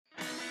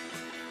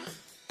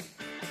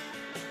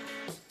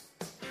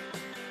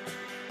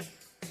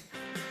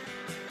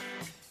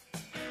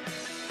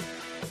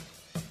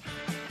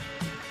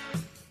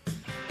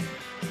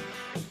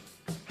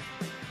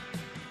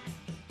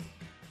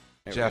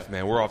Jeff,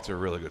 man, we're off to a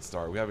really good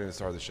start. We haven't even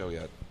started the show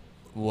yet.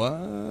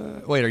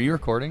 What? Wait, are you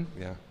recording?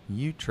 Yeah.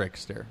 You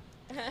trickster.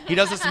 He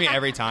does this to me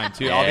every time,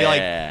 too. I'll be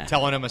like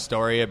telling him a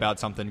story about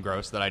something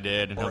gross that I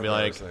did, and it'll be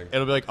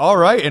like, all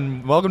right,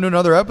 and welcome to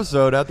another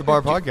episode at the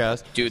Bar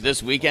Podcast. Dude,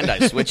 this weekend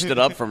I switched it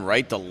up from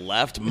right to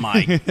left.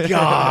 My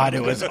God,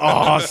 it was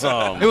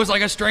awesome. It was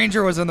like a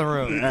stranger was in the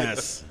room.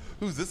 Yes.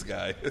 Who's this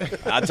guy?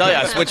 I'll tell you,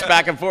 I switched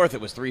back and forth. It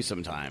was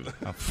threesome time.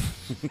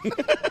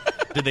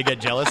 Did they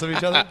get jealous of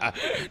each other?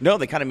 No,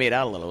 they kind of made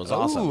out a little. It was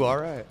awesome. Ooh, all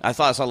right. I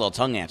thought I saw a little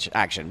tongue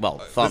action. Well,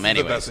 thumb This is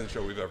anyways. the best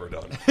intro we've ever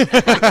done. This is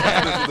the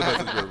best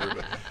intro we've ever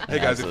done. Hey,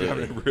 guys, Absolutely. if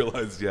you haven't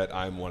realized yet,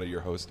 I'm one of your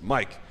hosts,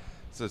 Mike.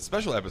 It's a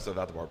special episode of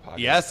At the Bar Podcast.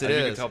 Yes, it As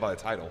you is. can tell by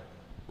the title.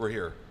 We're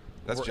here.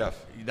 That's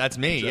Jeff. That's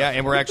me, Jeff. yeah.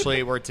 And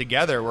we're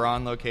together. We're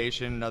on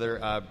location,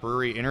 another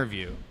brewery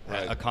interview.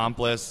 Right.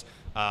 Accomplice,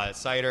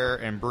 cider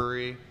and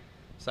brewery.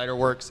 Cider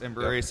Works and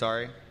Brewery, Yep.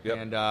 sorry. Yep.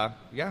 And,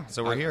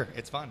 so we're here.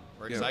 It's fun.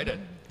 We're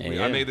excited.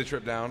 Yeah. I made the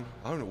trip down.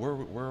 I don't know.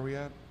 Where are we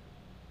at?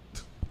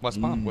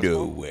 West Palm.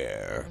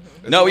 Nowhere.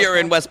 Is No, it you're West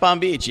in Palm? West Palm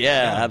Beach.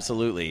 Yeah,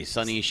 absolutely.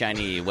 Sunny,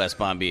 shiny West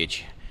Palm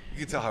Beach.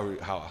 You can tell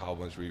how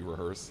much we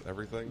rehearse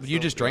everything. You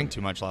so, just drank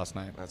too much last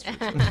night. That's true.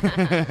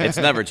 It's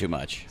never too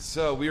much.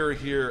 So we are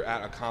here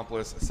at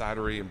Accomplice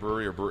Cidery and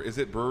Brewery, is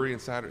it Brewery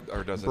and Cider,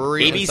 or does it?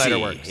 Brewery and ABC. Cider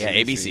Works. Yeah,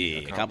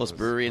 ABC, ABC. Accomplice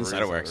Brewery and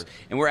Cider Works.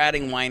 And we're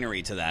adding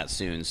winery to that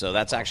soon. So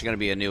that's actually going to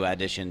be a new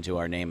addition to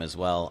our name as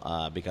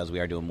well because we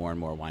are doing more and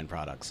more wine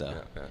products. So.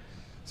 Yeah.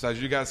 So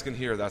as you guys can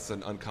hear, that's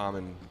an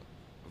uncommon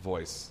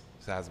voice.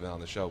 It has been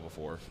on the show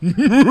before. So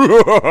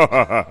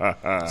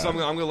I'm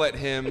going to let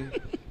him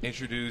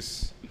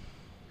introduce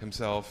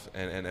himself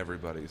and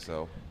everybody.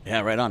 So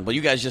Yeah, right on. Well,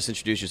 you guys just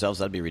introduce yourselves.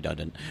 That'd be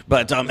redundant.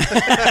 But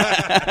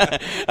my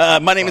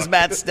name is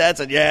Matt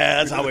Stetson. Yeah,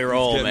 that's how we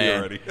roll, He's getting me man.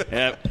 already.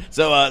 Yep.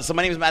 So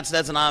my name is Matt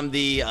Stetson. I'm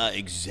the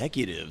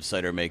executive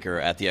cider maker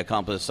at the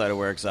Accomplice Cider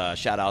Works.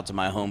 Shout out to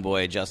my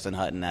homeboy Justin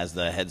Hutton as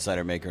the head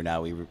cider maker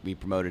now. We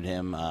promoted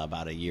him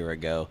about a year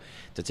ago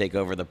to take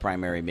over the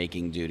primary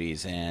making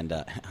duties. And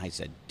I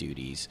said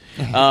duties.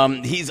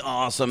 He's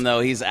awesome,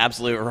 though. He's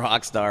absolute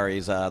rock star.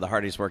 He's the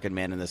hardest working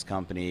man in this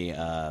company.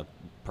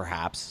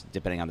 Perhaps,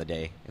 depending on the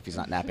day, if he's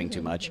not napping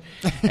too much,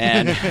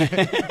 and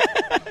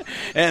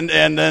and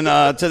then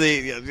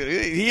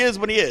he is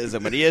when he is,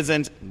 and when he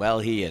isn't, well,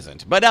 he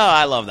isn't. But no,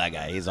 I love that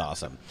guy. He's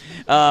awesome.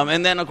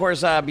 And then, of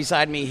course,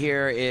 beside me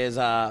here is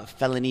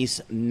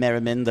Felonice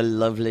Merriman, the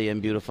lovely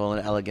and beautiful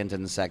and elegant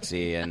and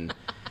sexy and.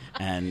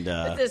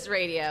 This is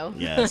radio.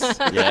 Yes.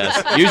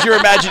 Use your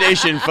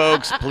imagination,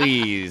 folks,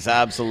 please.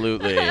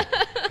 Absolutely.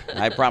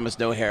 I promise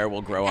no hair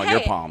will grow on your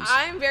palms.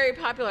 I'm very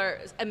popular.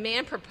 A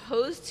man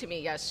proposed to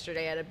me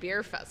yesterday at a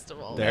beer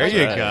festival. There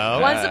you go.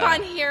 Once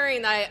upon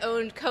hearing that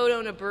I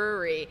co-own a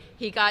brewery,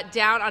 he got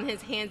down on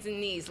his hands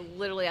and knees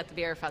literally at the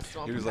beer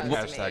festival. he was and like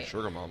proposed to me.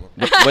 #sugar mama.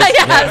 Yes,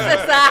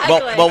 exactly.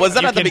 Well, was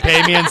that You at the can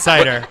pay me in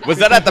cider. Was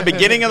that at the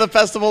beginning of the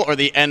festival or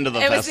the end of the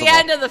It festival? was the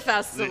end of the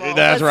festival.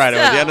 That's but right. It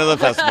was the end of still.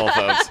 the festival,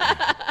 folks.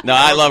 No,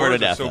 I love her to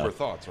Words are death. Sober Though.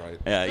 thoughts, right?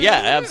 Yeah,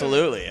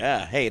 absolutely.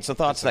 Yeah. Hey, it's the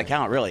thoughts that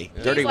count, really.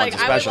 Dirty He's like,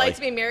 ones, I would especially. like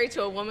to be married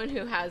to a woman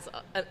who has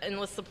an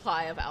endless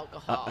supply of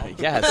alcohol.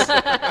 Yes,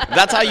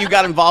 that's how you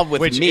got involved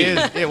with Which me.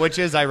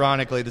 is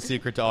ironically the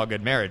secret to all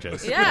good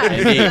marriages. Yeah.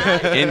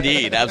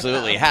 Indeed,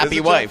 absolutely. Happy Is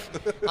it, wife.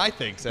 I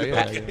think so,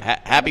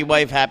 yeah. Happy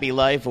wife, happy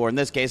life, or in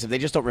this case, if they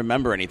just don't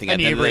remember anything at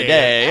the end of the Inebriated.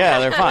 day, yeah,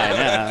 they're fine.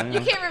 Yeah. You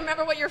can't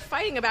remember what you're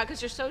fighting about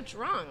because you're so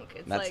drunk.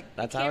 It's That's- like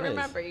that's you how can't it is.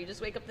 remember. You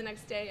just wake up the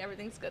next day,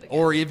 everything's good again.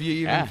 Or if you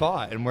even Yeah.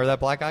 fought and where that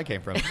black eye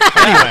came from.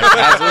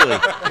 Absolutely.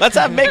 Let's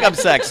have makeup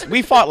sex.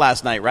 We fought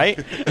last night, right?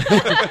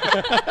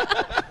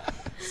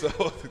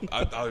 So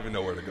I don't even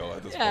know where to go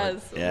at this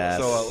Yes. point. Yes.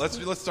 So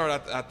let's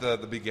start at the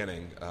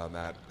beginning,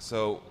 Matt.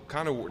 So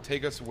kind of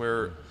take us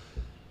where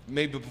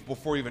maybe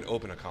before you even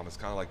open a Accomplice,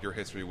 kind of like your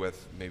history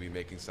with maybe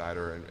making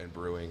cider and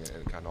brewing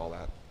and kind of all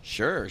that.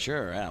 Sure.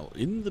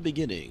 In the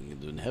beginning,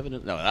 in heaven.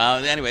 No.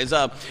 Anyways,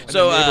 So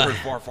neighborhood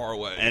far, far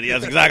away. And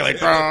yes, exactly.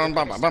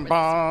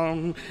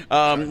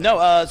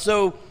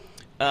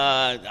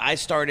 I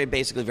started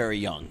basically very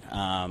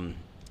young.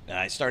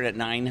 I started at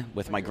 9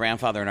 with my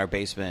grandfather in our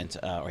basement,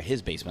 or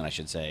his basement, I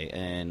should say,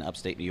 in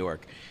upstate New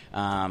York.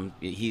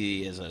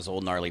 He is this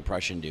old gnarly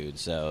Prussian dude,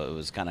 so it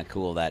was kind of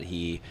cool that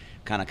he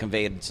kind of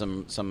conveyed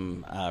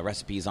some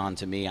recipes on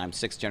to me. I'm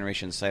 6th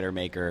generation cider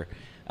maker,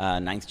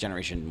 9th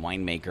generation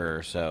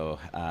winemaker, so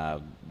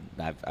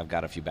I've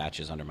got a few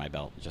batches under my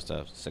belt, just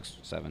a 6,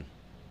 7,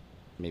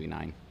 maybe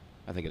 9.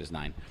 I think it is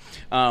 9.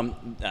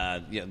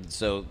 But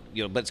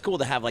it's cool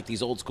to have like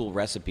these old school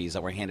recipes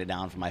that were handed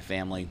down from my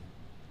family.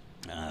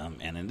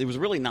 And it was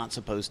really not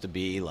supposed to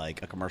be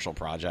like a commercial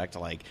project.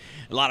 Like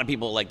a lot of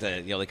people like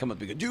to, they come up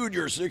and go, "Dude,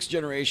 you're a 6th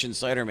generation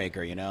cider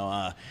maker."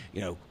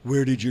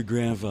 Where did your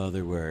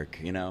grandfather work?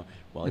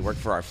 Well, he worked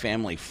for our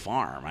family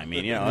farm. I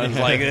mean, it's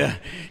like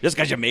just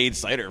because you made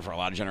cider for a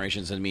lot of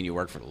generations doesn't mean you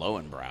work for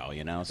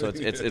Lowenbrau, So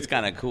it's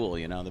kind of cool,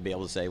 to be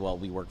able to say, well,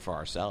 we work for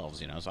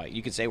ourselves, So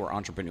you could say we're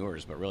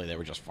entrepreneurs, but really they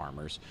were just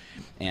farmers.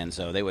 And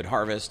so they would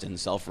harvest and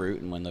sell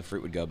fruit, and when the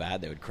fruit would go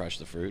bad, they would crush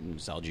the fruit and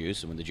sell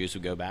juice. And when the juice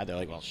would go bad, they're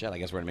like, well, shit, I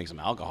guess we're going to make some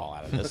alcohol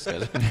out of this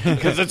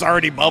because it's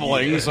already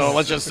bubbling, so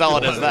let's just sell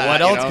it as that.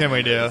 What else can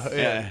we do?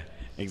 Yeah.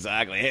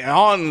 Exactly. Hey,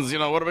 Hans,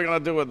 what are we going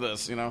to do with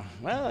this?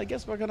 Well, I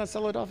guess we're going to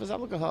sell it off as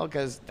alcohol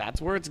because that's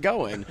where it's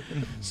going.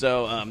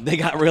 So they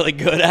got really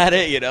good at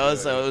it,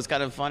 so it was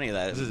kind of funny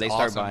that they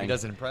started buying. He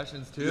does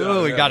impressions,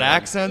 too. We got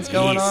accents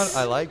going on.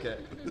 I like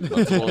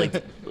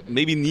it.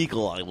 Maybe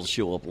Nikolai will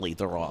show up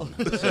later on.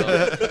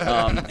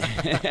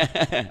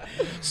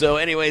 So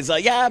anyways,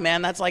 yeah,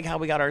 man, that's like how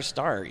we got our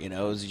start. It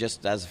was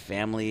just as a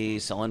family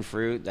selling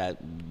fruit that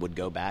would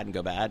go bad,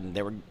 and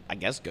they were, I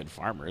guess, good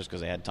farmers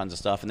because they had tons of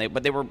stuff,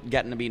 but they were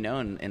getting to be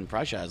known in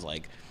Prussia as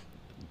like,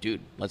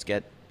 dude, let's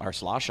get our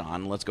slosh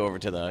on. Let's go over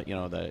to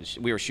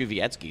we were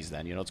Shuvietsky's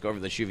then, let's go over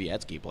to the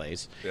Shuvietsky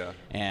place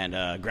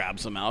and grab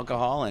some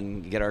alcohol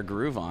and get our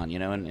groove on,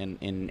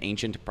 in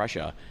ancient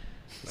Prussia.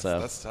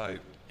 That's tight.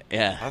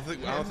 Yeah. I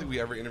don't think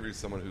we ever interviewed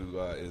someone who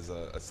is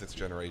a sixth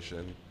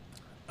generation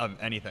of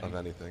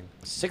anything.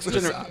 Sixth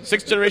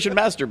generation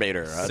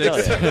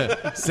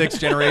masturbator.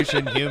 Sixth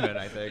generation human,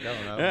 I think. I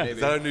don't know. Yeah.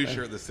 Is that a new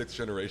shirt, the sixth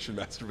generation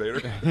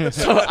masturbator?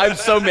 So I'm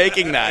so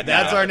making that.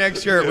 That's our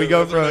next shirt. We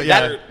go from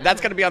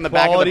that's going to be on the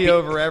quality back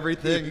of over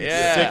everything.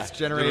 Yeah. Sixth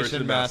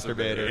generation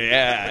masturbator.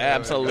 Yeah,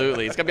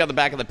 absolutely. It's going to be on the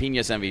back of the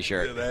Penis Envy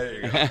shirt. Yeah, there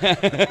you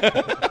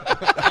go.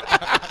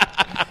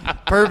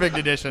 Perfect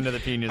addition to the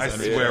Penis. I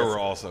swear we're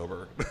all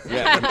sober.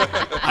 Yeah,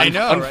 I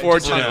know.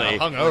 Unfortunately, right?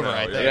 Hungover.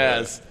 I think.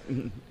 Yes.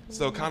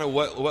 So, kind of,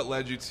 what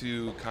led you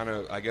to kind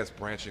of, I guess,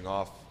 branching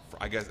off?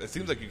 I guess it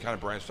seems like you kind of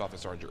branched off and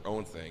started your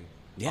own thing.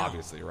 Yeah.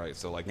 Obviously, right?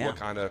 So, like, what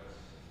kind of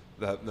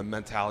the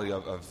mentality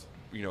of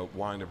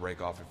wanting to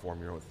break off and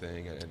form your own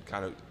thing and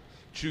kind of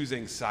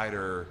choosing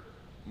cider.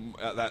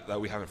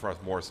 That we have in front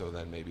of us more so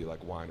than maybe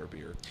like wine or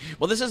beer.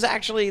 Well, this is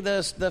actually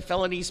the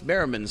Felonice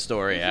Berriman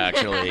story,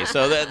 actually.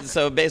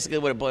 so basically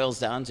what it boils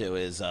down to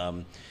is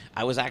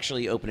I was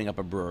actually opening up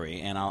a brewery,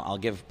 and I'll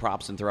give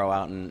props and throw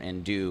out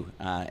and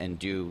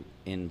do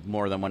in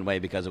more than one way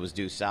because it was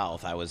due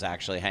south. I was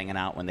actually hanging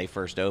out when they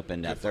first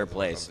opened at their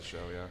place. The show,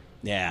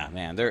 Yeah,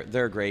 man,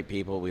 they're great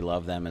people. We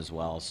love them as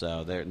well.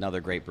 So they're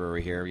another great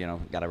brewery here.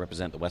 Got to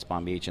represent the West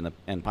Palm Beach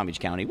and Palm Beach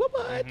County. What?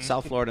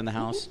 South Florida in the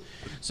house.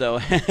 So,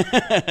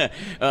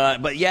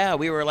 but yeah,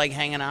 we were like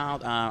hanging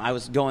out. I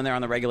was going there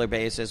on a regular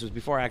basis. It was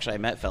before actually I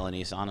met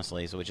Felonice,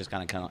 honestly. So which is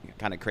kind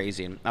of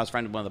crazy. And I was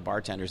friends with one of the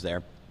bartenders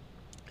there.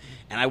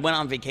 And I went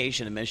on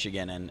vacation in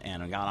Michigan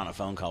and I got on a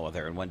phone call with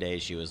her. And one day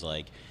she was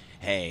like,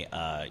 hey,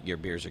 your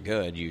beers are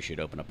good. You should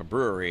open up a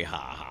brewery. Ha,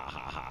 ha, ha,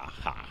 ha,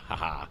 ha, ha,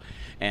 ha.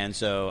 And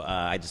so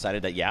I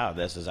decided that,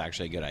 this is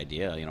actually a good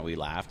idea. We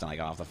laughed, and I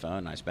got off the phone,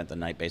 and I spent the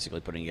night basically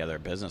putting together a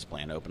business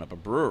plan to open up a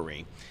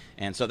brewery.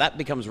 And so that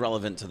becomes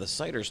relevant to the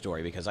cider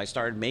story because I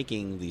started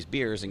making these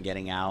beers and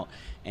getting out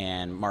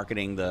and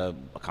marketing the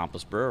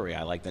Accomplice Brewery.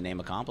 I like the name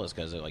Accomplice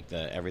because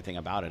everything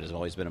about it has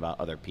always been about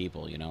other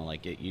people. You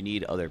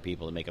need other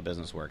people to make a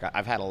business work.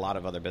 I've had a lot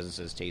of other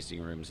businesses,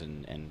 tasting rooms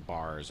and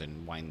bars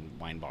and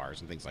wine bars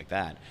and things like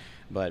that.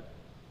 But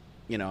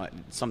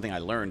something I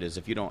learned is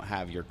if you don't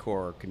have your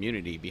core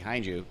community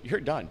behind you,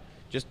 you're done.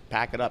 Just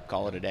pack it up,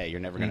 call it a day.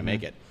 You're never going to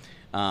make it.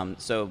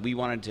 So we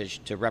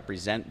wanted to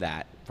represent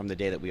that from the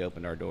day that we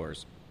opened our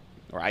doors,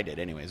 or I did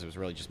anyways. It was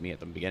really just me at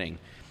the beginning.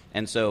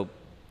 And so,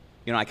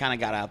 I kind of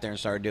got out there and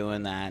started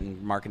doing that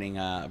and marketing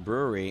a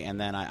brewery.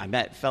 And then I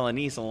met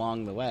Felonice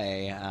along the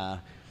way.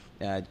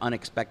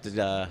 Unexpected,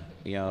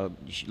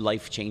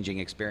 life-changing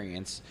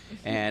experience.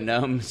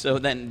 And so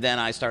then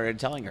I started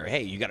telling her,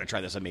 hey, you got to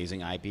try this amazing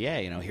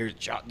IPA. Here's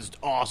this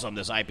awesome,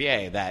 this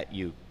IPA that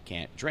you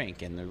can't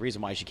drink. And the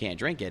reason why she can't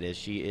drink it is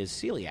she is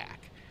celiac.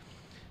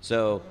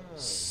 So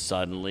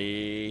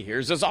suddenly,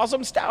 here's this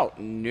awesome stout.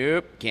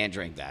 Nope, can't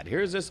drink that.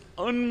 Here's this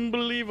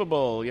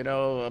unbelievable,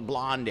 a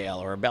blonde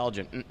ale or a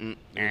Belgian.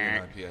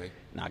 IPA.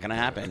 Not going to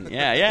happen.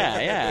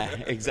 Yeah,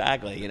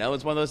 exactly.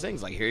 It's one of those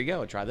things like, here you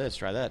go, try this,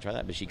 try that, try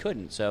that. But she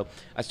couldn't. So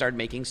I started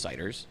making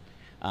ciders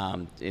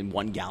in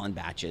 1 gallon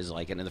batches.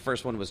 And the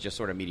first one was just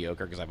sort of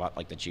mediocre because I bought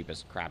like the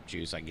cheapest crap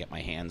juice I can get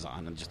my hands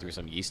on and just threw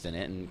some yeast in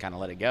it and kind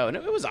of let it go. And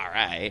it was all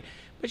right.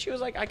 But she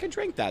was like, I could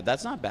drink that.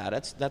 That's not bad.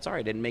 That's all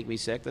right. It didn't make me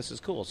sick. This is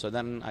cool. So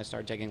then I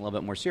started taking it a little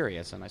bit more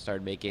serious, and I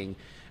started making,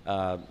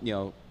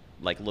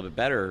 like a little bit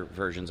better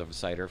versions of a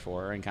cider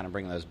for her and kind of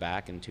bringing those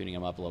back and tuning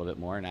them up a little bit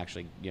more and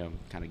actually,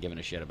 kind of giving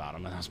a shit about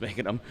them when I was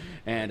making them.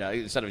 And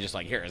instead of just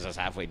like, here, is this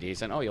halfway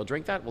decent? Oh, you'll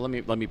drink that? Well,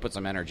 let me put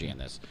some energy in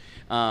this.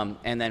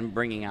 And then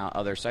bringing out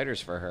other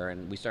ciders for her.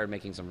 And we started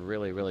making some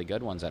really, really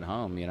good ones at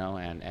home,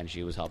 and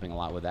she was helping a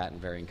lot with that and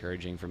very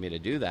encouraging for me to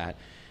do that.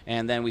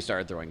 And then we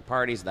started throwing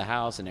parties at the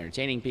house and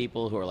entertaining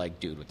people who are like,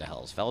 dude, what the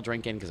hell is Fel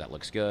drinking? Because that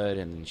looks good.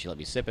 And she let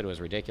me sip it. It was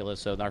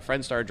ridiculous. So our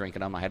friends started drinking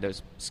them. I had to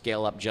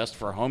scale up just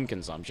for home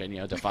consumption,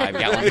 to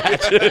 5-gallon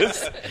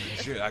batches.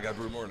 Shit, I got to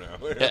brew more now.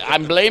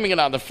 I'm blaming it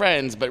on the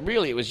friends, but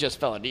really it was just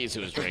Felonies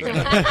who was drinking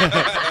them.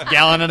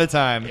 Gallon at a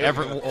time. A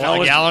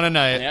gallon a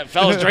night. Yeah,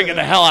 Fel was drinking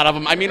the hell out of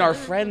them. I mean, our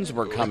friends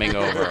were coming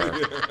over.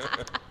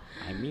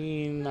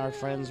 Our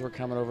friends were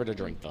coming over to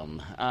drink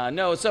them.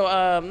 No,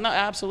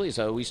 absolutely.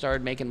 So we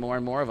started making more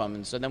and more of them.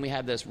 And so then we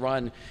had this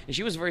run. And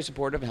she was very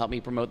supportive and helped me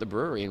promote the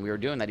brewery. And we were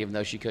doing that even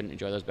though she couldn't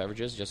enjoy those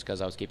beverages just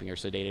because I was keeping her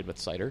sedated with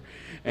cider.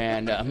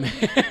 And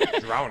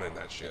drowning in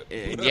that shit.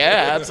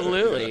 Yeah,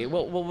 absolutely.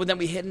 Well, then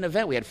we hit an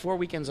event. We had 4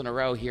 weekends in a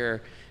row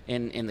here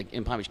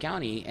in Palm Beach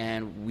County.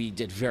 And we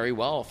did very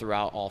well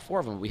throughout all 4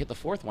 of them. We hit the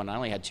 4th one. I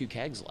only had 2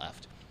 kegs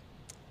left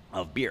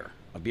of beer.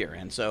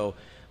 And so...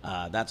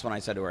 that's when I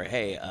said to her,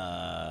 hey,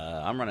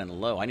 I'm running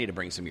low. I need to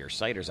bring some of your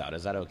ciders out.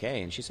 Is that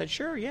okay? And she said,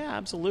 sure, yeah,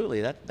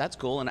 absolutely. That's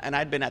cool. And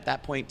I'd been at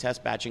that point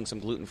test batching some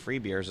gluten-free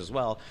beers as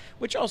well,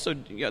 which also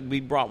we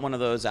brought one of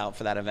those out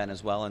for that event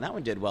as well, and that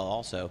one did well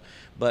also.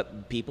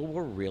 But people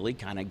were really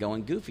kind of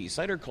going goofy.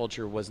 Cider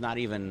culture was not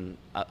even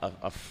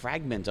a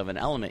fragment of an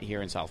element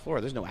here in South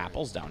Florida. There's no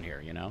apples down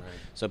here, Right.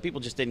 So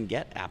people just didn't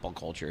get apple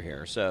culture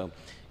here. So,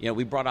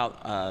 we brought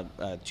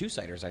out 2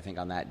 ciders, I think,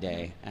 on that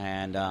day,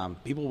 and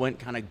people went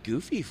kind of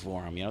goofy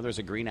for them. There's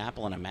a green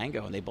apple and a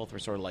mango, and they both were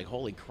sort of like,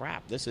 holy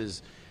crap, this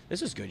is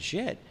good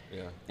shit.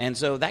 Yeah. And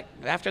so that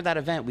after that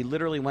event, we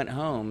literally went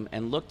home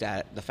and looked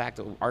at the fact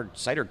that our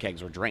cider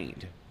kegs were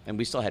drained, and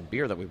we still had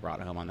beer that we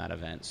brought home on that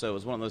event. So it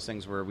was one of those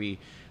things where we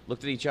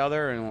looked at each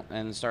other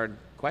and started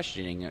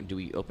questioning, do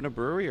we open a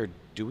brewery or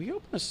do we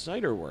open a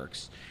cider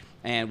works?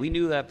 And we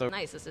knew that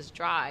nice. This is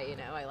dry.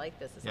 I like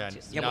this. It's not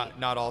too sweet.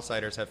 Not all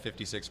ciders have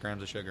 56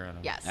 grams of sugar in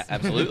them. Yes,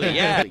 absolutely.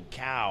 Yeah,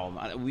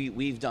 cow.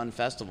 We've done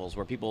festivals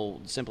where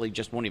people simply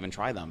just won't even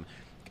try them.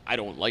 I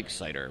don't like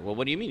cider. Well,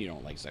 what do you mean you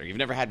don't like cider? You've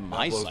never had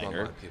my cider.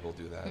 My mind. People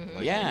do that. Mm-hmm.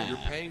 Like, yeah, you're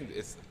paying.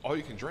 It's all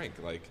you can drink.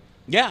 Like.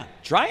 Yeah,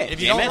 try it. If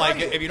you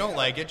don't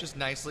like it, just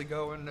nicely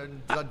go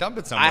and dump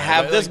it somewhere. I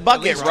have this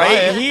bucket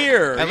right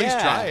here. At least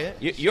try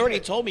it. You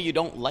already told me you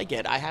don't like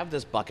it. I have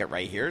this bucket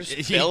right here.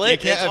 Fill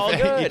it. It's all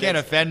good. You can't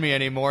offend me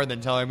any more than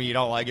telling me you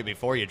don't like it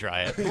before you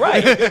try it.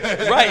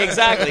 Right,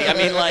 exactly. I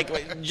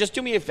mean, just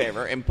do me a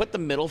favor and put the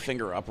middle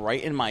finger up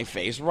right in my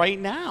face right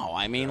now.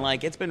 I mean,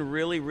 it's been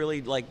really,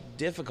 really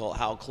difficult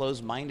how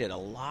closed-minded a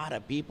lot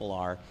of people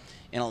are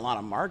in a lot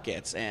of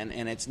markets, and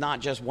it's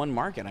not just one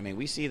market. I mean,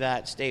 we see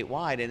that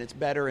statewide, and it's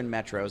better in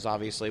metros,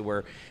 obviously,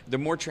 where the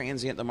more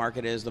transient the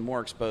market is, the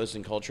more exposed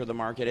in culture the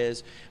market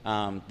is,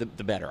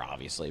 the better,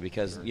 obviously,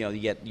 because, you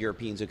get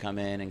Europeans who come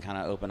in and kind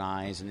of open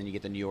eyes, and then you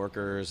get the New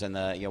Yorkers and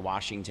the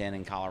Washington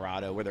and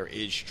Colorado, where there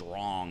is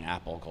strong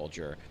apple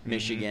culture.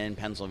 Michigan,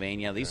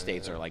 Pennsylvania, these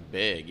states are,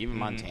 big. Even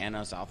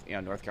Montana,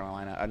 North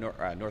Carolina,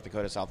 North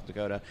Dakota, South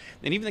Dakota,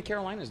 and even the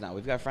Carolinas now.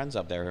 We've got friends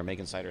up there who are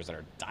making ciders that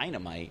are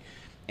dynamite.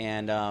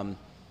 And,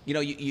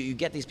 you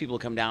get these people who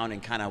come down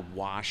and kind of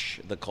wash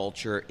the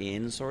culture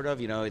in, sort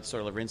of. It's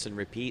sort of rinse and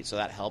repeat, so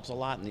that helps a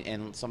lot.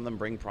 And some of them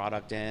bring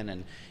product in,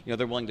 and,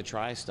 they're willing to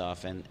try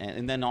stuff.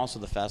 And then also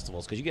the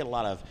festivals, because you get a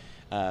lot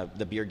of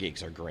the beer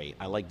geeks are great.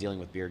 I like dealing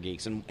with beer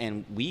geeks.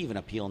 And we even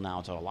appeal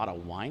now to a lot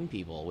of wine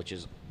people, which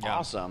is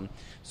awesome.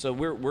 So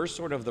we're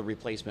sort of the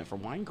replacement for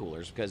wine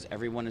coolers, because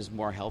everyone is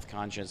more health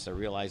conscious. They're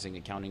realizing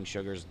that counting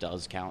sugars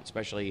does count,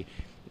 especially...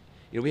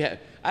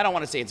 I don't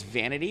want to say it's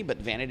vanity, but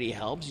vanity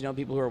helps.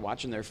 People who are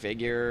watching their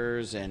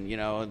figures and,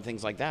 and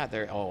things like that,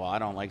 they're, I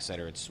don't like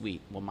cider. It's sweet.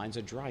 Well, mine's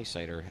a dry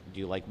cider. Do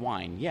you like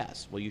wine?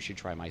 Yes. Well, you should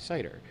try my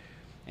cider.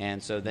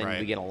 And so then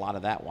we get a lot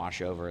of that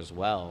wash over as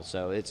well.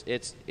 So it's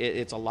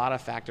a lot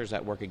of factors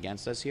that work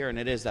against us here, and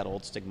it is that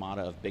old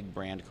stigmata of big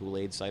brand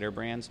Kool-Aid cider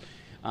brands.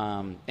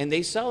 And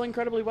they sell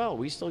incredibly well.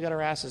 We still get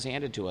our asses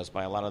handed to us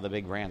by a lot of the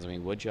big brands. I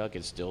mean, Woodchuck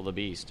is still the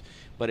beast.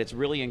 But it's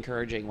really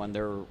encouraging when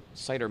their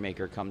cider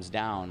maker comes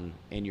down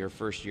in your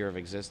first year of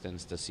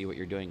existence to see what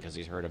you're doing, because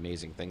he's heard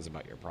amazing things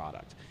about your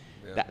product.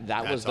 Yeah.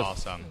 That's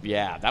awesome.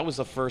 That was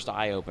the first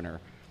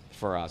eye-opener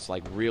for us.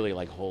 Really,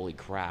 holy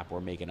crap, we're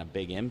making a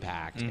big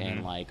impact.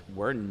 And,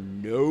 we're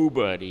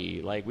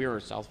nobody. We were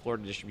South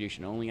Florida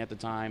distribution only at the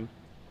time.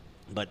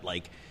 But,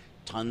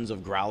 tons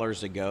of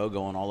growlers to go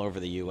going all over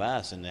the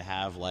U.S. and to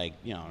have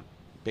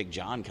Big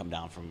John come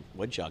down from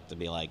Woodchuck to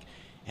be like,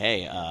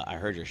 hey, I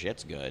heard your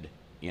shit's good,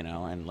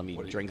 and let me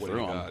drink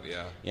through them.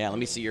 Yeah, let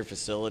me see your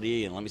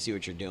facility and let me see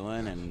what you're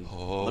doing. And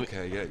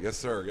yes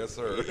sir.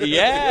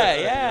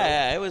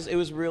 yeah. It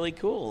was really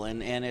cool,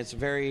 and it's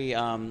very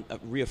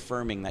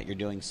reaffirming that you're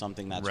doing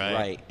something that's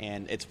right.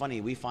 And it's funny,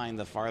 we find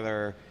the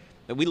farther.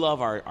 We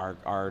love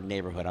our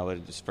neighborhood. I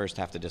would just first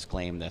have to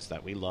disclaim this,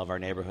 that we love our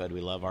neighborhood.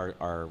 We love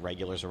our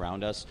regulars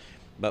around us.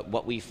 But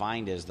what we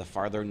find is the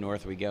farther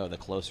north we go, the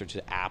closer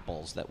to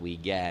apples that we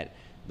get,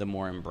 the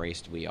more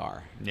embraced we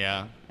are.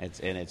 Yeah. It's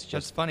just...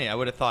 That's funny. I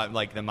would have thought,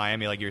 the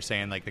Miami, like you're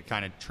saying, the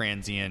kind of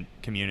transient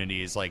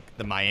communities,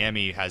 the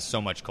Miami has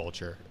so much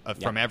culture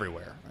from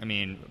everywhere. I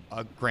mean,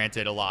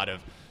 granted, a lot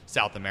of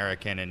South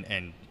American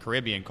and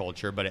Caribbean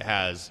culture, but it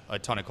has a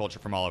ton of culture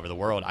from all over the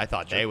world. I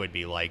thought they would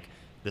be like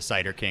the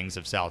cider kings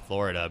of South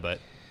Florida, but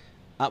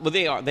well,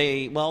 they are.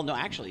 No,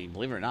 actually,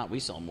 believe it or not, we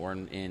sell more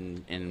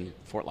in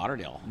Fort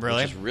Lauderdale,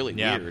 really? Which is really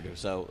weird.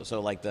 So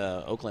like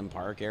the Oakland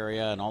Park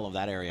area and all of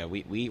that area,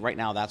 we right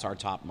now that's our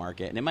top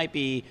market, and it might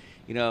be,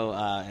 I'm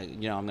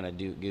going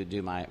to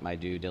do my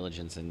due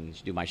diligence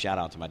and do my shout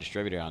out to my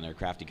distributor on their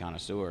Crafty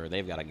Connoisseur.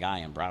 They've got a guy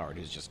in Broward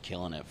who's just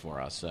killing it for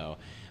us. So.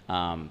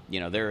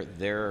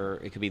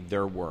 It could be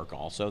their work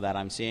also that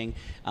I'm seeing.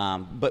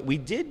 But we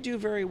did do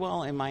very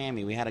well in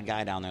Miami. We had a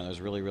guy down there that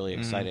was really, really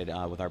excited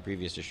with our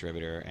previous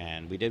distributor,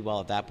 and we did well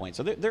at that point.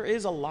 So there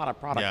is a lot of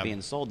product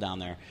being sold down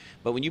there.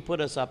 But when you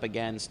put us up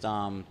against,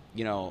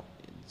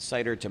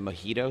 cider to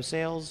mojito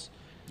sales,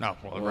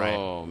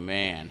 oh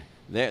man.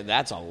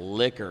 That's a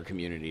liquor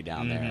community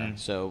down there.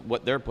 So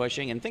what they're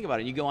pushing, and think about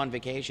it, you go on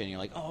vacation, you're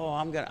like,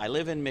 I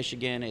live in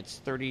Michigan, it's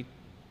 30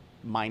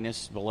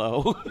 minus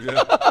below.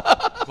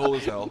 Cold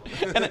as hell.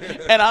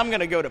 and I'm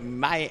going to go to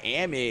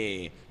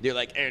Miami. They're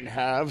like, and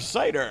have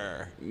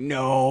cider.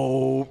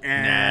 No.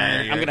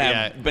 I'm going to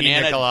have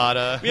banana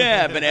colada.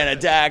 Banana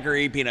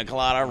daiquiri, pina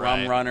colada,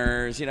 rum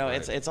runners.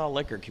 It's all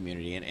liquor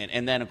community.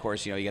 And then, of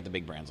course, you get the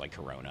big brands like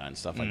Corona and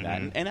stuff like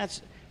that. And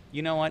that's,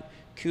 you know what?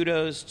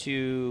 Kudos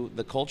to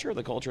the culture.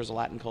 The culture is a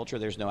Latin culture.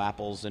 There's no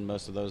apples in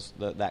most of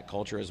that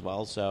culture as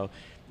well. So,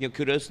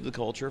 kudos to the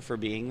culture for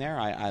being there.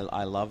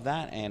 I love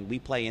that, and we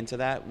play into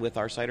that with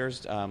our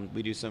ciders.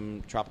 We do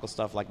some tropical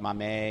stuff like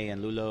Mamey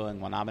and Lulo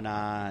and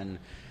Guanabana,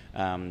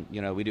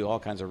 and we do all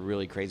kinds of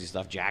really crazy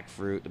stuff.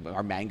 Jackfruit.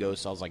 Our mango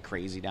sells like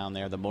crazy down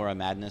there. The Mora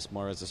Madness.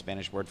 Mora is the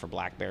Spanish word for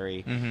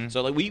blackberry.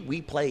 So like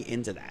we play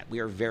into that. We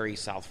are very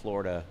South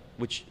Florida,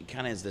 which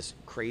kind of is this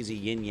crazy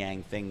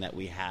yin-yang thing that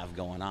we have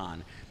going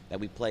on, that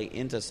we play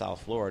into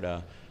South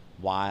Florida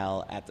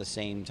while at the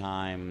same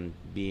time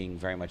being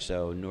very much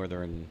so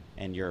Northern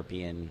and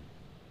European,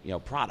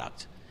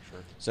 product. Sure.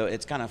 So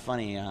it's kind of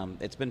funny.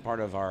 It's been part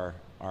of our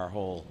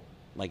whole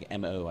like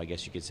MO, I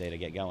guess you could say, to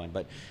get going.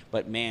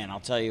 But man, I'll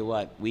tell you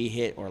what, we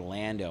hit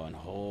Orlando, and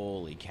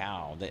holy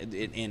cow,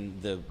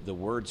 the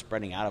word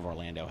spreading out of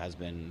Orlando has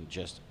been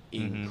just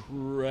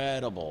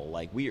incredible.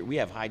 Like we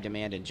have high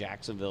demand in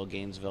Jacksonville,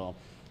 Gainesville,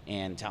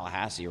 and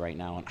Tallahassee right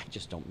now, and I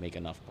just don't make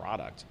enough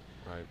product.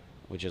 Right.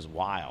 Which is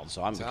wild.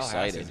 So I'm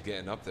excited.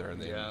 Getting up there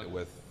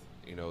with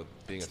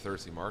being a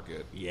thirsty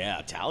market.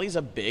 Yeah, Tally's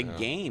a big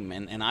game,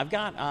 and I've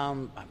got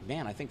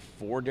I think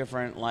 4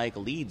 different like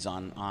leads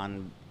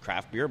on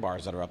craft beer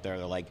bars that are up there.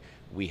 They're like,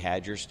 we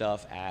had your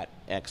stuff at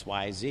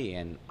XYZ,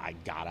 and I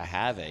gotta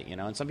have it.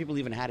 And some people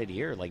even had it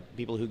here. Like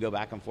people who go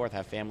back and forth,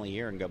 have family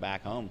here and go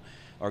back home,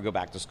 or go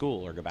back to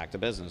school, or go back to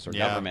business or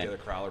government. Get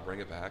a crowler, bring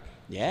it back.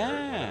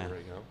 Yeah,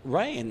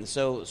 right. And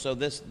so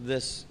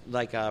this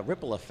like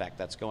ripple effect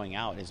that's going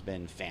out has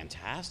been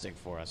fantastic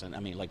for us, and I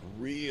mean like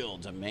real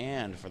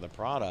demand for the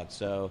product.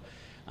 So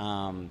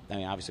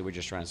obviously we're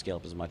just trying to scale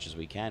up as much as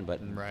we can,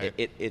 but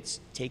it's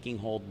taking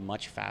hold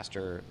much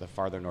faster the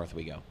farther north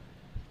we go.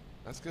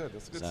 That's good.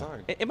 That's a good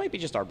sign. It might be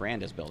just our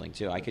brand is building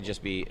too. I could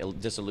just be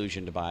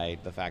disillusioned by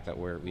the fact that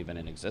we've been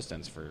in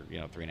existence for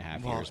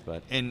 3.5 years.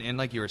 But and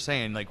like you were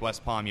saying, like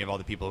West Palm, you have all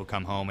the people who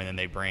come home and then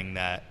they bring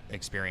that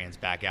experience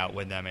back out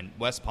with them. And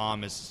West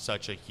Palm is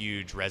such a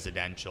huge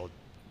residential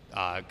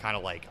kind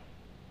of like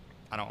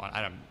I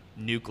don't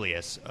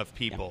nucleus of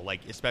people,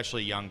 like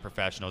especially young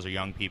professionals or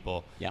young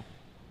people. Yeah.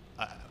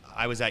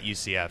 I was at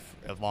UCF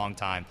a long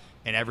time,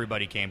 and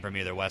everybody came from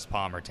either West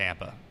Palm or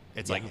Tampa.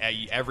 It's like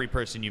every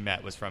person you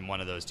met was from one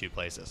of those 2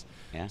 places.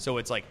 Yeah. So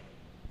it's like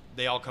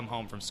they all come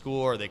home from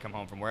school, or they come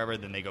home from wherever,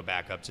 then they go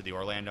back up to the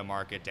Orlando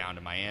market, down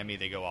to Miami.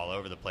 They go all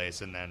over the place,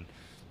 and then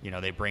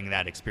they bring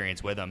that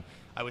experience with them.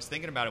 I was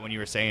thinking about it when you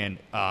were saying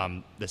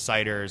the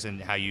ciders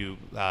and how you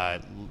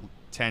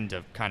tend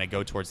to kind of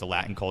go towards the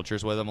Latin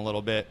cultures with them a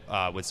little bit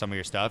with some of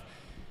your stuff.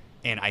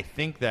 And I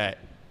think that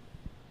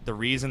the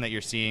reason that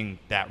you're seeing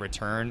that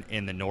return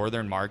in the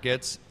northern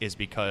markets is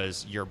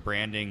because you're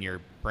branding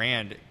your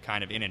brand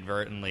kind of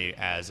inadvertently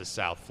as a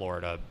South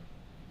Florida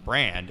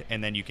brand,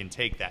 and then you can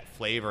take that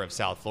flavor of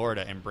South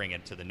Florida and bring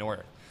it to the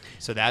north.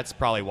 So that's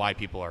probably why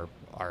people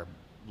are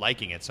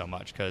liking it so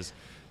much, because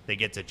they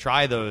get to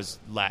try those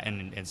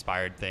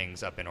Latin-inspired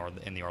things up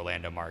in the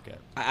Orlando market.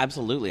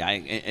 Absolutely.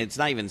 It's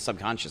not even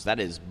subconscious.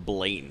 That is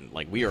blatant.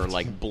 Like, we are,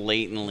 like,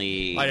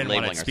 blatantly I didn't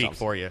labeling want to speak ourselves.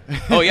 For you.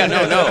 Oh, yeah,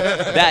 no.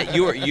 That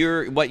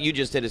you're what you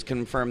just did is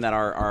confirm that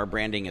our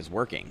branding is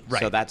working. Right.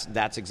 So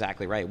that's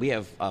exactly right. We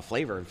have a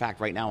flavor, in fact,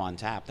 right now on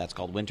tap that's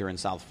called Winter in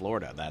South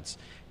Florida. That's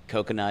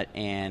coconut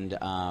and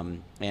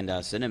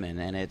cinnamon,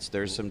 and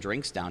there's some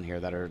drinks down here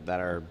that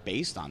are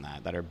based on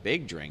that are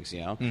big drinks,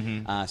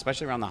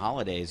 especially around the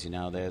holidays.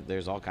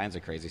 There's all kinds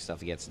of crazy stuff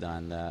that gets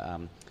done.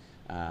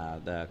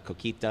 The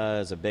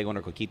coquita is a big one,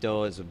 or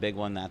coquito is a big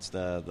one. That's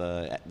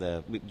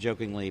the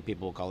jokingly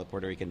people call it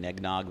Puerto Rican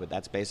eggnog, but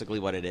that's basically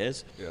what it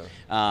is.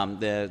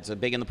 Yeah. It's a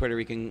big in the Puerto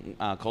Rican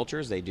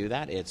cultures. They do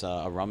that. It's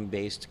a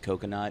rum-based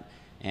coconut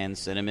and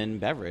cinnamon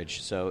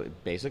beverage. So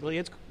basically,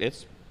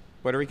 it's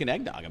Puerto Rican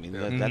eggnog. I mean,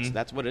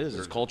 that's what it is.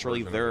 It's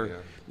culturally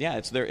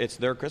it's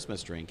their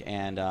Christmas drink,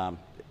 and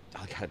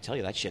I gotta tell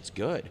you, that shit's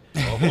good.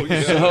 Oh,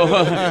 yeah. So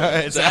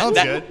It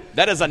sounds good.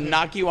 That is a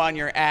knock you on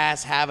your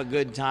ass, have a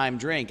good time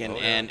drink,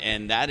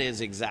 and that is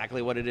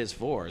exactly what it is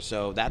for.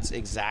 So that's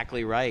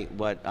exactly right.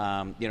 What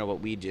what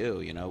we do.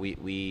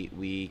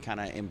 We kind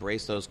of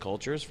embrace those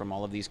cultures from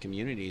all of these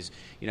communities.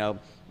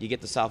 You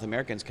get the South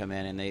Americans come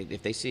in, and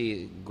if they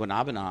see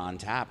Guanabana on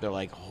tap, they're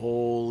like,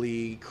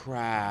 "Holy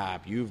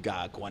crap! You've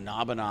got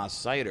Guanabana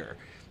cider."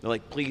 They're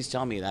like, "Please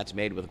tell me that's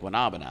made with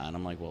Guanabana," and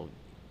I'm like, "Well,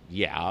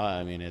 yeah,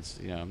 I mean, it's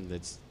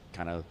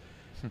kind of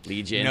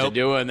leads you into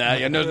doing that.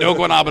 Yeah, no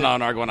Guanabana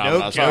on our Guanabana.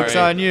 Nope, Sorry. joke's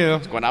on you.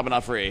 It's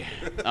Guanabana free.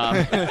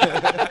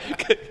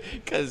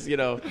 Because,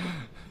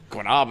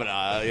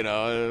 Guanabana,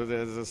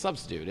 is a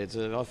substitute. It's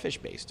a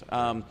fish-based.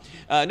 No,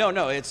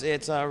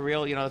 it's a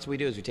real, that's what we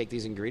do is we take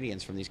these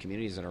ingredients from these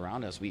communities that are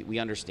around us. We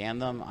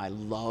understand them. I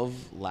love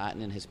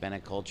Latin and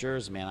Hispanic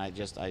cultures. Man,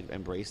 I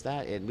embrace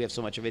that. And we have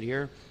so much of it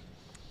here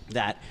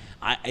that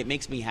it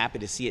makes me happy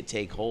to see it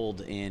take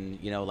hold in,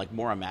 like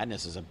Mora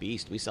Madness is a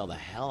beast. We sell the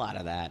hell out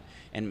of that.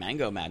 And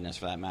Mango Madness,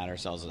 for that matter, we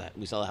sell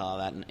the hell out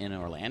of that in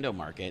an Orlando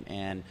market.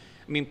 And,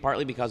 I mean,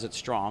 partly because it's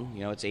strong.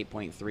 It's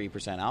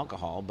 8.3%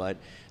 alcohol. But,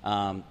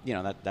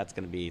 that's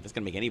going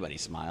to make anybody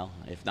smile,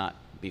 if not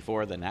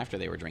before then after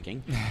they were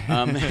drinking.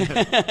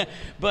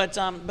 But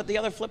the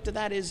other flip to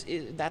that is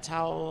that's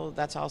how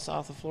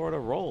South of Florida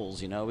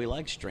rolls. We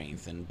like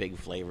strength and big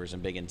flavors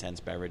and big intense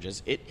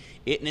beverages. It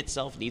in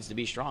itself needs to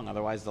be strong.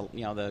 Otherwise,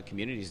 the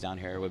communities down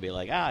here would be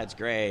like, it's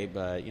great,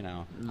 but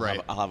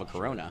Right. I'll have a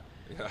Corona.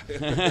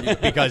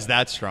 Because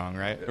that's strong,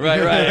 right? Right,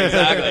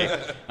 exactly. I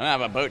don't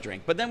have a boat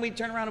drink. But then we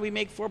turn around and we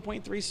make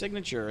 4.3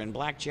 Signature and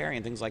Black Cherry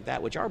and things like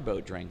that, which are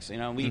boat drinks.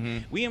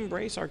 We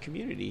embrace our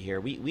community here.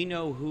 We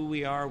know who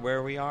we are,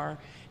 where we are,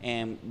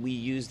 and we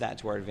use that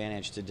to our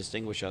advantage to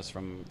distinguish us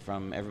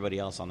from everybody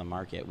else on the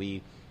market.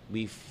 We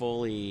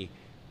fully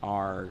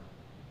are,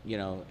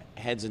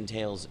 heads and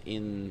tails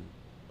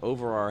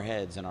over our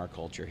heads in our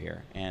culture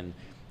here. And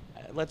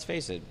let's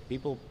face it,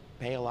 people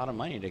pay a lot of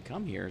money to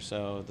come here,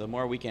 so the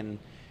more we can,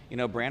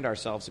 brand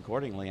ourselves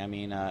accordingly. I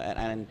mean,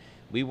 and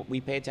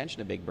we pay attention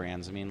to big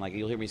brands. I mean, like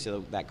you'll hear me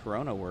say that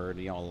Corona word,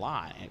 a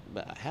lot.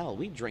 But hell,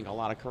 we drink a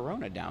lot of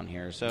Corona down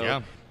here,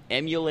 so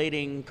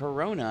emulating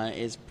Corona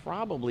is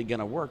probably going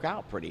to work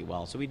out pretty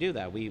well. So we do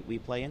that. We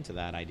play into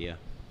that idea.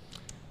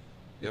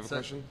 You have a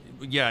question?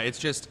 Yeah, it's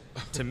just,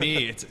 to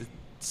me,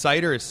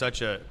 cider is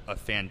such a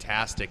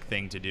fantastic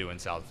thing to do in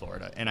South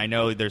Florida. And I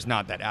know there's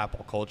not that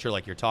apple culture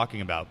like you're talking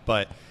about,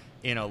 but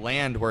in a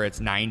land where it's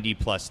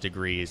 90-plus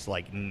degrees,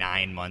 like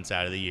 9 months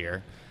out of the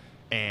year,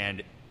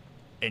 and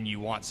you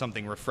want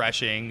something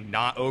refreshing,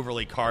 not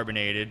overly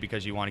carbonated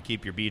because you want to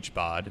keep your beach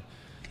bod,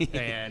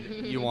 and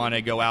you want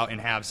to go out and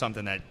have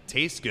something that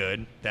tastes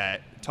good,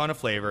 that ton of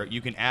flavor,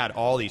 you can add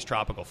all these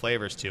tropical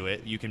flavors to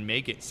it. You can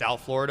make it South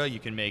Florida, you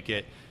can make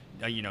it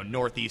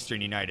northeastern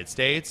United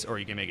States, or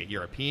you can make it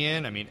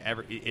European. I mean,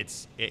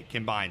 it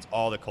combines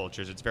all the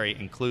cultures. It's very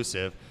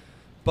inclusive,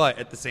 but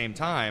at the same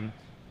time,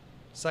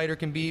 cider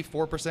can be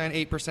 4%,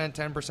 8%,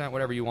 10%,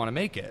 whatever you want to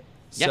make it.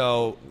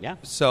 Yeah.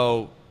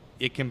 So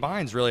it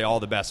combines really all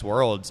the best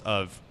worlds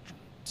of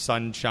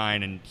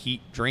sunshine and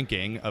heat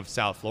drinking of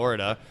South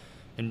Florida,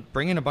 and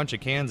bringing a bunch of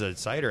cans of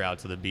cider out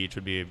to the beach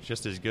would be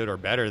just as good or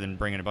better than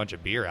bringing a bunch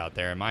of beer out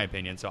there, in my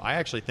opinion. So I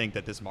actually think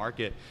that this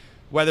market,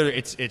 whether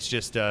it's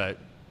just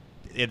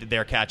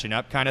they're catching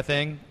up kind of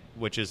thing,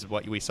 which is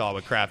what we saw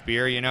with craft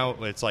beer,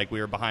 it's like we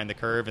were behind the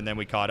curve and then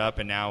we caught up,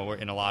 and now we're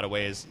in a lot of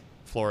ways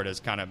Florida's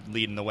kind of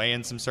leading the way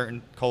in some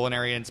certain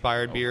culinary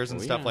inspired beers and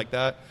stuff like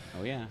that.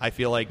 Oh yeah. I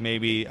feel like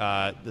maybe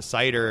the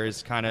cider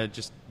is kind of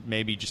just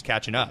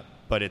catching up,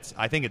 but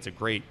I think it's a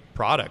great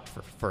product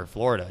for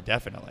Florida,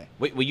 definitely.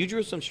 Wait, well, you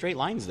drew some straight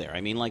lines there.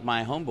 I mean, like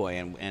my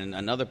homeboy and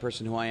another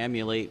person who I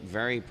emulate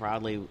very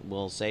proudly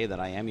will say that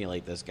I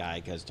emulate this guy,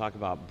 because talk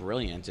about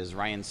brilliant is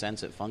Ryan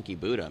Sense at Funky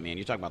Buddha. Man,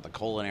 you talk about the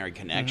culinary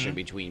connection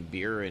between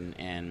beer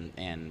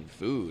and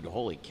food.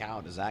 Holy cow,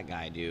 does that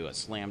guy do a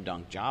slam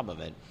dunk job of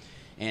it.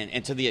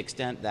 And to the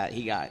extent that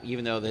he got,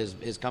 even though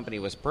his company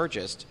was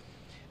purchased,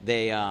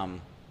 they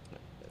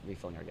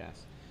refilling our gas.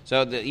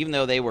 So even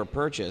though they were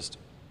purchased,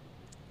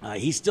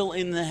 he's still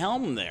in the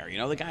helm there.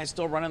 The guy's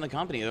still running the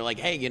company. They're like,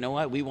 hey, you know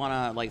what? We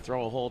want to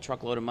throw a whole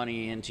truckload of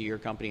money into your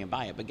company and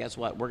buy it. But guess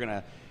what? We're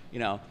gonna,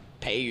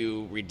 pay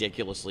you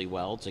ridiculously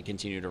well to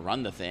continue to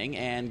run the thing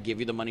and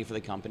give you the money for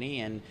the company.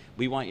 And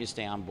we want you to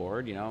stay on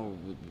board.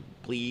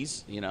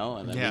 Please,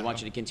 and then we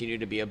want you to continue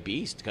to be a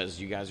beast, because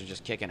you guys are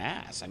just kicking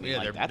ass. I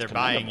mean, they're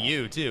buying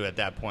you too at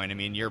that point. I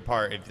mean, you're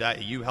part if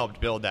that you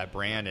helped build that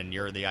brand, and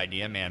you're the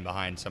idea man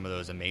behind some of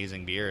those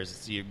amazing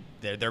beers.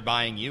 They're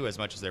buying you as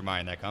much as they're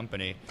buying that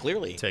company.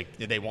 Clearly,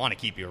 they want to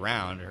keep you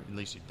around, or at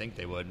least you'd think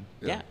they would.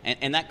 Yeah,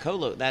 and that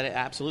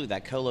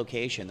that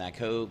co-location, that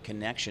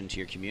co-connection to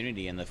your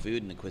community and the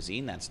food and the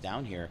cuisine that's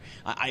down here.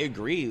 I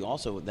agree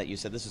also that you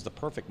said this is the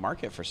perfect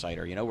market for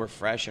cider. We're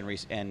fresh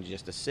and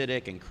just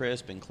acidic and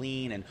crisp and clean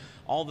and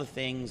all the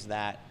things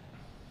that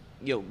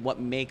what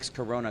makes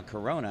Corona,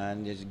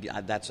 and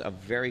that's a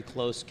very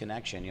close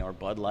connection, or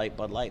Bud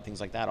Light,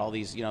 things like that, all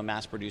these,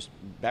 mass-produced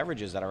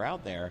beverages that are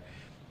out there.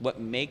 What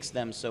makes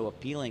them so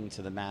appealing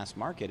to the mass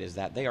market is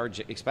that they are,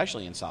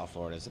 especially in South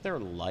Florida, is that they're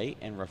light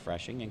and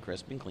refreshing and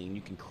crisp and clean.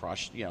 You can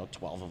crush,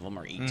 12 of them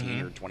or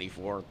 18 or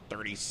 24,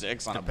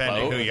 36 on a boat.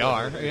 Depending who you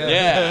are.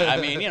 Yeah, I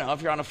mean,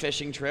 if you're on a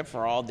fishing trip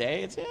for all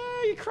day,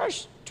 you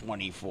crush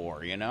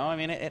 24, I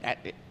mean,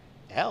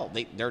 hell,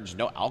 there's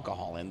no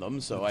alcohol in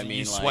them, so I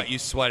mean, you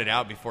sweat it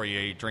out before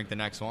you drink the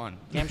next one.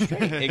 Damn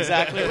straight.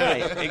 Exactly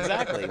right.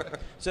 Exactly.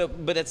 So,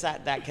 but it's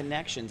that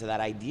connection to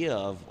that idea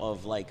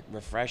of like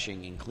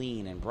refreshing and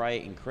clean and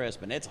bright and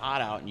crisp, and it's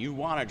hot out, and you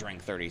want to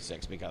drink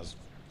 36 because,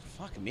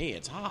 fuck me,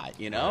 it's hot,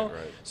 Right.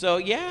 So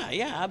yeah,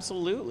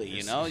 absolutely.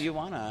 You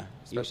want to.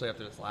 Especially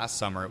after this last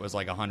summer, it was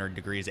like 100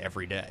 degrees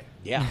every day.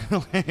 Yeah,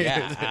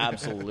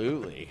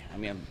 absolutely. I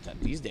mean,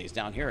 these days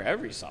down here,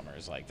 every summer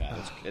is like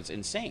that. It's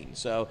insane.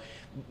 So,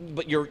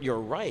 but you're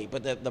right.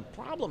 But the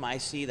problem I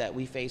see that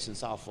we face in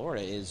South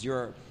Florida is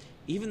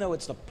even though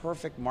it's the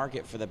perfect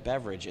market for the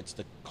beverage, it's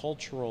the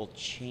cultural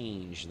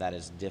change that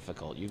is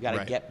difficult. You've got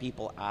to get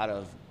people out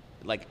of,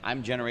 like,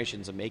 I'm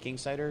generations of making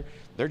cider.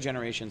 They're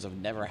generations of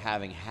never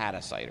having had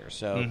a cider.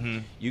 So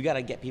you got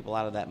to get people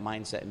out of that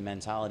mindset and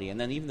mentality. And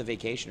then even the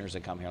vacationers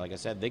that come here, like I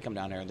said, they come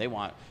down here and they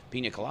want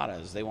pina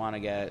coladas. They want to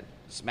get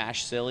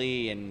smash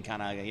silly and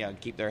kind of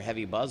keep their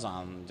heavy buzz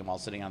on while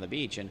sitting on the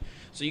beach. And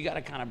so you got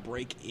to kind of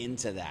break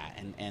into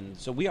that. And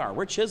so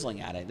we're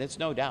chiseling at it. That's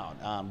no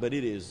doubt. But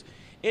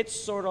it's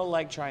sort of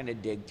like trying to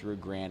dig through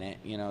granite.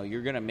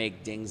 You're going to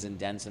make dings and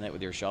dents in it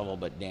with your shovel,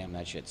 but damn,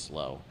 that shit's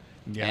slow.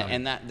 Yeah,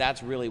 and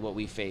that's really what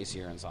we face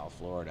here in South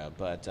Florida.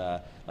 But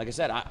like I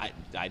said,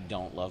 I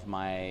don't love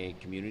my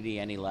community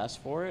any less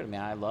for it. I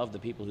mean, I love the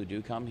people who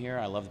do come here.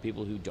 I love the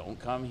people who don't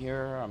come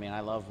here. I mean,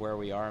 I love where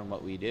we are and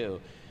what we do.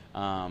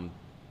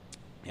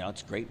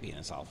 It's great being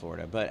in South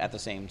Florida. But at the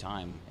same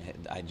time,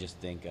 I just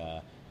think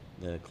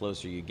the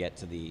closer you get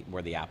to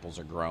where the apples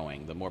are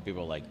growing, the more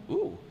people are like,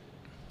 ooh,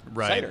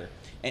 cider.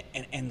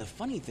 And the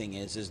funny thing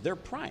is they're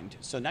primed.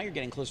 So now you're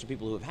getting closer to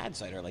people who have had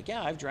cider. Like,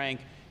 yeah, I've drank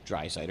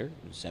dry cider,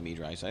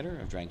 semi-dry cider.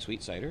 I've drank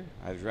sweet cider.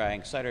 I've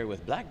drank cider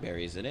with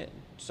blackberries in it,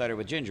 cider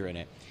with ginger in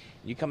it.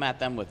 You come at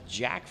them with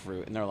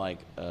jackfruit, and they're like,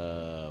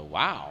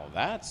 wow,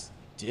 that's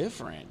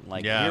different.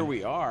 Like, here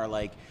we are.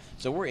 Like,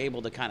 so we're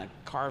able to kind of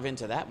carve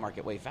into that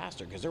market way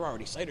faster because they're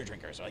already cider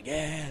drinkers. They're like,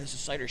 yeah, this is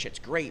cider shit's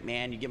great,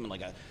 man. You give them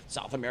like a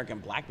South American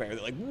blackberry,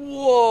 they're like,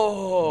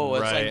 whoa.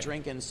 It's like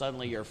drinking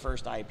suddenly your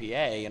first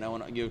IPA,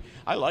 and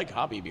I like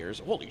hoppy beers.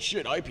 Holy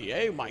shit,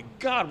 IPA? My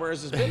God, where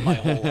has this been my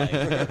whole life?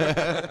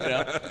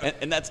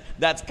 And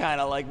that's kind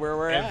of like where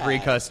we're at. Every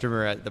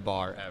customer at the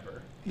bar ever.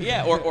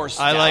 Yeah, or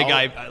stout.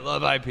 I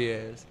love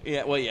IPAs.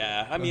 Yeah, well,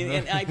 yeah. I mean,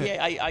 in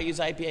IPA, I use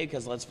IPA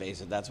because, let's face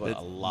it, that's what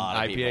a lot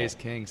of people... IPA is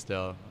king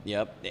still.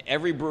 Yep.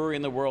 Every brewery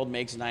in the world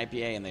makes an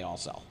IPA, and they all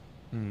sell.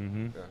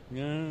 Mm-hmm.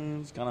 Yeah,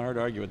 it's kind of hard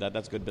to argue with that.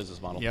 That's a good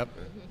business model. Yep.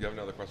 You have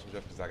another question,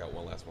 Jeff? Because I got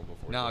one last one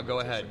before. No, go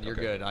ahead. You're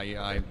good.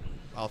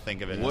 I'll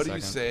think of it in a What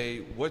second. do you say?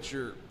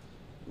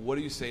 What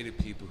do you say to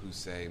people who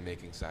say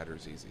making cider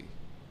is easy?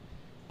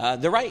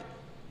 They're right.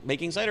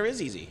 Making cider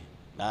is easy.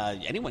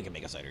 Anyone can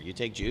make a cider. You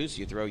take juice,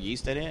 you throw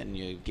yeast in it, and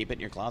you keep it in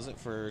your closet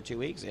for 2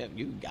 weeks. Yeah,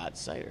 you got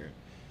cider.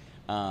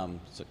 So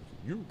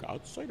you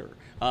got cider.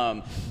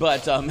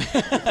 But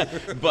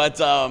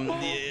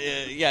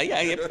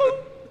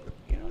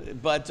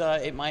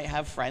it might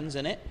have friends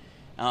in it.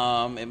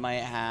 It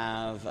might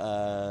have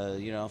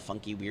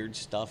funky weird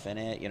stuff in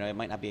it. It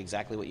might not be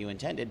exactly what you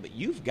intended, but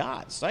you've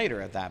got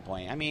cider at that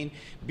point. I mean,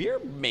 beer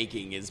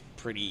making is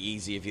pretty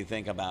easy if you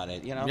think about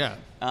it. Yeah.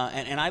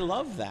 And I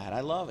love that.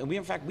 And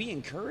we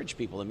encourage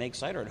people to make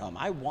cider at home.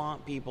 I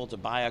want people to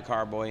buy a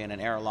carboy and an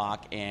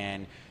airlock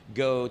and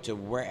go to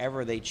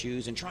wherever they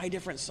choose and try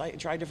different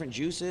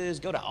juices.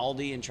 Go to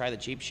Aldi and try the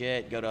cheap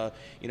shit. Go to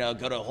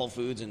Whole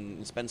Foods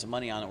and spend some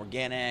money on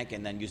organic,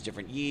 and then use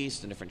different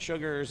yeast and different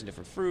sugars and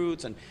different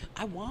fruits. And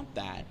I want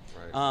that.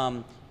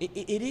 Right.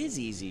 It is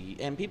easy,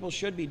 and people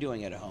should be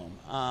doing it at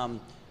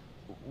home.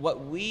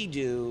 What we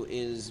do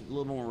is a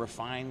little more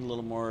refined, a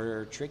little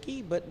more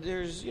tricky, but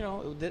there's,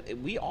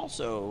 we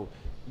also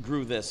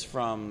grew this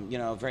from,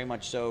 very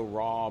much so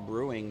raw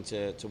brewing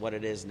to what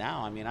it is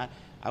now. I mean,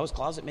 I was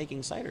closet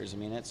making ciders. I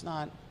mean, it's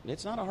not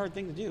a hard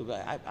thing to do.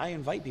 But I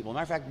invite people.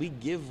 Matter of fact, we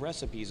give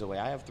recipes away.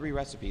 I have 3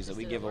 recipes that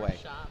we give away.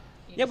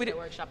 We did a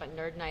workshop at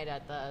Nerd Night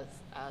at the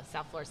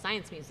South Florida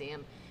Science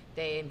Museum.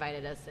 They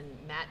invited us, and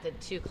Matt did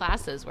 2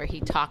 classes where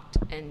he talked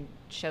and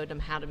showed them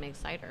how to make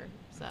cider.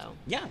 So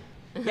yeah.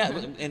 Yeah,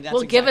 and that's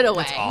we'll give it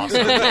away. That's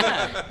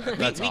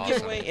awesome. we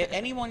give away.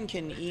 Anyone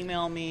can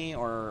email me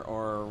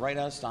or write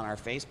us on our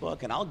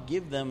Facebook, and I'll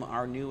give them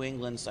our New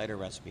England cider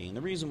recipe. And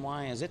the reason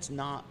why is it's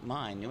not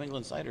mine. New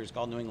England cider is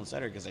called New England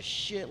cider because a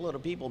shitload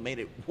of people made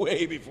it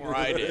way before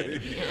I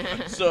did.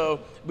 So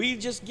we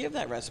just give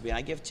that recipe.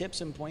 I give tips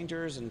and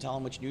pointers and tell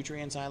them which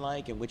nutrients I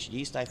like and which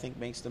yeast I think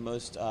makes the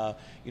most,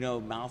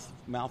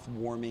 mouth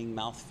warming,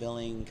 mouth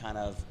filling kind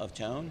of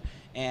tone.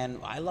 And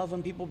I love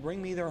when people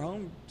bring me their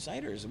home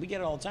ciders. We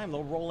get it all the time.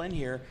 They'll roll in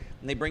here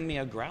and they bring me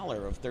a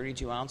growler of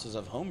 32 ounces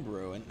of home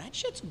brew, and that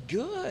shit's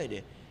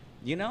good.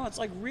 You know, it's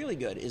like really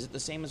good. Is it the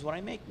same as what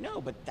I make? No,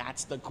 but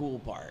that's the cool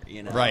part,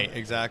 you know? Right,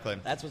 exactly.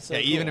 That's what's so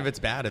even cool. if it's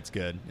bad, it's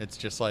good. It's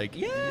just like,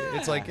 Yeah.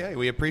 it's like, hey,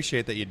 we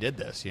appreciate that you did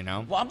this, you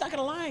know? Well, I'm not going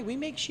to lie. We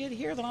make shit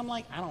here that I'm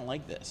like, I don't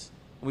like this.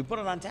 And we put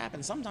it on tap,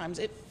 and sometimes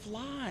it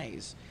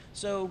flies.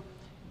 So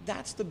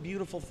that's the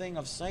beautiful thing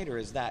of cider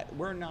is that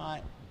we're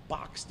not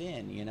boxed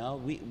in, you know?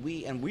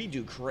 We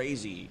do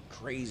crazy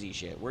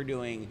shit. We're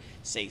doing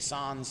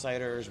saison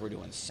ciders. We're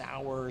doing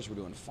sours. We're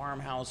doing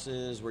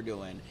farmhouses. We're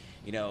doing,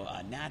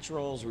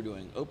 naturals. We're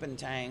doing open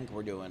tank.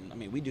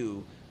 We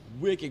do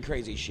wicked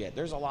crazy shit.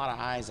 There's a lot of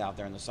eyes out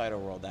there in the cider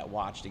world that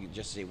watch to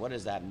just see what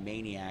is that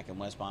maniac in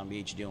West Palm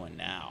Beach doing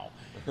now.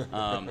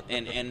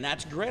 And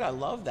that's great. I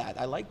love that.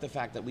 I like the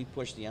fact that we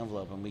push the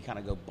envelope and we kind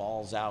of go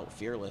balls out,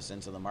 fearless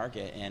into the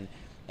market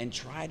and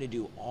try to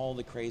do all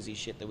the crazy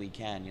shit that we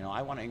can.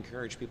 I want to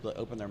encourage people to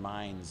open their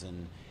minds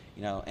and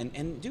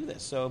do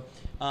this. So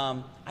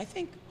I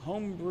think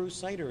homebrew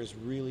cider is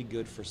really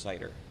good for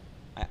cider.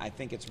 I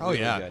think it's really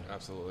good.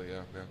 Absolutely,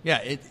 yeah.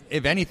 Yeah,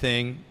 if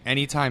anything,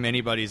 anytime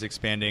anybody's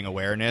expanding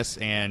awareness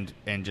and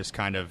just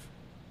kind of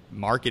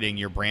marketing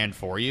your brand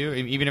for you,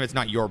 even if it's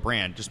not your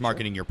brand, just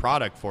marketing your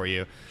product for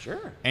you.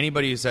 Sure.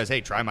 Anybody who says,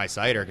 hey, try my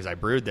cider because I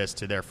brewed this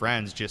to their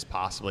friends just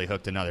possibly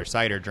hooked another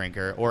cider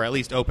drinker or at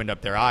least opened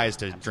up their eyes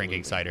to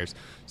drinking ciders.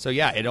 So,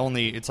 yeah,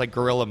 it's like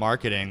guerrilla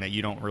marketing that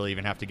you don't really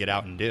even have to get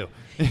out and do.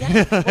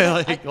 Yeah,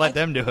 well, let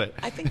them do it.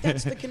 I think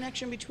that's the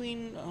connection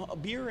between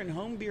beer and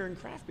home beer and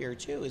craft beer,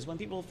 too, is when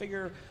people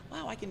figure,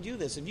 wow, I can do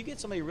this. If you get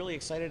somebody really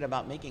excited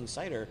about making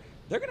cider,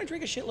 they're going to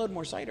drink a shitload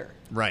more cider.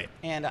 Right.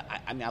 And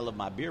I love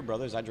my beer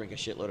brothers. I drink a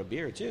shitload of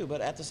beer too.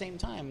 But at the same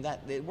time,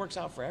 that it works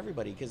out for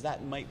everybody because that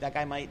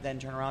guy might then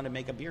turn around and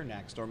make a beer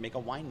next or make a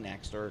wine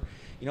next, or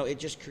it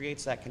just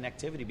creates that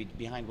connectivity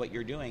behind what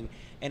you're doing,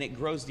 and it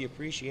grows the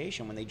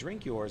appreciation when they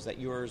drink yours that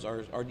yours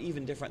are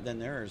even different than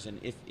theirs.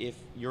 And if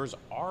yours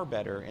are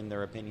better in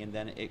their opinion,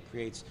 then it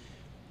creates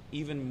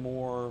even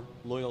more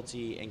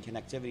loyalty and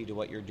connectivity to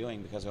what you're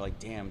doing because they're like,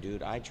 damn,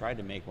 dude, I tried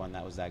to make one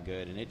that was that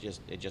good and it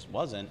just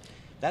wasn't.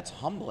 That's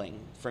humbling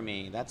for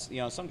me. That's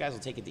some guys will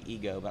take it to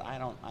ego, but I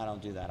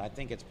don't do that. I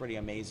think it's pretty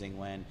amazing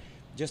when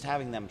just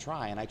having them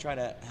try, and I try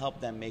to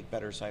help them make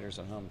better ciders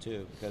at home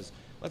too. Because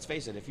let's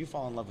face it, if you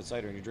fall in love with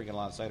cider and you're drinking a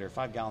lot of cider,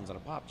 5 gallons at a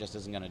pop just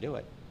isn't going to do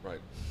it. Right.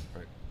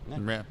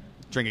 Yeah.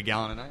 Drink a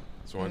gallon a night.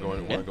 So want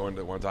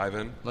to dive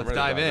in? Let's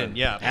dive in.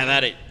 Yeah. Have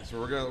at it. So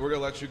we're gonna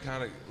let you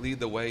kind of lead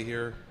the way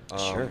here.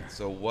 Sure.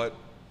 So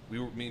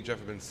me and Jeff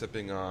have been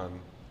sipping on.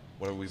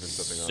 What have we been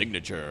sipping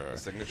on?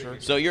 Signature.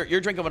 So you're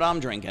drinking what I'm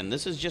drinking.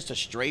 This is just a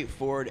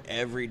straightforward,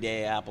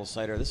 everyday apple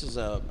cider. This is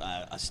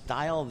a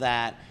style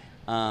that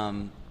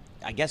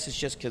I guess it's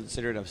just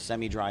considered a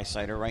semi-dry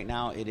cider right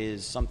now. It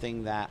is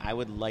something that I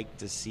would like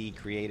to see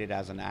created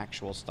as an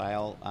actual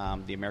style.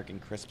 The American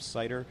Crisp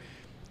cider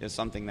is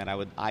something that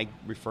I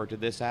refer to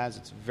this as.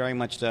 It's very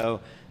much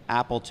so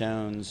apple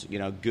tones,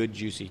 good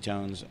juicy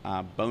tones,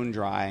 bone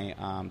dry.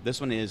 This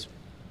one is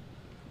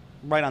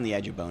right on the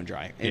edge of bone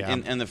dry.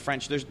 And the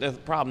French, the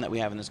problem that we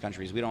have in this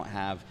country is we don't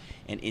have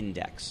an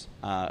index,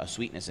 a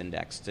sweetness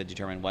index to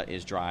determine what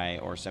is dry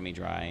or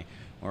semi-dry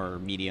or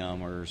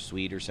medium or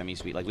sweet or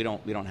semi-sweet. Like we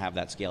don't have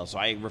that scale. So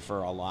I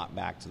refer a lot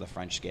back to the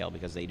French scale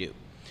because they do.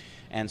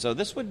 And so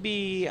this would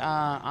be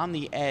on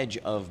the edge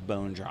of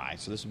bone dry.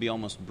 So this would be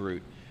almost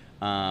brute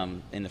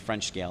in the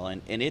French scale.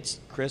 And it's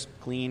crisp,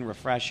 clean,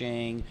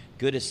 refreshing,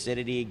 good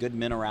acidity, good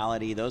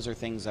minerality. Those are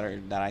things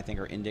that I think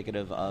are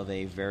indicative of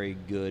a very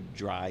good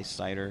dry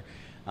cider.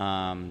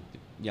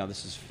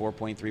 This is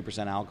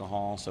 4.3%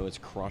 alcohol, so it's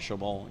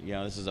crushable.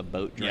 This is a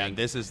boat drink. Yeah,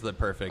 this is the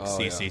perfect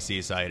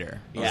CCC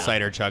cider. Yeah.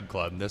 Cider Chug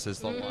Club. This is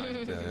the one.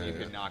 You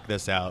can knock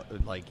this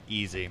out like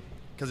easy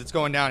because it's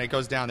going down. It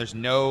goes down. There's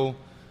no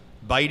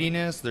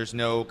bitiness. There's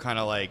no kind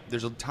of like.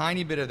 There's a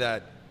tiny bit of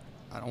that.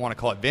 I don't want to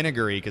call it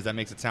vinegary because that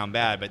makes it sound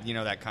bad, but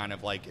that kind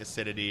of like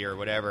acidity or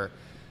whatever.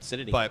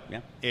 Acidity. But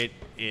yeah.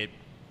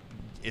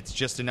 It's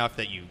just enough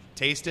that you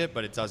taste it,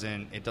 but it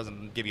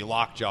doesn't give you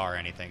lockjaw or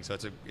anything. So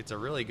it's a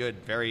really good,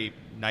 very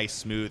nice,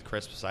 smooth,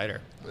 crisp cider.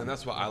 And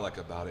that's what I like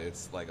about it.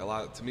 It's like a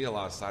lot of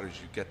ciders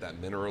you get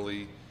that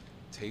minerally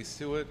taste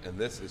to it, and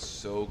this is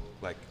so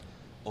like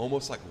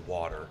almost like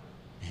water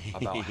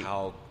about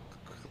how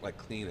like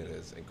clean it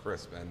is and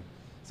crisp, and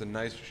it's a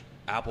nice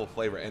apple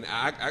flavor. And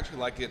I actually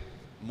like it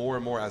more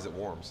and more as it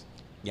warms.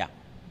 Yeah,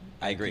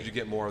 I agree. Because you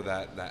get more of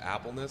that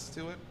appleness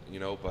to it,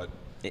 but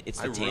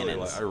it's the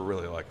tannins. I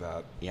really like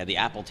that. Yeah, the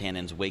apple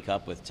tannins wake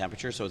up with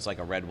temperature, so it's like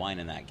a red wine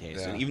in that case.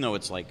 Yeah. And even though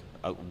it's like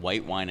a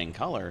white wine in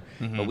color,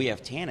 but we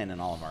have tannin in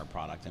all of our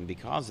product, and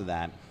because of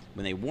that,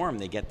 when they warm,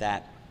 they get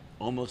that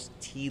almost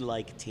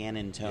tea-like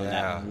tannin tone,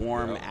 that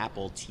warm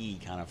apple tea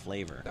kind of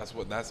flavor. That's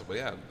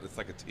it's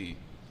like a tea.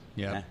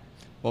 Yeah.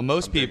 Well,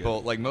 most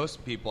people,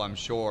 I'm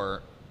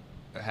sure,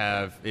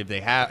 if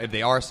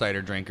they are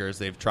cider drinkers,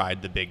 they've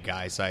tried the big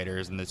guy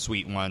ciders and the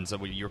sweet ones.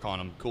 That you were calling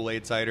them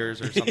Kool-Aid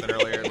ciders or something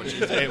earlier,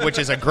 which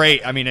is a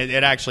great. I mean,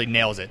 it actually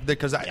nails it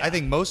because I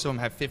think most of them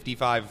have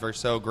 55 or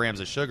so grams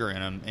of sugar in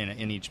them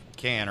in each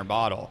can or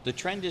bottle. The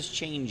trend is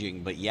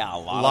changing, but yeah, a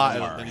lot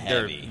of them are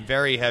heavy. They're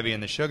very heavy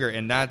in the sugar,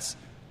 and that's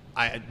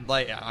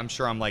I'm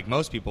sure I'm like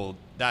most people.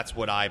 That's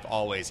what I've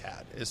always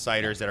had is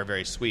ciders that are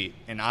very sweet,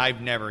 and I've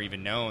never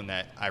even known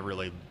that I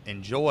really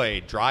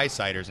enjoy dry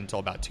ciders until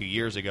about 2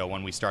 years ago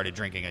when we started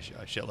drinking a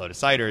shitload of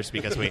ciders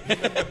because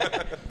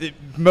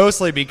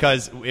mostly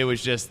because it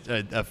was just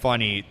a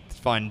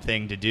fun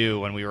thing to do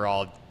when we were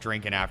all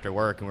drinking after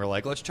work, and we were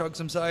like, let's chug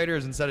some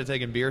ciders instead of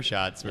taking beer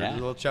shots.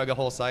 We'll chug a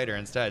whole cider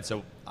instead.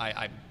 So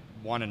I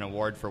won an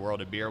award for World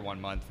of Beer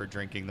 1 month for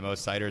drinking the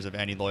most ciders of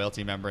any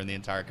loyalty member in the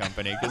entire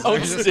company.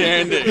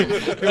 Outstanding.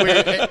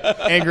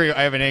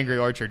 I have an Angry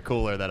Orchard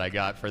cooler that I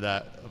got for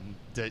that,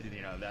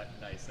 that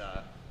nice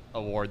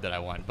award that I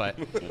won.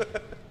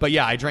 But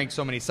yeah, I drank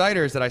so many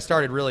ciders that I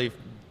started really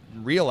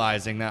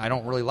realizing that I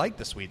don't really like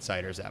the sweet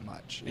ciders that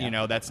much.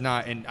 Yeah. That's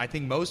not, and I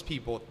think most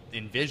people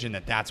envision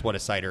that that's what a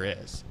cider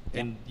is.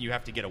 Yeah. And you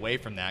have to get away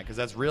from that because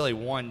that's really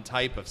one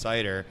type of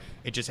cider.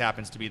 It just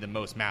happens to be the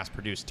most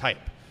mass-produced type.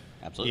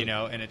 Absolutely.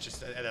 And it's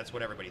just that's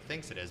what everybody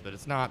thinks it is, but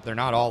it's not. They're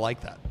not all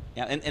like that.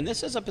 Yeah, and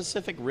this is a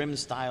Pacific Rim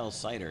style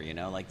cider.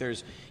 Like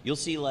you'll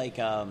see like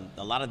a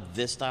lot of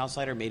this style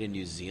cider made in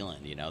New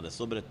Zealand. This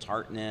little bit of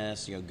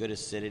tartness, good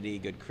acidity,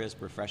 good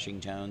crisp,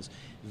 refreshing tones.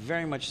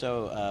 Very much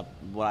so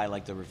what I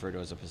like to refer to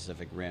as a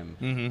Pacific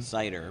Rim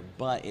cider,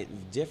 but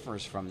it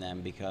differs from them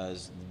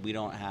because we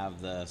don't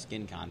have the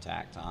skin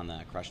contact on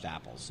the crushed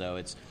apples, so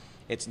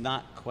it's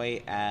not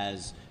quite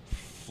as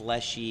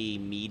fleshy,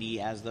 meaty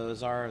as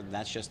those are.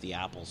 That's just the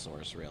apple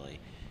source, really.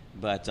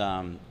 But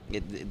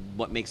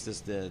what makes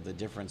this the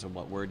difference of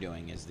what we're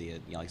doing is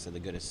like I said, the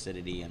good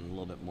acidity and a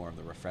little bit more of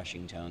the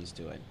refreshing tones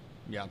to it.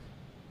 Yeah.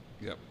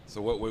 Yep.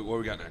 So what we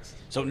got next?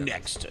 So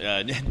next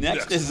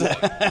is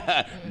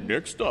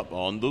next up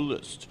on the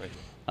list.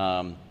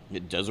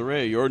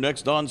 Desiree, you're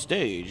next on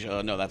stage.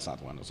 No, that's not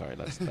the one. Sorry,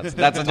 that's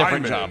a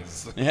different job.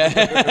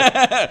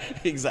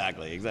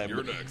 Exactly.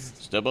 You're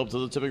next. Step up to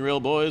the tipping rail,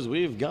 boys.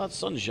 We've got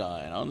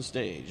Sunshine on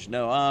stage.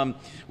 No,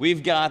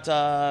 we've got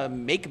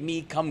Make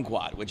Me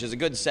Kumquat, which is a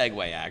good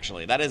segue,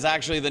 actually. That is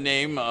actually the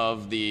name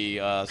of the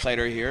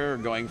cider here,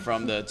 going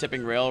from the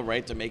tipping rail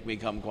right to Make Me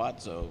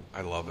Kumquat. So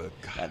I love it.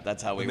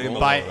 That's how we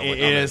roll.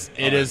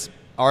 It is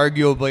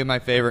arguably my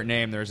favorite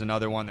name. There's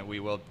another one that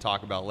we will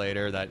talk about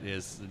later that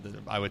is,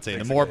 I would say,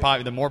 the more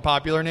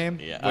popular name.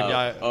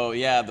 Yeah.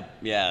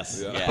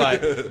 Yes. Yeah.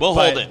 But we'll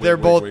hold it.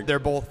 They're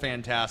both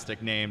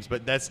fantastic names.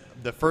 But that's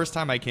the first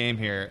time I came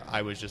here,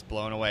 I was just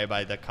blown away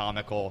by the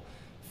comical,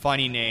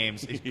 funny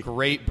names. It's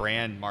great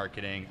brand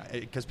marketing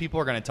because people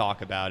are going to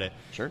talk about it.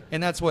 Sure.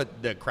 And that's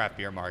what the craft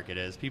beer market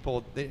is.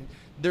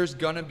 There's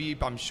going to be,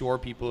 I'm sure,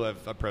 people who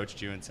have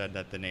approached you and said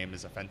that the name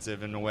is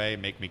offensive in a way,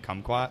 Make Me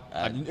Kumquat.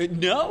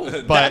 No,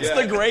 that's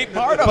the great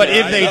part of it. But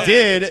if they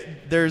did,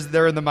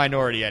 they're in the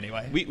minority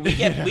anyway. We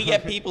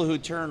get people who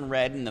turn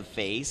red in the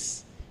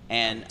face.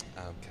 And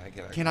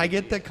can I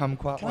get the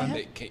Kumquat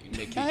one?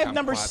 Can I have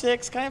number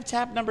 6? Can I have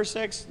tap number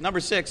 6? Number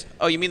 6.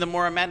 Oh, you mean the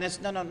Mora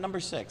Madness? No, number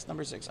 6.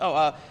 Number 6.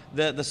 Oh,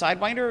 the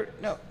Sidewinder?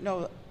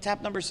 No,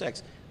 tap number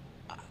 6.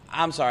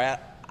 I'm sorry,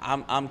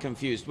 I'm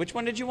confused. Which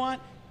one did you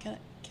want?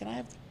 Can I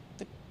have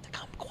the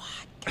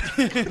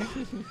kumquat?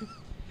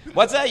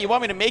 What's that? You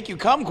want me to make you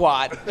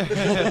kumquat?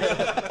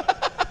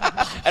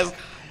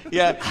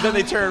 Then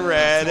they turn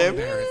red.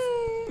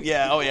 But you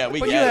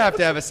have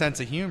to have a sense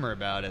of humor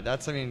about it.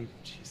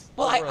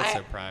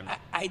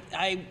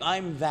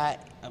 I'm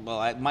that.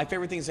 Well, my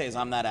favorite thing to say is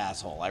I'm that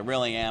asshole. I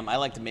really am. I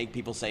like to make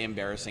people say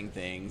embarrassing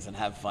things and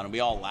have fun. And we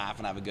all laugh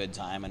and have a good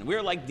time. And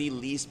we're like the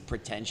least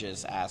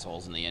pretentious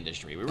assholes in the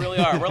industry. We really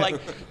are.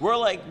 We're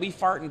like we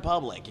fart in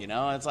public.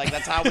 It's like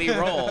that's how we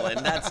roll,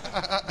 and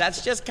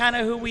that's just kind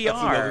of who we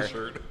are.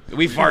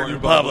 We fart in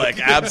public.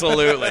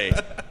 Absolutely.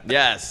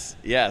 Yes.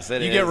 It is.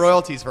 You get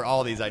royalties for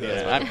all these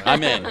ideas.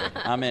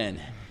 I'm in.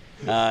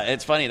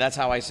 It's funny. That's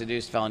how I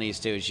seduced Felonice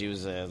too. She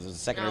was the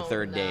second or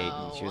third date.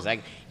 And she was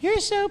like, "You're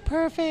so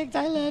perfect.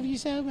 I love you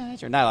so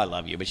much." Or not, I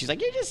love you, but she's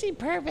like, "You just seem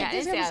perfect." Yeah, I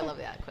didn't say I love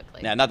you that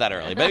quickly. Yeah, not that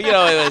early, but it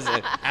was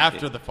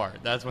after the fart.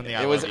 That's when the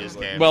I love yous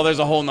came. Well, there's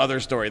a whole nother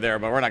story there,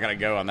 but we're not going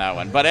to go on that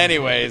one. But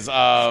anyways,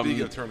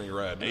 speaking of turning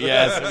red,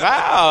 yes,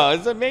 wow,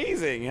 it's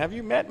amazing. Have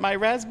you met my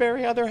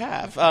raspberry other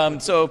half? But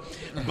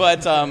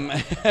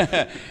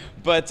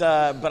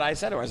I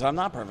said to her, "I'm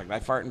not perfect. I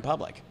fart in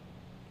public."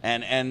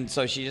 And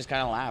so she just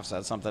kind of laughs.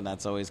 That's something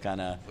that's always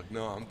kind of... Like,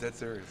 no, I'm dead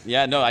serious.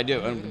 Yeah, no, I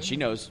do. And she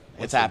knows.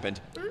 It's happened.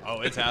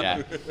 Oh, it's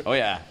happened? Yeah. Oh,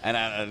 yeah. And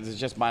I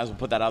just might as well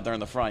put that out there in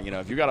the front.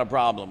 If you got a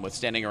problem with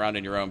standing around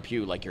in your own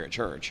pew like you're at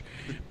church,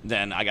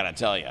 then I got to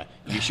tell you,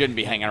 you shouldn't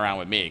be hanging around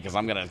with me because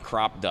I'm going to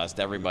crop dust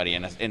everybody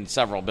in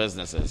several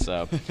businesses.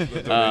 So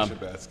the donation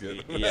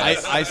basket.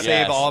 Yes, I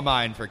save all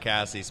mine for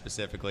Cassie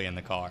specifically in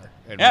the car.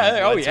 And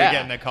once we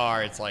get in the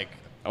car, it's like...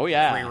 Oh,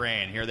 yeah. Free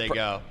reign. Here they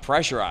go.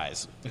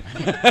 Pressurize.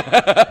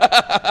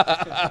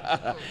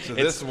 So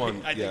this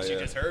one, I think she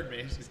just heard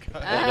me. She's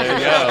got There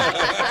you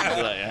go.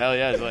 It's like, hell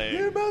yeah. It's like,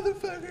 You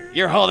motherfucker.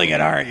 you're holding it,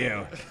 aren't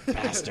you?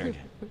 Bastard.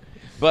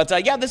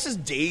 But, yeah, this is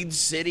Dade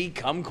City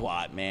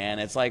Kumquat, man.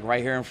 It's like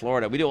right here in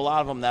Florida. We do a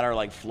lot of them that are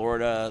like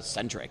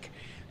Florida-centric.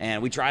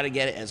 And we try to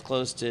get it as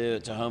close to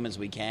home as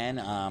we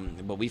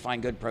can. But we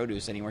find good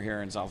produce anywhere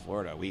here in South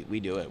Florida. We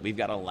do it. We've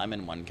got a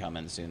lemon one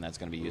coming soon that's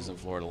going to be using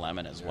Florida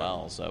lemon as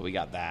well. So we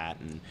got that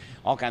and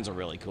all kinds of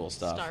really cool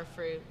stuff. Star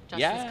fruit.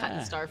 Justin's Yeah.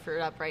 cutting star fruit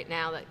up right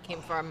now that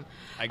came from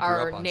I grew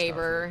our up on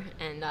neighbor.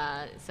 And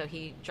so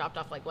he dropped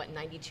off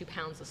 92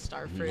 pounds of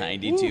star fruit.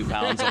 92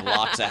 pounds of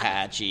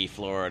Loxahatchee,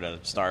 Florida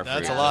star fruit.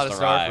 That's a lot of just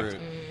star arrived.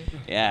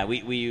 fruit. Yeah,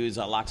 we use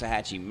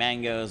Loxahatchee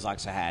mangoes,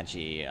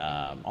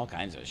 Loxahatchee, all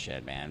kinds of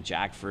shit, man.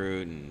 Jackfruit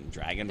and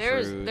dragon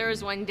fruit. There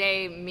was one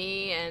day,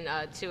 me and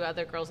 2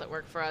 other girls that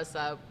work for us,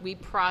 we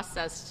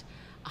processed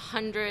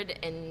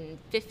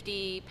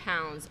 150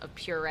 pounds of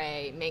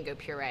puree, mango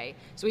puree.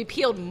 So we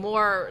peeled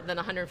more than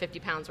 150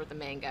 pounds worth of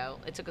mango.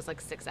 It took us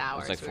 6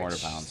 hours. It's like We were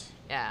 400 pounds.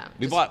 Yeah.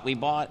 We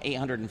bought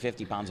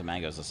 850 pounds of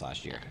mangoes this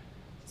last year,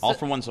 all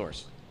from one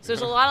source. So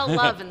there's a lot of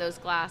love in those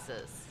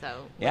glasses.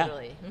 So Yeah.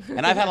 literally.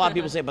 And I've had a lot of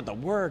people say, but the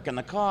work and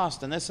the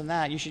cost and this and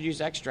that, you should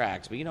use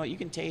extracts. But you know what? You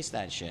can taste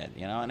that shit,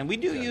 you know? And we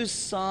do use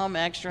some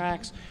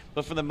extracts,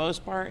 but for the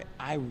most part,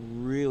 I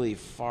really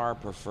far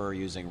prefer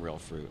using real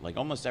fruit, like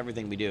almost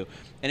everything we do.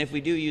 And if we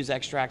do use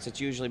extracts,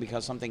 it's usually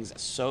because something's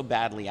so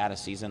badly out of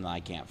season that I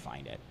can't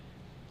find it.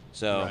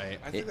 So Right.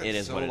 I think it that's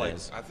is so what it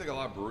is. I think a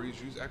lot of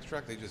breweries use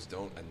extract. They just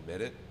don't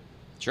admit it.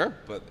 Sure.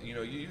 But you're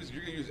gonna use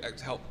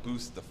to help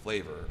boost the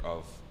flavor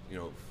of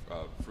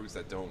fruits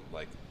that don't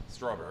like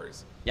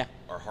strawberries. Yeah.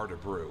 Are hard to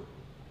brew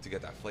to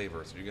get that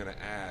flavor. So you're gonna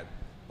add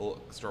a little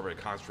strawberry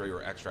concentrate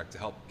or extract to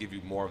help give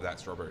you more of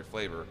that strawberry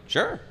flavor.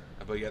 Sure.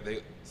 But yeah,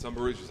 some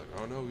breweries just like,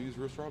 oh no, we use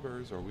real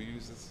strawberries or we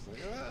use this.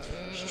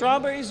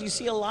 Strawberries, you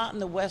see a lot in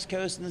the West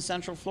Coast and in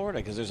Central Florida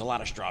because there's a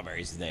lot of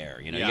strawberries there.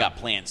 You know, you Yeah. got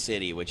Plant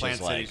City, which Plant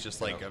is like City's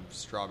just like a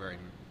strawberry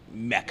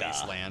Mecca.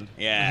 wasteland.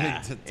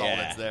 Yeah, That's all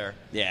that's there.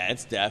 Yeah,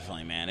 it's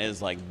definitely, man. It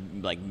is like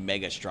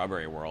mega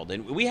strawberry world,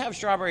 and we have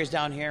strawberries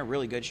down here,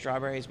 really good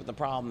strawberries. But the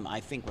problem, I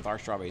think, with our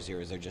strawberries here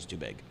is they're just too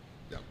big.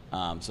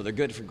 Yeah. So they're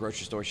good for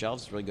grocery store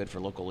shelves. It's really good for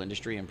local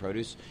industry and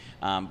produce.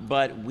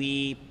 But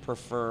we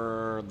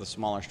prefer the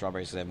smaller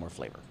strawberries because they have more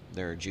flavor.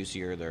 They're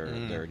juicier.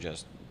 They're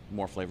just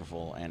more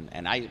flavorful.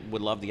 And I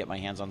would love to get my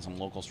hands on some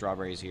local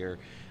strawberries here.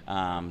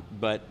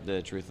 But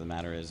the truth of the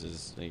matter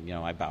is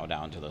I bow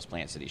down to those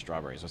Plant City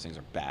strawberries. Those things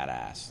are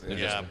badass.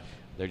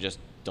 They're just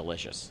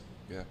delicious.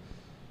 Yeah.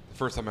 The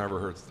first time I ever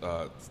heard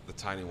the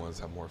tiny ones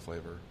have more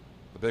flavor.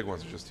 The big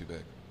ones are just too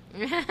big.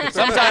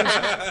 Sometimes,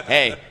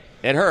 hey,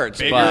 it hurts.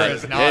 Bigger but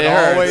is not it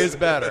hurts. always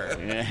better.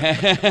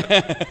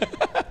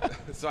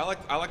 So I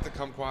like the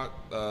kumquat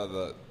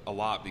a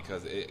lot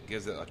because it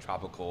gives it a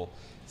tropical,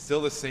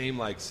 still the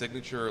same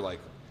signature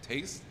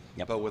taste,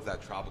 Yep. but with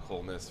that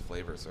tropicalness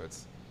flavor. So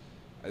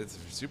it's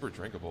super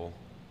drinkable.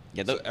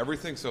 Yeah, So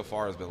everything so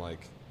far has been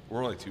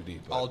we're only too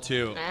deep. but- All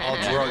two.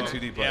 We're only too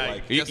deep, but Yeah,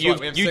 You, Guess what?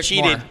 We have you 6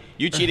 cheated. more.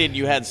 You cheated.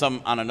 You had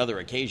some on another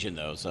occasion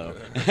though. So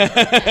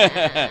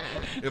yeah,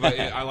 but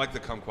I like the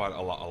kumquat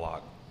a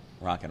lot.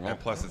 rock and roll. And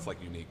plus, it's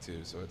unique too.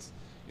 So it's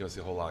you don't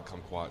see a whole lot of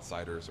kumquat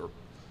ciders or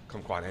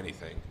kumquat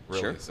anything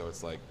really. Sure. So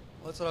it's Well,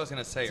 that's what I was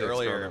going to say To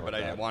earlier, experiment but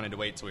with I that. wanted to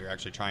wait till we were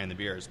actually trying the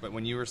beers. But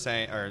when you were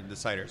saying, or the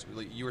ciders,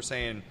 you were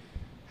saying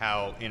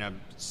how in a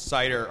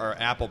cider or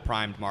apple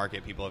primed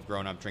market, people have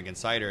grown up drinking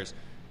ciders,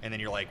 and then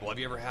you're like, well, have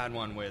you ever had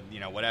one with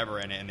whatever,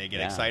 and they get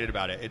Yeah. excited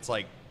about it. It's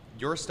like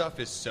your stuff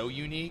is so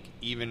unique,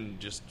 even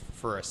just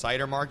for a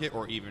cider market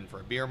or even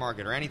for a beer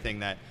market or anything,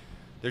 that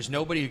there's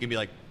nobody who can be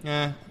like,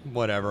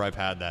 whatever, I've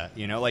had that.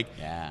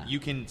 Yeah. You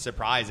can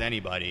surprise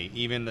anybody.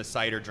 Even the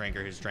cider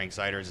drinker who's drank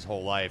ciders his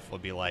whole life will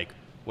be like,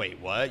 wait,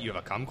 what? You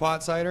have a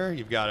kumquat cider?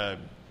 You've got a,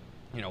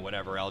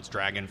 whatever else,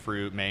 dragon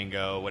fruit,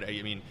 mango,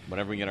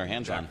 Whatever we get our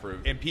hands on.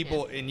 jackfruit. and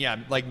people,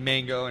 like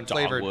mango and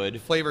Dogwood.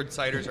 flavored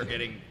ciders are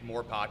getting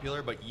more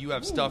popular, but you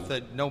have stuff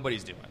that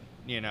nobody's doing,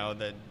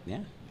 that Yeah.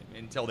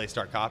 until they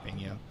start copying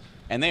you.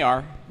 And they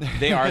are.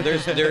 They are.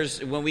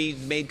 There's when we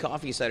made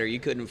coffee cider, you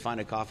couldn't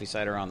find a coffee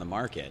cider on the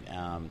market.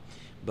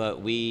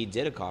 But we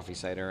did a coffee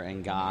cider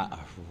and got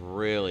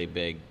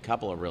a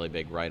couple of really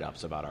big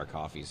write-ups about our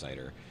coffee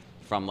cider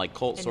from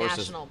cult The sources.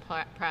 National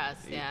Press,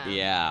 yeah.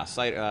 Yeah.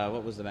 Cider,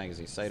 what was the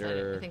magazine?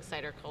 I think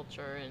Cider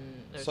Culture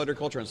and there's- Cider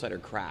Culture and Cider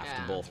Craft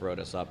Yeah. both wrote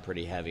us up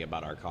pretty heavy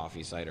about our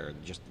coffee cider,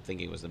 just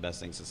thinking it was the best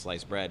thing since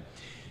sliced bread.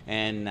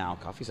 And now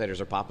coffee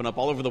ciders are popping up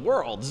all over the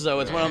world, so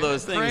it's one of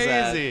those things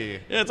Crazy.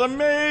 that it's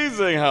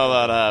amazing how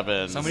that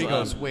happens. Somebody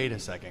goes, wait a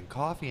second,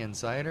 coffee and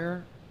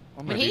cider?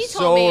 I'm When gonna he be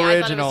told so me, I thought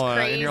it was original,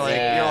 and you're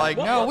like,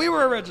 crazy. no, we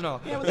were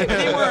original. Yeah, well,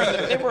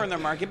 they were in their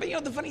market, but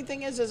the funny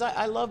thing is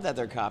I love that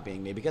they're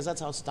copying me because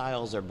that's how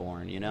styles are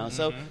born,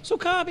 So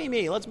copy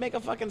me. Let's make a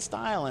fucking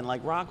style and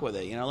like rock with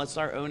it, Let's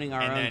start owning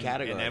our own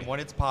category. And then when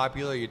it's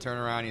popular, you turn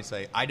around and you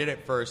say, I did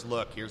it first.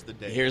 Look, here's the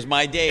date. Here's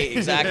my date.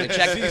 Exactly.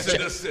 Cease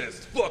and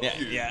desist. Fuck you.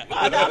 Yeah.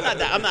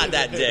 I'm not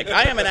that dick.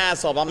 I am an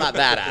asshole, but I'm not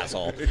that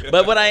asshole.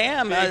 But what I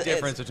am, Big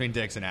difference between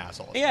dicks and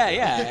assholes.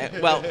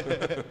 Yeah. Well,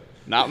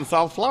 not in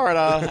South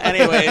Florida.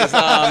 Anyways,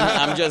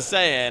 I'm just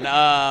saying.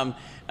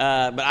 But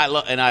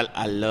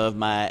I love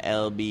my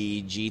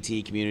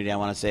LBGT community. I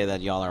want to say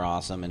that y'all are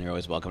awesome, and you're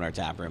always welcome in our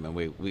tap room, and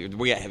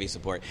we got heavy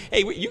support.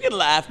 Hey, you can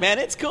laugh, man.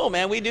 It's cool,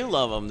 man. We do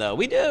love them, though.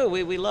 We do.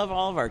 We love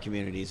all of our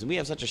communities, and we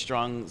have such a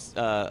strong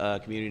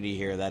community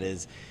here that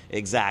is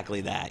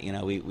exactly that.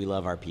 We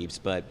love our peeps,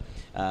 but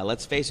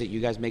let's face it,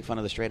 you guys make fun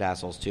of the straight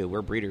assholes too.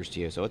 We're breeders to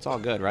you, so it's all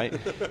good, right?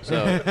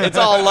 So it's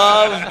all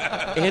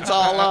love. It's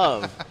all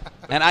love.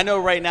 And I know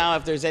right now,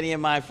 if there's any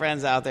of my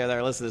friends out there that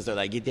are listening to this, they're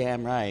like, "You're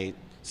damn right."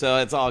 So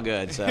it's all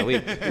good. So we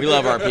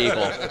love our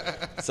people.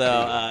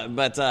 So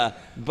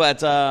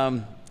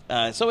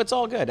so it's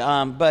all good.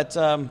 Fuck,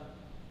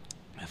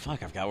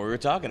 I forgot what we were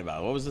talking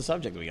about. What was the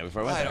subject we got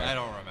before I went there? I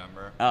don't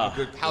remember. Oh.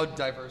 How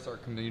diverse our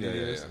community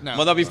is. Yeah.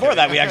 Well, no, before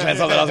that, we actually had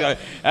something else going.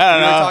 I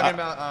don't know. We were talking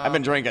about, I've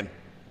been drinking.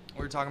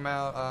 We were talking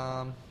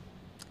about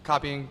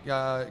copying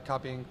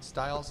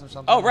styles or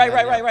something. Oh,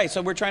 right.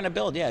 So we're trying to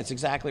build. Yeah, it's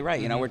exactly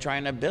right. We're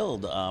trying to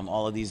build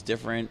all of these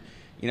different,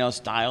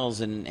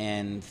 styles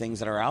and things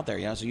that are out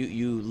there. So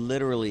you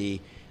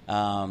literally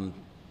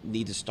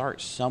need to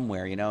start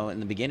somewhere. In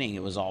the beginning,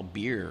 it was all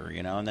beer.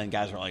 And then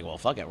guys were like, well,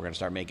 fuck it, we're going to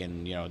start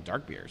making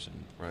dark beers.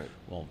 And right.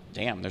 Well,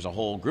 damn, there's a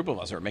whole group of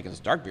us that are making this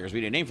dark beers.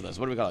 We need a name for this.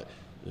 What do we call it?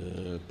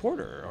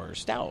 Porter or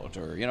stout,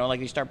 or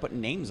you start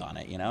putting names on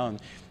it, and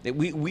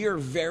we are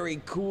very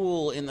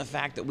cool in the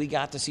fact that we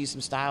got to see some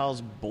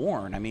styles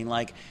born. I mean,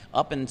 like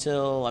up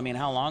until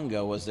how long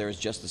ago was there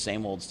just the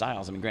same old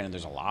styles? I mean, granted,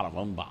 there's a lot of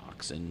them,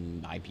 box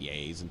and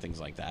IPAs and things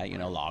like that,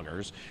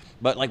 lagers,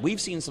 but like we've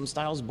seen some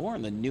styles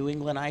born. The New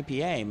England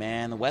IPA,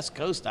 man, the West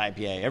Coast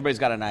IPA. Everybody's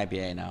got an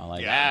IPA now.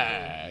 Like,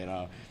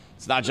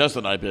 it's not just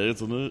an IPA;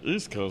 it's an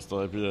East Coast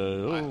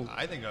IPA.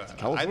 I think a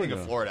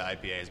Florida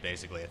IPA is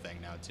basically a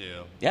thing now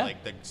too. Yeah,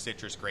 like the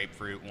citrus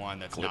grapefruit one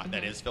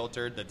that is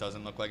filtered, that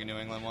doesn't look like a New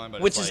England one, but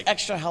which it's is like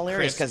extra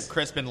hilarious because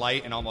crisp and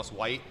light and almost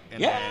white.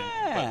 And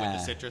but with the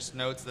citrus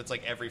notes, that's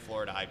like every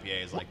Florida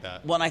IPA is like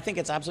that. Well, and I think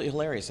it's absolutely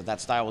hilarious that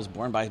style was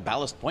born by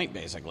Ballast Point,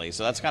 basically.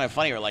 So that's kind of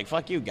funny. We're like,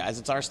 fuck you guys,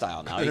 it's our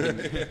style now.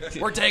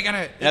 We're taking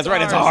it. That's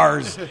right, it's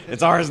ours.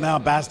 It's ours now,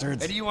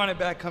 bastards. Hey, do you want it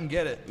back? Come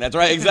get it. That's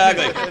right,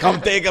 exactly. Come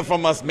take it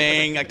from us, man.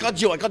 I cut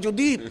you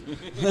deep.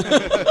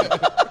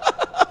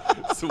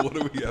 So what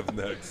do we have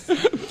next?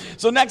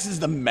 So next is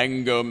the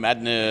Mango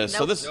Madness. Nope,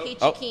 So this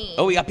Peachy King.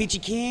 Oh, we got Peachy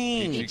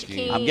King. Peachy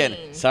King.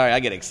 I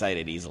get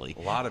excited easily.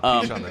 A lot of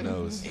peach on the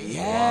nose.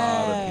 Yeah.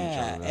 A lot of peach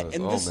on the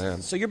nose.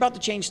 Man. So you're about to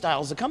change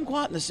styles. The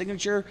Kumquat and the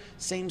Signature,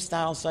 same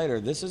style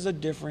cider. This is a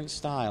different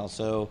style.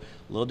 So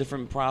a little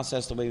different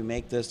process, the way we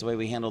make this, the way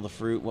we handle the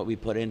fruit, what we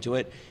put into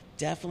it.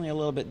 Definitely a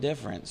little bit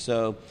different.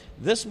 So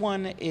this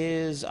one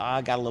is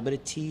got a little bit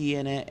of tea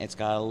in it. It's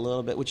got a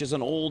little bit, which is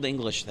an old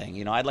English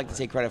thing. I'd like to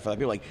take credit for that.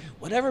 People are like,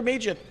 whatever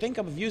made you think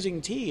of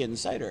using tea in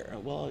cider?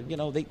 Well,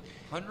 they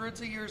hundreds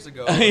of years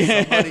ago,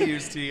 somebody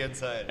used tea in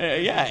cider.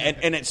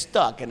 And it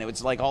stuck, and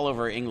it's like all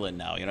over England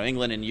now.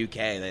 England and UK,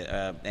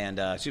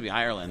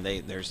 Ireland.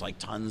 There's like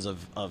tons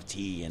of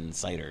tea and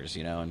ciders.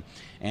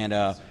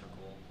 And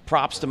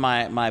props to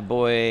my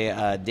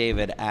boy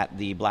David at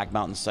the Black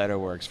Mountain Cider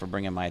Works for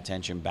bringing my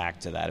attention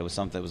back to that. It was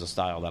a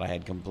style that I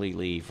had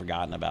completely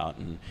forgotten about,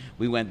 and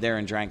we went there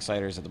and drank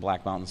ciders at the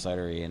Black Mountain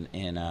Cidery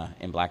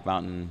in Black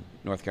Mountain,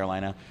 North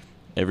Carolina.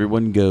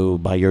 Everyone go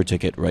buy your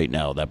ticket right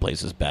now. That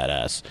place is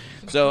badass.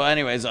 So,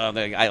 anyways,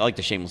 I like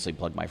to shamelessly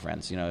plug my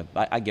friends.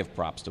 I give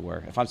props to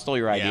where if I stole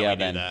your idea,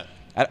 then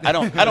I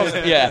don't.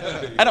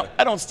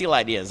 I don't steal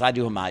ideas. I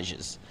do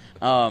homages.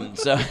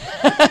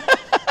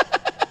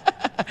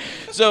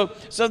 So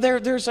their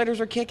ciders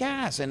are kick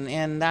ass,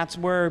 and that's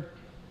where,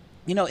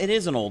 it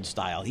is an old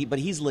style. But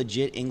he's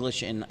legit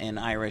English and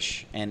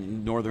Irish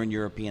and Northern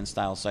European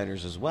style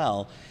ciders as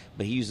well.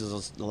 But he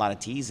uses a lot of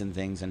teas and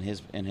things in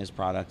his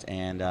product,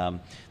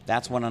 and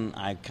that's when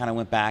I kind of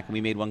went back and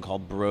we made one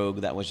called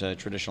Brogue that was a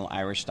traditional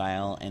Irish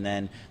style, and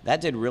then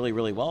that did really,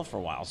 really well for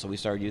a while. So we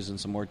started using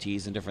some more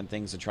teas and different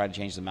things to try to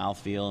change the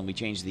mouthfeel, and we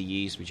changed the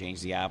yeast, we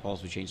changed the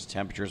apples, we changed the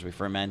temperatures we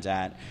ferment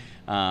at.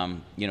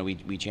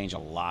 We change a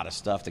lot of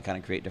stuff to kind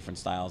of create different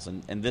styles,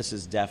 and this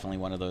is definitely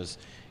one of those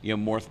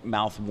more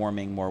mouth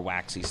warming, more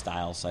waxy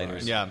style ciders.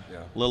 Right. Yeah.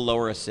 A little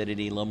lower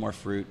acidity, a little more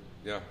fruit.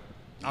 Yeah.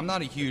 I'm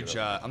not a huge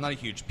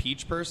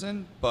peach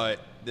person, but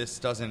this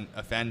doesn't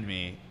offend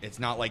me. It's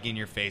not like in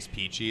your face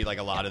peachy, like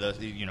a lot of those,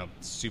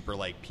 super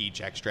like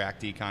peach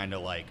extracty kind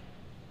of like,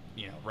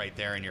 right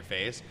there in your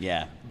face.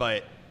 Yeah.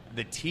 But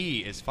the tea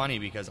is funny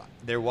because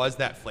there was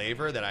that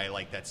flavor that I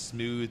like, that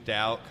smoothed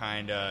out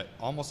kind of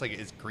almost like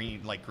it's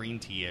green, like green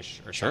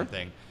tea-ish or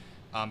something.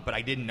 but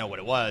I didn't know what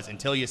it was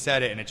until you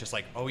said it, and it's just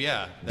like, oh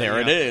yeah, There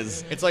it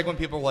is. It's like when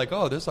people are like,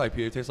 oh, this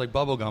IPA tastes like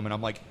bubble gum, and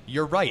I'm like,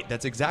 you're right,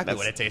 that's exactly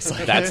what it tastes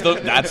like. That's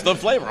the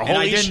flavor. Holy And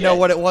I didn't shit. know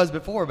what it was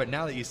before, but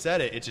now that you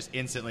said it, it just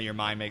instantly your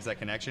mind makes that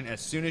connection. And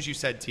as soon as you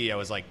said tea, I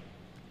was like,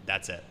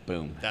 that's it.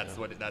 Boom. That's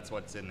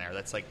what's in there.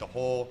 That's like the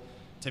whole.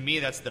 To me,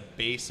 that's the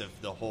base of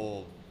the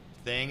whole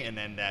thing, and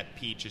then that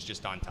peach is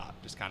just on top,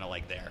 just kind of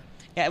like there.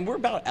 Yeah, and we're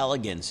about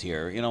elegance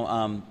here. You know,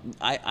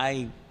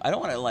 I don't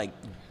want to like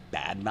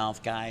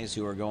badmouth guys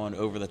who are going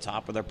over the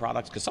top with their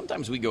products, because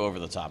sometimes we go over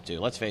the top too.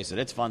 Let's face it,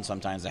 it's fun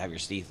sometimes to have your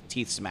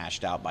teeth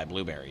smashed out by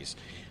blueberries.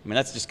 I mean,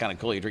 that's just kind of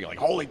cool. You drink it like,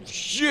 holy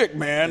shit,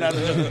 man! I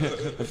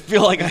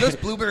feel like Is this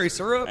blueberry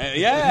syrup?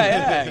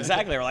 yeah,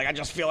 exactly. Or like, I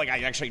just feel like I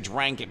actually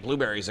drank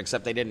blueberries,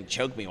 except they didn't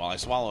choke me while I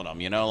swallowed them.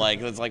 You know,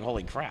 like it's like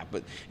holy crap.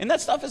 And that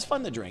stuff is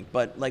fun to drink.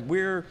 But like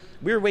we're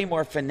way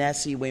more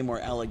finessey, way more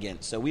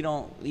elegant. So we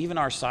don't even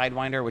our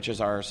Sidewinder, which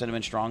is our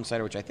cinnamon strong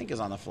cider, which I think is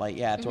on the flight.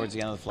 Yeah, towards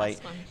the end of the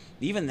flight.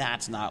 Even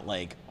that's not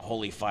like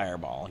holy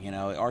fireball. You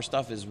know, our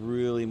stuff is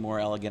really more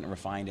elegant and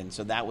refined, and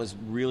so that was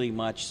really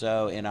much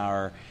so in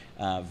our.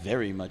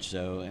 Very much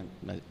so,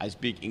 and I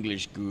speak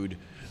English good.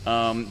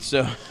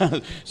 So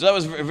that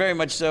was very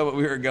much so what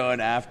we were going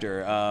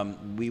after.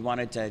 We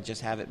wanted to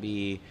just have it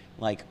be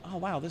like, oh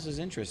wow, this is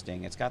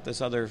interesting. It's got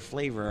this other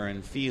flavor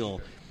and feel.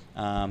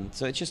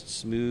 So it's just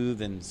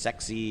smooth and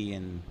sexy,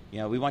 and you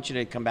know, we want you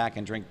to come back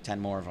and drink 10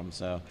 more of them.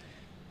 So.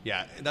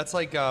 Yeah, that's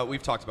like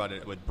we've talked about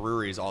it with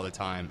breweries all the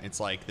time. It's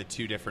like the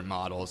two different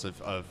models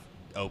of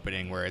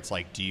opening, where it's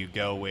like, do you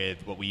go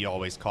with what we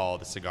always call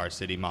the Cigar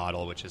City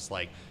model, which is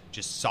like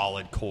just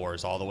solid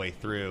cores all the way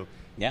through,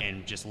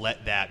 and just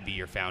let that be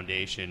your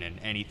foundation, and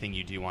anything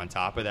you do on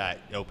top of that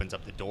opens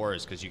up the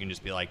doors, because you can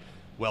just be like,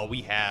 well,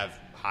 we have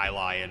Jai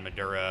Alai and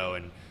Maduro,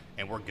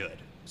 and we're good.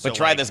 But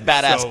try this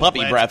badass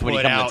puppy breath when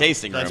you come to the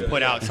tasting room. Let's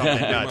put out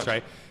something nuts,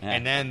 right? Yeah.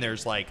 And then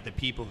there's like the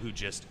people who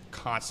just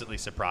constantly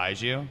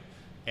surprise you,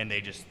 and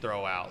they just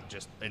throw out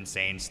just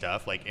insane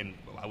stuff. Like, and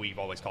we've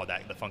always called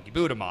that the Funky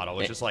Buddha model,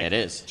 which is like, it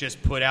is.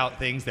 Just put out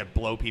things that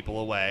blow people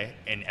away,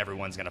 and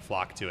everyone's going to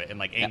flock to it. And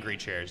like Angry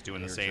Chairs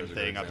doing the same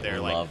thing up there.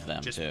 Like, love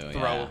them just too,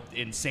 throw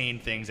insane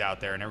things out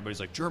there, and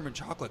everybody's like, German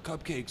chocolate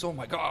cupcakes, oh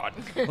my God.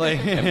 Like,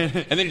 and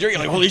then you drink it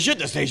like, holy shit,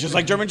 this tastes just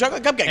like German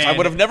chocolate cupcakes. I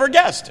would have never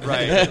guessed.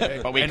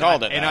 Right. But we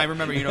called it. And I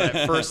remember, you know,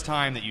 that first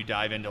time that you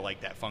dive into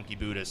like that Funky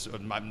Buddha,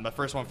 my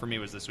first one for me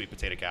was the sweet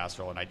potato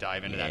casserole, and I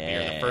dive into that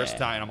beer the first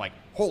time, and I'm like,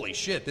 holy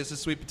shit, this is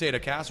sweet potato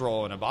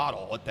casserole in a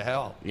bottle. What the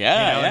hell?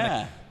 Yeah, you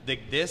know? yeah.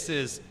 This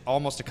is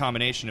almost a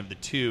combination of the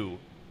two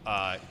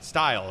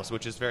styles,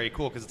 which is very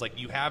cool, because it's like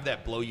you have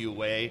that blow you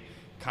away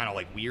kind of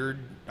like weird.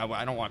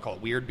 I don't want to call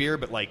it weird beer,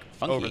 but like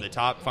funky. over the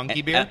top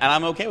funky beer. And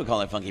I'm okay with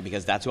calling it funky,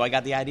 because that's who I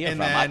got the idea and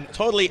from. Then, I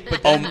totally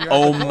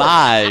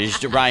homage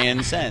to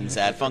Ryan Sense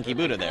at Funky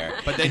Buddha there.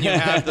 But then you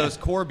have those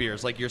core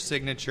beers, like your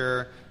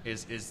signature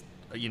is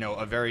you know,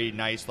 a very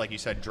nice, like you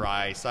said,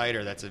 dry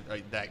cider. That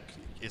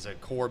is a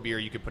core beer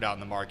you could put out in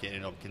the market, and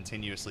it'll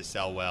continuously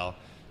sell well.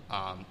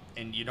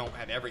 And you don't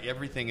have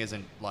everything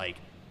isn't like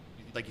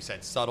you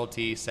said,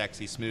 subtlety,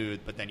 sexy, smooth,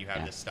 but then you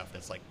have this stuff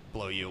that's like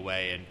blow you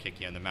away and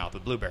kick you in the mouth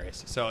with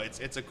blueberries. So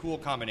it's a cool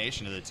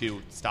combination of the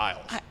two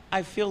styles.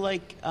 I feel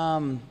like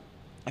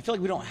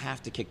we don't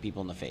have to kick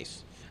people in the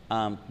face.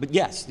 But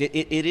yes,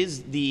 it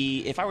is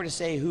if I were to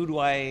say who do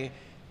I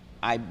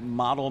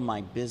model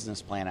my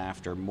business plan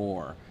after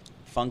more,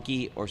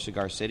 Funky or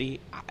Cigar City,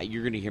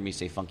 you're going to hear me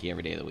say Funky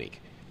every day of the week.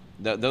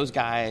 Those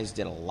guys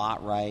did a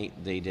lot right.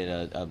 They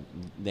did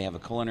they have a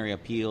culinary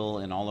appeal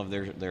in all of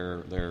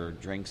their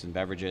drinks and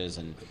beverages.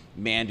 And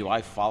man, do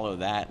I follow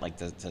that like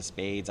to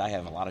spades. I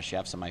have a lot of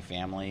chefs in my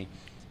family,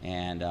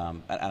 and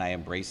I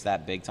embrace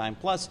that big time.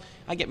 Plus,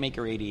 I get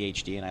maker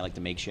ADHD, and I like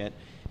to make shit.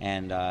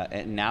 And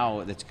now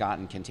it's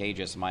gotten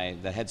contagious.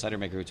 The head cider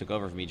maker who took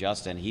over for me,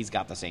 Justin, he's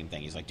got the same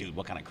thing. He's like, dude,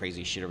 what kind of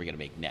crazy shit are we going to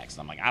make next?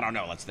 And I'm like, I don't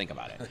know. Let's think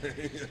about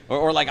it.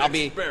 or like I'll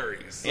be...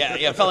 Berries.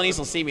 Yeah, Felonies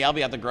will see me. I'll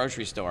be at the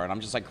grocery store, and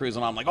I'm just like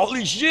cruising on. I'm like,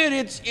 holy shit,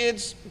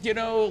 it's you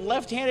know,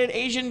 left-handed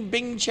Asian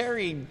Bing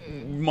Cherry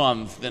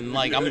month. And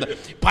like, I'm going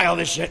to pile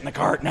this shit in the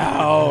cart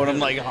now. And I'm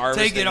like,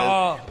 harvesting Take it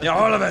all. Yeah,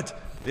 all of it.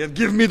 Yeah,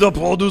 give me the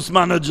produce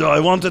manager. I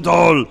want it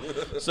all.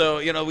 So,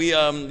 you know, we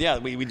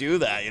do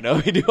that, you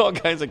know. We do all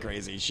kinds of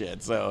crazy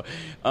shit. So,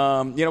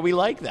 you know, we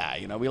like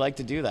that. You know, we like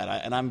to do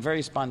that. And I'm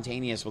very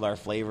spontaneous with our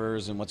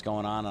flavors and what's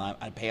going on. And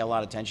I pay a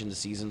lot of attention to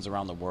seasons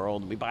around the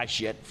world. We buy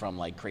shit from,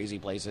 like, crazy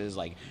places.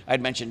 Like,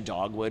 I'd mentioned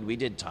dogwood. We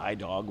did Thai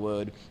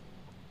dogwood.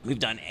 We've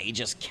done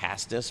Aegis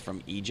castus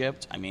from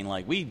Egypt. I mean,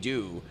 like, we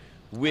do...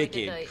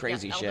 wicked,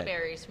 crazy shit.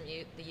 Elderberries from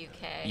the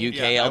UK. UK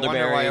I elderberries.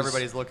 wonder why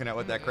everybody's looking at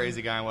what that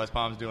crazy guy in West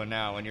Palm's doing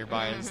now when you're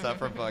buying stuff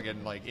from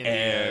fucking like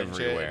India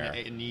everywhere and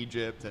shit, in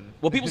Egypt. And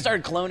well, people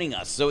started cloning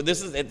us. So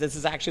this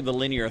is actually the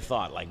linear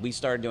thought. Like, we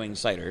started doing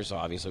ciders, so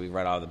obviously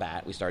right out of the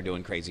bat we started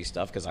doing crazy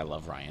stuff because I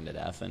love Ryan to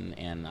death,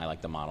 and I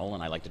like the model,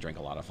 and I like to drink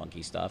a lot of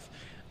funky stuff.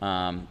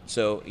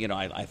 So, you know,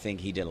 I think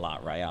he did a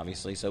lot right,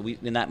 obviously. So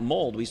in that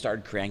mold, we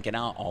started cranking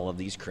out all of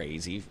these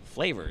crazy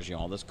flavors, you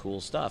know, all this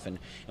cool stuff. And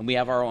we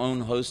have our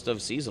own host of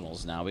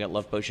seasonals now. We got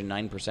Love Potion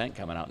 9%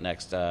 coming out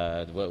next, in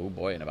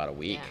about a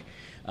week.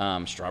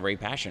 Strawberry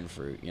passion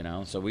fruit, you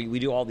know. So we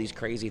do all these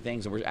crazy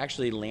things, and we're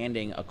actually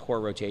landing a core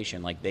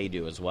rotation like they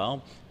do as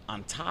well.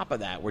 On top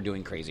of that, we're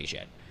doing crazy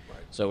shit.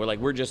 So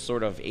we're just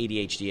sort of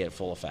ADHD at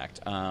full effect,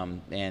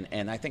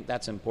 and I think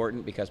that's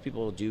important because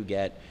people do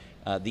get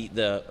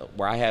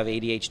where I have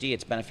ADHD.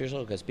 It's beneficial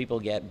because people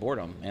get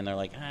boredom and they're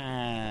like,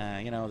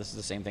 this is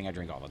the same thing I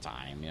drink all the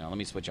time. Let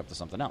me switch up to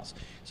something else.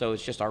 So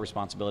it's just our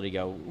responsibility to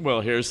go,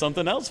 well, here's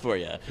something else for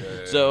you.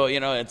 Yeah. So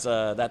it's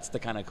that's the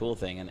kind of cool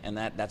thing, and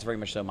that's very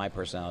much so my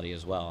personality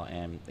as well,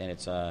 and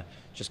it's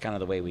just kind of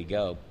the way we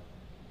go.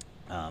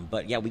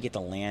 But yeah, we get to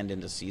land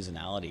into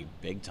seasonality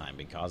big time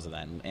because of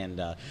that,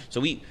 and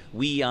so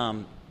we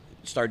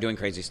started doing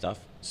crazy stuff.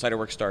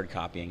 Ciderworks started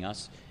copying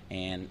us,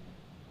 and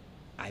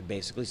I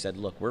basically said,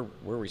 look, we're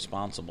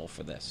responsible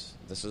for this.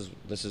 This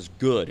is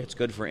good. It's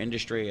good for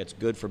industry. It's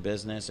good for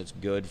business. It's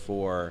good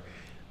for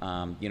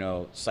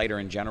cider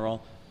in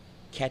general.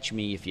 Catch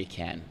me if you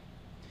can.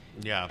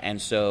 Yeah. And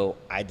so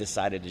I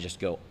decided to just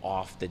go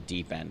off the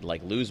deep end,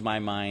 like lose my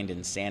mind,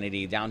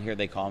 insanity. Down here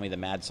they call me the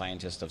mad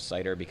scientist of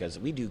cider because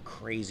we do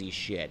crazy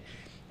shit.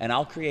 And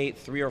I'll create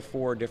 3 or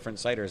 4 different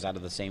ciders out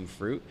of the same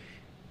fruit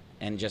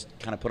and just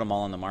kind of put them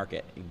all on the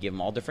market. Give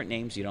them all different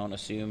names. You don't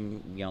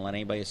assume, let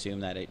anybody assume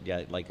that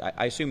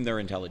I assume they're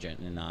intelligent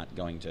and not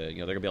going to, they're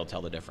going to be able to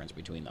tell the difference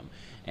between them.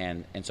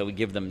 And so we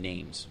give them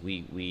names.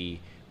 We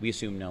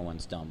assume no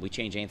one's dumb. We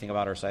change anything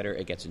about our cider,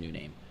 it gets a new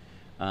name.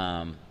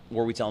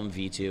 Or we tell them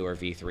V2 or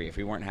V3. If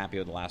we weren't happy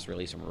with the last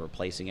release and we're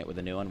replacing it with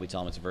a new one, we tell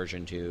them it's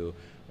version 2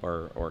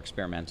 or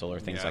experimental or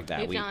things like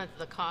that. We've done it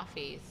with the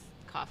coffees.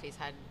 Coffees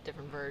had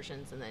different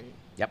versions and then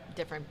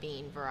different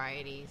bean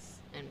varieties,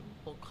 and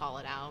we'll call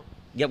it out.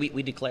 Yeah,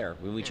 we declare.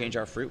 When we change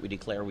our fruit, we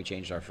declare we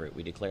changed our fruit.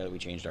 We declare that we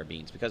changed our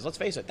beans. Because let's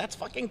face it, that's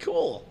fucking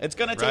cool. It's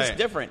going to taste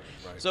different.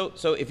 Right.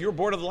 So if you're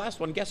bored of the last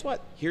one, guess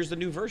what? Here's the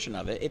new version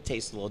of it. It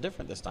tastes a little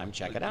different this time.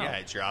 Check it out. Yeah,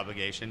 it's your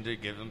obligation to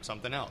give them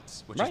something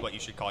else, which is what you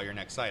should call your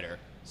next cider.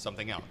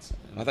 Something else.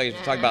 I thought you were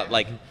talking about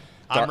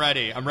I'm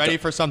ready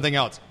for something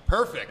else.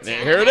 Perfect.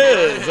 Here it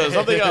is. So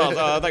something else.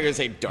 I thought you were going to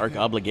say dark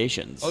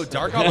obligations. Oh,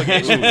 dark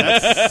obligations.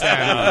 That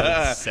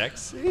sounds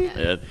sexy.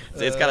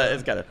 It's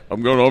got a.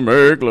 I'm gonna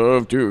make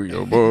love to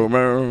you,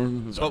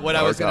 woman. But what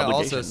I was going to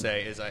also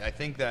say is, I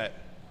think that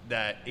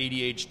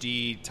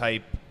ADHD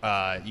type,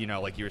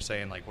 like you were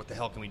saying, like what the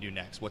hell can we do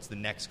next? What's the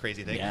next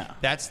crazy thing? Yeah.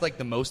 That's like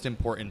the most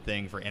important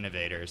thing for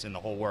innovators in the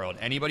whole world.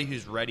 Anybody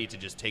who's ready to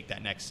just take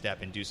that next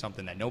step and do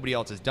something that nobody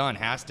else has done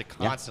has to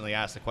constantly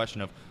ask the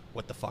question of,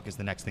 what the fuck is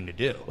the next thing to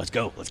do? Let's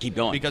go. Let's keep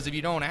going. Because if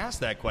you don't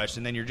ask that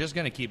question, then you're just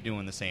going to keep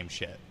doing the same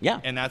shit. Yeah.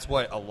 And that's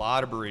what a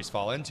lot of breweries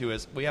fall into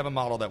is, we have a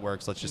model that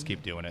works, let's just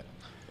keep doing it.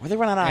 Or they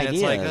run out of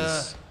ideas.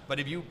 It's like, but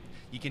if you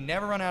can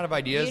never run out of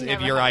ideas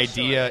if your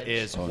idea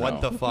is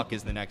the fuck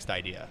is the next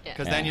idea.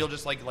 Because then you'll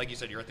just, like you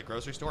said, you're at the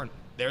grocery store and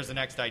there's the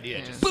next idea.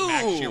 It just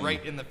smacks you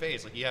right in the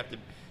face. Like you have to,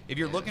 if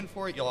you're looking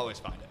for it, you'll always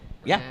find it.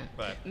 Yeah.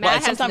 But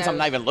sometimes I'm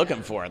not even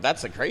looking for it.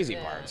 That's the crazy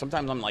part.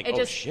 Sometimes I'm like,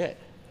 shit.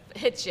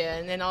 Hits you,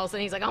 and then all of a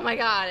sudden he's like, "Oh my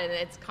god!" and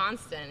it's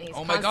constant. He's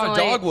oh my god,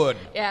 dogwood!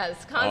 Yeah,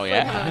 it's constantly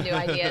coming with new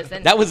ideas.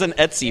 And that was an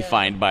Etsy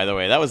find, by the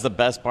way. That was the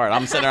best part.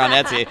 I'm sitting on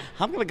Etsy.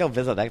 I'm gonna go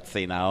visit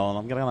Etsy now, and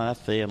I'm gonna go on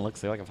Etsy and look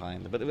see what I can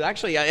find. But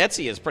actually,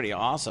 Etsy is pretty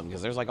awesome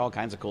because there's like all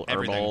kinds of cool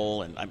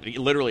herbal and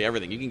literally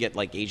everything. You can get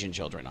like Asian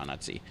children on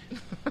Etsy.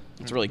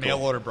 It's really cool. Mail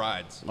order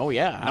brides. Oh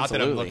yeah, not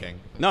absolutely. that I'm looking.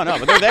 No,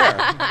 but they're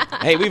there.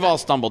 Hey, we've all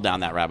stumbled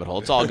down that rabbit hole.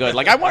 It's all good.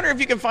 Like I wonder if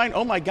you can find.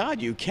 Oh my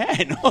god, you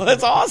can. Oh,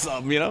 that's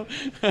awesome.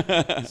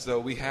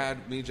 So me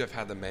and Jeff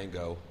had the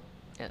mango.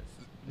 Yes.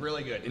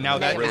 Really good. Now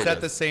is that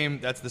the same?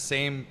 That's the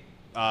same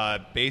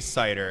base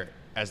cider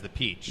as the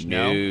peach.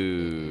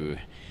 No.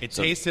 It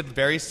tasted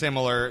very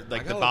similar,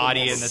 like the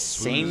body and the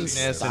same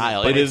sweetness.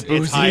 style. But it's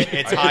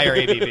higher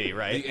ABV,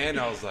 right? The end,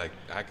 I was like,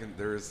 I could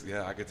taste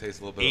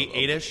a little bit.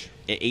 8-ish.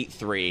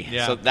 8.3.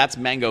 Yeah. So that's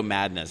Mango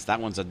Madness.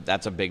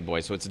 That's a big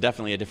boy. So it's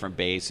definitely a different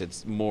base.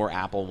 It's more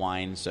apple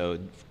wine, so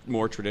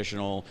more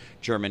traditional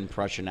German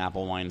Prussian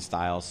apple wine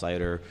style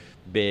cider.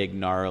 Big,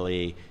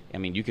 gnarly. I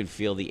mean, you can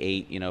feel the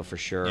 8, for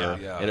sure.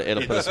 Yeah.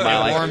 It'll put a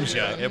smile.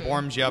 It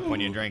warms you up when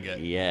you drink it.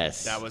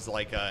 Yes. That was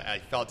like I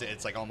felt it.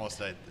 It's like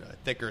almost a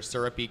thicker,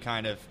 syrupy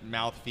kind of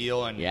mouth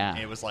feel, and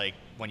it was like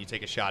when you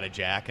take a shot of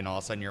Jack, and all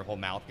of a sudden your whole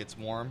mouth gets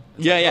warm.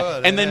 It's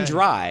and then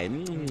dry.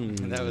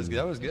 That was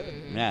good.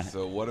 Yeah.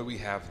 So what do we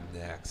have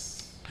next?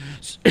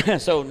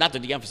 So, not to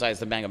de-emphasize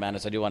the Mango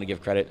Madness, I do want to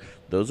give credit.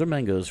 Those are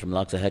mangoes from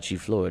Loxahatchee,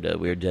 Florida.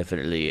 We're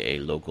definitely a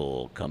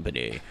local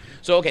company.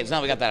 So, okay, so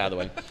now we got that out of the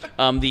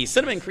way. The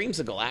Cinnamon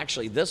Creamsicle,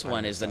 actually, this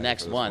one is the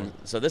next one.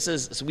 So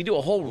we do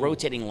a whole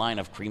rotating line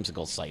of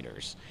creamsicle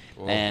ciders.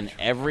 And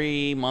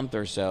every month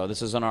or so,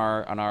 this is on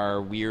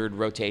our weird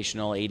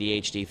rotational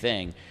ADHD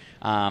thing.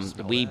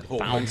 We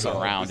bounce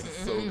around. This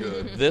is so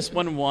good. This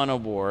one won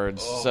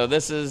awards, so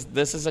this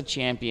is a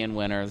champion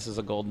winner. This is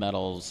a gold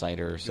medal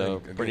cider, so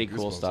pretty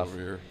cool stuff.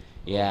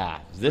 Yeah,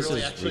 this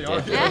Really is actually are.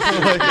 ridiculous.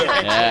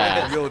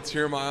 Yeah. I feel a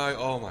tear in my eye.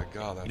 Oh my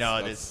god. That's,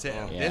 No, that's,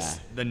 Yeah.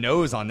 the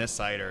nose on this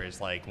cider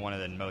is like one of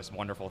the most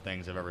wonderful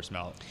things I've ever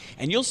smelled.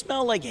 And you'll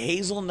smell like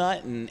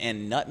hazelnut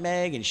and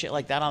nutmeg and shit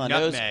like that on the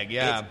nose. Nutmeg,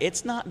 yeah.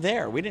 It's not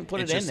there. We didn't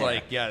put It's it in just there.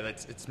 like, yeah,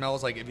 it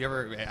smells like, if you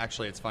ever,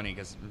 actually it's funny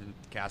because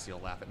Cassie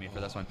will laugh at me for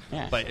this one,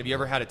 Yeah. but have you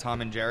ever had a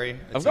Tom and Jerry?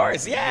 Of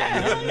course,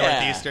 yeah.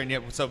 Northeastern, yeah.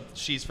 So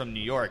she's from New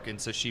York, and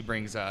so she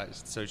brings down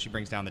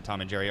the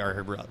Tom and Jerry, or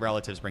her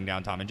relatives bring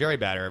down Tom and Jerry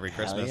batter every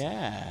Christmas.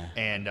 yeah.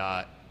 And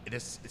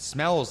it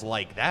smells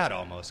like that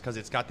almost because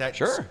it's got that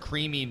Sure.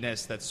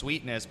 creaminess, that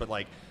sweetness, but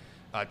like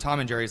Tom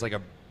and Jerry's like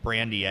a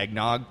brandy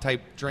eggnog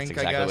type drink. That's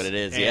exactly I guess what it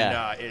is, And,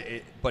 yeah.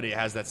 but it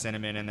has that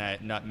cinnamon and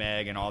that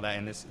nutmeg and all that.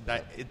 And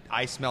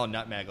I smell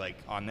nutmeg like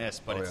on this,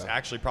 but it's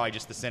actually probably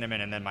just the cinnamon,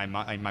 and then my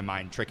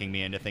mind tricking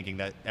me into thinking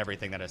that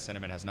everything that has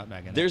cinnamon has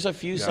nutmeg in it. There's a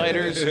few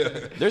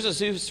ciders. There's a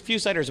few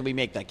ciders that we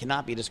make that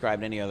cannot be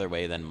described any other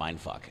way than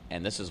mindfuck,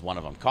 and this is one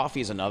of them. Coffee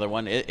is another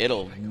one.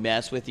 It'll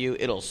mess with you.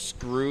 It'll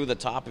screw the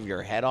top of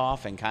your head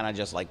off and kind of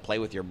just like play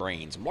with your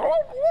brains.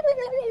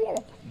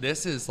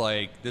 This is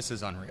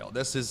unreal.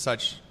 This is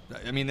such.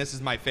 I mean, this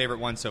is my favorite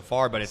one so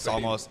far, but it's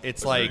almost.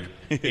 It's like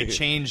it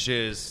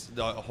changes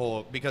the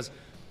whole, because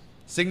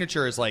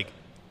Signature is like,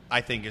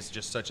 I think is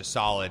just such a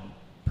solid,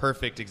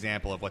 perfect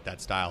example of what that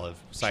style of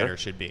cider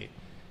should be.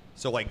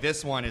 So like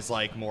this one is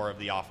like more of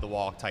the off the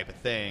wall type of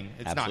thing.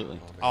 It's Absolutely.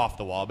 not off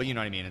the wall, but you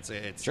know what I mean.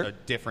 It's Sure. a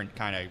different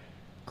kind of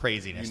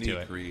craziness unique,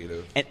 to it,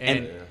 creative.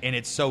 and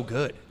it's so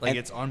good. Like and-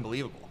 it's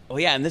unbelievable. Oh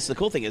yeah, and the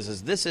cool thing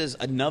is this is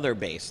another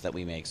base that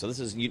we make. So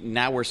this is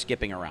now we're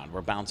skipping around,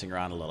 we're bouncing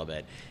around a little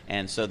bit,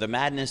 and so the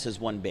Madness is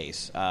one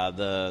base.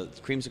 The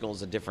Creamsicle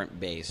is a different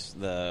base.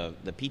 The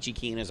Peachy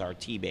Keen is our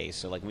tea base.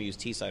 So like when we use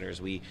tea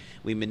ciders, we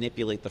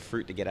manipulate the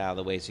fruit to get out of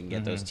the way so you can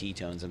get those tea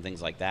tones and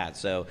things like that.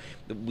 So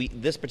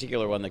this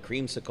particular one, the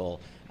Creamsicle,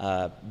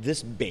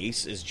 this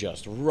base is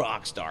just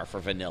rock star for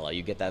vanilla.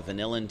 You get that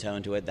vanilla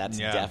tone to it. That's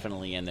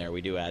definitely in there.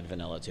 We do add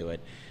vanilla to it.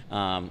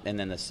 And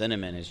then the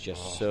cinnamon is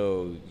just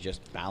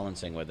just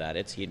balancing with that.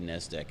 It's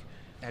hedonistic.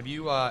 Have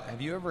you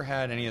ever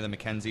had any of the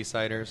Mackenzie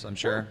ciders? I'm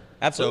sure.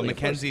 Absolutely, So of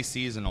course. Mackenzie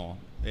Seasonal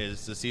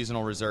is the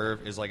seasonal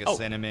reserve is like a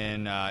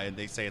cinnamon.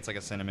 They say it's like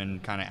a cinnamon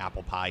kind of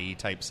apple pie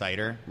type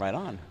cider. Right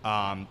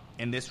on.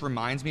 And this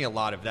reminds me a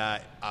lot of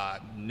that.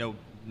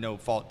 No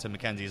fault to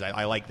Mackenzie's.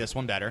 I like this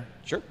one better.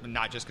 Sure.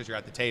 Not just because you're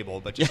at the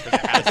table, but just because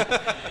it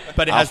has.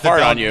 But it I'll has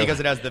fart on you.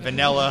 because it has the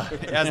vanilla.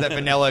 It has that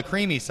vanilla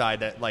creamy side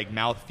that like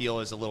mouthfeel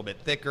is a little bit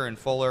thicker and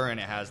fuller, and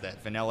it has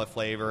that vanilla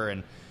flavor.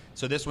 And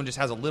so this one just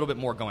has a little bit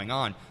more going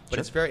on, but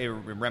it's very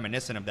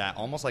reminiscent of that,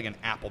 almost like an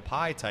apple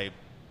pie type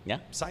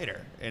cider,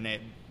 and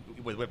it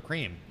with whipped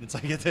cream. It's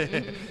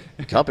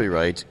like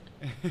Copyright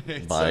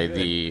by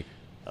the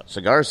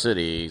Cigar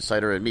City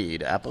Cider and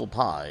Mead. Apple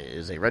Pie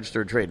is a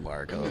registered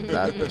trademark of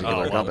that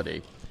particular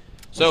company.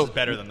 So it's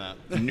better than that.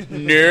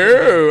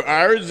 No,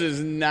 ours is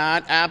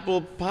not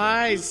apple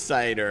pie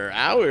cider.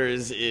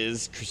 Ours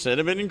is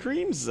cinnamon and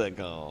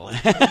creamsicle.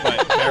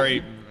 But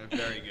very,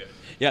 very good.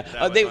 Yeah,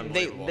 That was they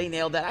unbelievable.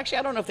 nailed that. Actually,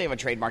 I don't know if they have a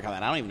trademark on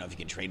that. I don't even know if you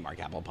can trademark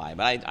apple pie,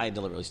 but I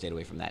deliberately stayed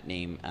away from that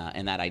name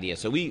and that idea.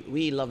 So we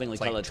lovingly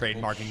It's like call it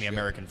trademarking the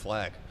American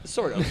flag.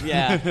 sort of,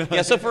 yeah,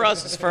 yeah. So for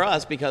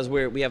us because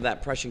we have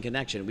that Prussian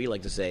connection, we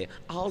like to say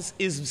alles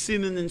is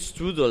cinnamon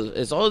strudel.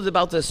 It's all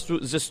about the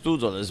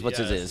strudel is what it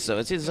Yes. is. So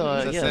it is It's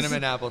a yes.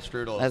 cinnamon apple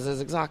strudel. That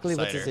is exactly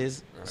what cider. this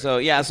is. So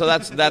yeah, so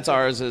that's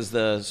ours is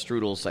the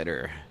strudel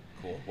cider.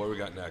 Cool. What do we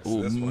got next?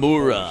 Ooh, This one.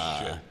 Mura.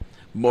 Holy shit.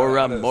 Mora,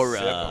 I had a Mora.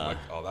 sip, I'm like,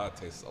 oh, that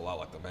tastes a lot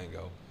like the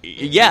mango.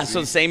 Yeah,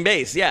 so the same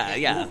base.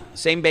 Yeah.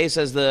 Same base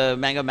as the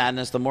Mango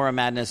Madness. The Mora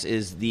Madness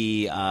is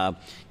the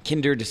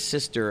kindred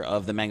sister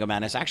of the Mango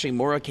Madness. Actually,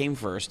 Mora came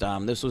first.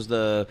 This was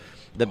the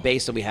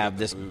base that we have.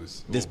 This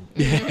Booze. this Ooh.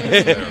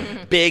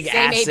 big Same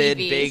acid,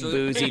 ABV. big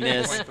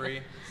booziness. 3.3.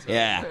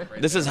 Yeah,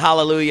 this is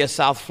Hallelujah,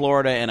 South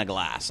Florida in a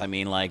glass. I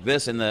mean, like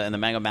this and the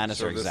Mango Madness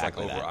Serve are this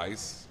exactly like over that.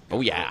 ice.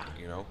 Oh, yeah.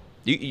 You know?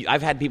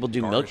 I've had people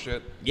do milk. Garnish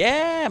it.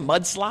 Yeah,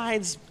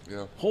 mudslides.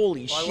 Yeah.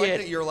 Holy Well, I shit. like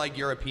that you're like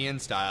European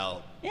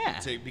style. Yeah.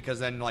 Because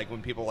then, like,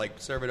 when people like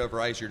serve it over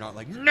ice, you're not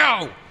like,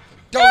 no,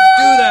 don't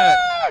do that.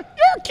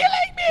 You're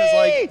killing me. Because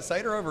like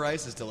cider over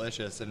ice is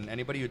delicious, and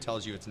anybody who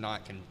tells you it's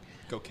not can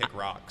go kick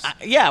rocks.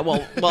 Yeah,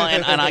 well,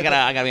 and I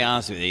gotta be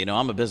honest with you. You know,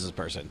 I'm a business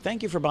person.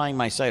 Thank you for buying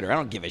my cider. I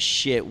don't give a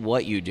shit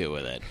what you do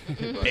with it.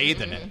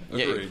 Bathe in it.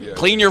 Agreed, yeah.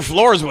 Clean your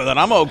floors with it.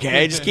 I'm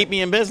okay. Just keep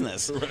me in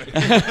business.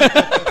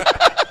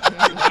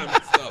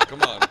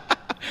 Come on.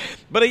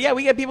 But yeah,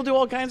 we get people do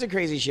all kinds of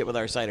crazy shit with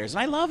our ciders, and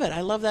I love it. I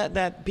love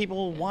that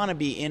people want to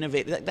be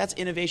innovative. That's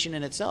innovation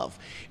in itself.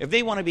 If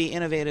they want to be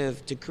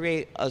innovative to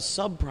create a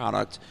sub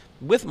product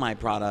with my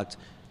product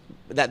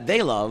that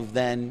they love,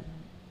 then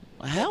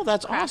Hell,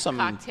 that's craft awesome.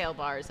 cocktail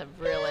bars have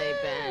really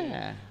been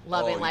Yeah.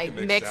 loving, Oh, you like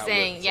can mix that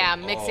mixing, with yeah,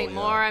 some- mixing oh,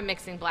 more, yeah.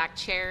 mixing black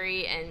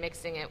cherry, and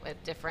mixing it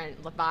with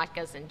different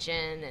vodkas and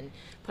gin, and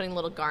putting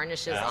little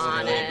garnishes Add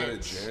on a little it. bit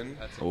of gin.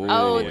 Ooh,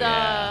 Oh,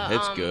 yeah.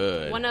 It's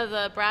good. One of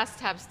the brass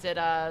taps did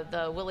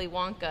the Willy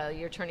Wonka.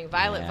 You're turning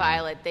violet, Yeah.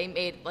 violet. They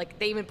made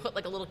they even put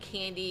like a little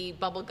candy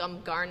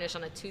bubblegum garnish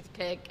on a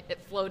toothpick, it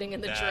floating in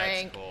the That's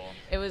drink. cool.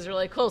 It was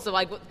really cool. So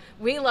like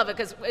we love it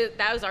because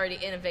that was already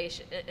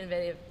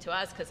innovative to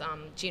us because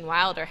Gene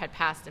Wilder had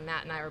passed and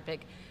Matt and I were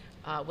big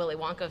Willy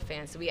Wonka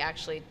fans. So we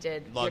actually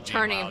did Love You're Gene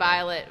Turning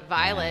Wilder.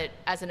 Violet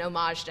as an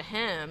homage to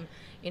him.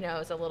 You know,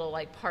 as a little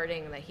like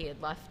parting that he had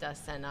left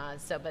us, and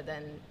but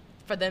then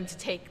for them to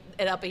take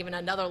it up even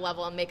another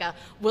level and make a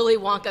Willy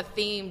Wonka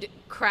themed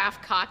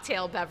craft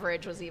cocktail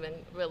beverage was even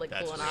really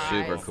That's cool in our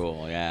Super eyes.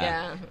 cool,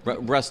 yeah.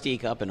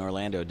 Rustique up in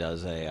Orlando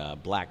does a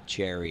black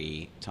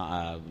cherry.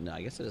 No,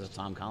 I guess it is a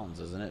Tom Collins,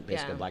 isn't it?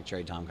 Basically, Yeah. black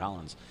cherry Tom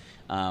Collins.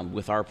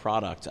 With our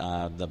product,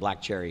 the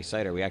black cherry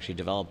cider, we actually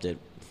developed it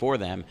for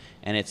them,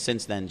 and it's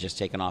since then just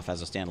taken off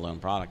as a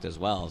standalone product as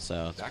well.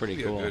 So it's That pretty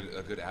could be cool.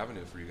 a good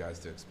avenue for you guys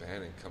to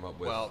expand and come up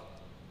with Well-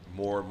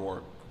 more and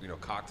more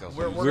cocktails.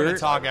 We're We're- going to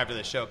talk after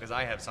the show because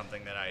I have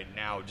something that I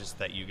now just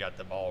that you got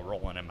the ball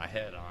rolling in my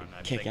head on.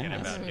 I'm Kick thinking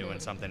ass. about doing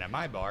something at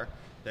my bar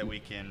that we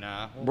can.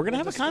 We're gonna we'll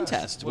have a discuss.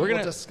 contest. We'll, We're gonna-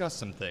 we'll discuss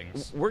some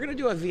things. We're going to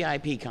do a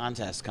VIP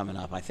contest coming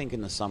up. I think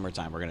in the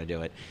summertime we're going to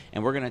do it.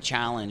 And we're going to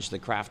challenge the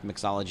craft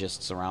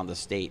mixologists around the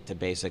state to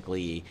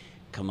basically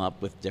come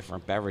up with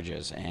different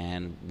beverages.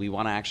 And we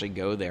want to actually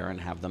go there and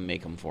have them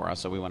make them for us.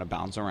 So we want to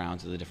bounce around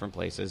to the different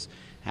places,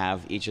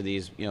 have each of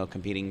these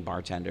competing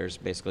bartenders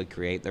basically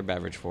create their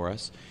beverage for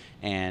us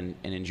and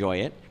enjoy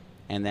it.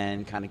 And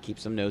then kind of keep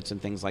some notes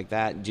and things like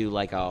that. Do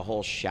like a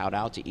whole shout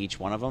out to each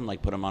one of them,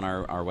 like put them on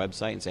our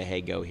website and say,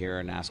 hey, go here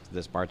and ask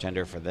this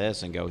bartender for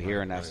this, and go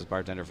here and ask this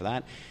bartender for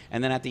that.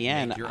 And then at the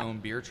end, Make your own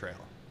beer trail.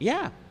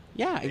 yeah,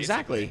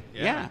 exactly. Basically,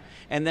 Yeah. yeah.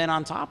 And then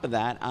on top of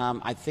that,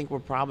 I think we're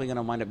probably going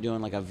to wind up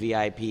doing like a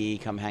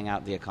VIP come hang out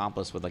at the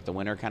Accomplice with like the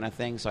winner kind of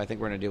thing. So I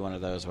think we're going to do one of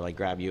those where like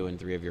grab you and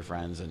 3 of your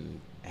friends and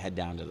head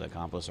down to the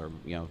Accomplice or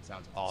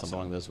Sounds awesome. something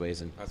along those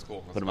ways and That's cool.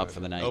 That's put them up good. for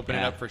the night. Open it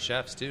Yeah. up for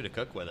chefs too to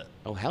cook with it.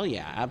 Oh hell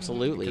yeah,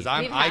 absolutely.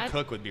 Because We've I had-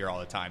 cook with beer all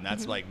the time.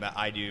 That's like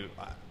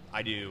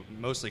I do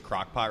mostly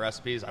crock pot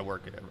recipes. I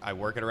work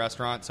at a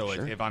restaurant, so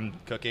Sure. if I'm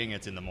cooking,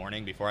 it's in the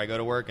morning before I go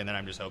to work, and then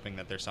I'm just hoping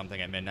that there's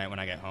something at midnight when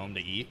I get home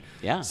to eat.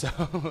 Yeah.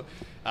 So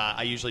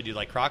I usually do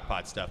like crock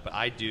pot stuff, but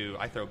I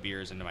throw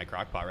beers into my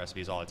crock pot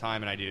recipes all the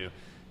time, and I do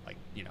like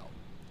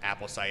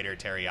apple cider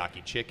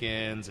teriyaki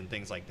chickens and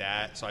things like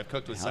that. So I've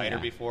cooked with Hell cider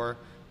yeah. before.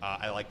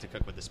 I like to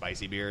cook with the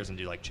spicy beers and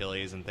do like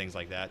chilies and things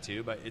like that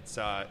too. But it's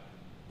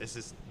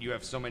you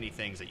have so many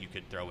things that you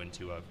could throw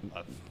into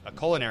a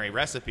culinary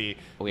recipe.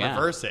 Oh, yeah.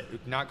 Reverse it,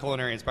 not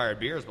culinary inspired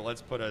beers, but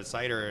let's put a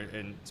cider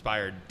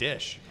inspired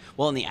dish.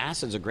 Well, and the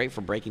acids are great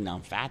for breaking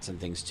down fats and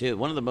things too.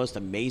 One of the most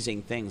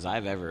amazing things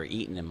I've ever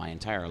eaten in my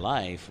entire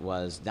life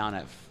was down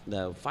at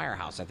the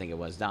Firehouse. I think it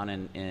was down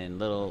in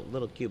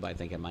Little Cuba, I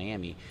think, in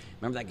Miami.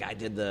 Remember that guy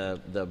did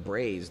the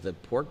braise, the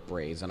pork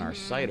braise in our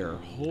cider.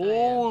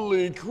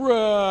 Holy crap!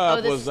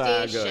 Oh, the was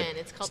that Station. good?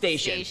 It's called the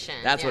Station,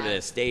 That's what it yeah.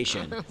 is.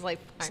 Station. I was like,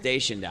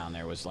 Station down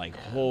there was like,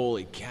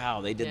 holy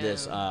cow! They did Yeah.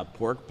 this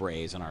pork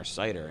braise in our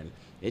cider, and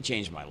it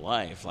changed my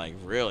life. Like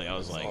really, I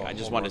was like, all I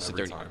just home wanted run to sit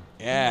every there. time.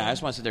 Yeah, I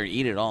just want to sit there and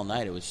eat it all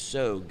night. It was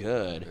so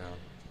good. Yeah.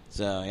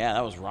 So yeah,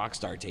 that was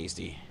rockstar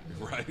tasty.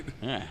 Right.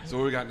 Yeah. So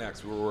what we got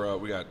next?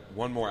 We got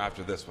one more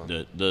after this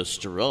one. The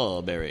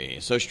strawberry.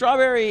 So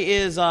strawberry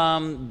is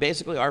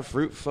basically our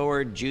fruit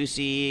forward,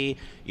 juicy.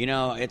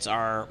 It's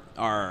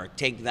our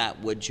take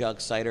that woodchuck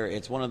cider.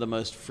 It's one of the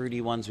most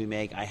fruity ones we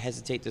make. I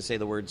hesitate to say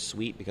the word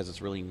sweet because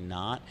it's really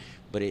not,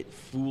 but it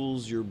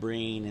fools your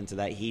brain into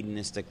that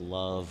hedonistic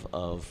love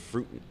of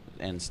fruit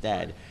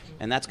instead.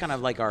 And that's kind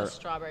of like our the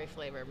strawberry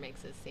flavor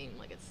makes it seem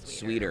like it's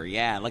sweeter,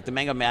 yeah. Like the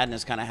Mango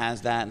Madness kind of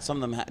has that, and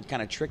some of them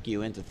kind of trick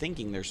you into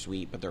thinking they're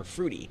sweet, but they're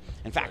fruity.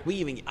 In fact,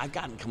 I've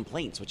gotten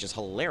complaints, which is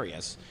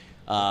hilarious,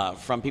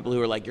 from people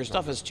who are like, your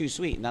stuff is too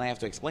sweet, and then I have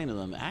to explain to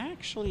them,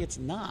 actually, it's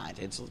not.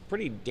 It's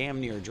pretty damn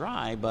near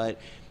dry, but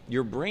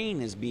your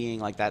brain is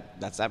being like that.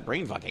 That's that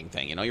brain fucking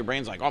thing, Your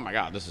brain's like, oh my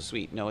god, this is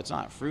sweet. No, it's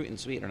not. Fruit and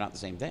sweet are not the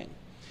same thing.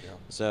 Yeah.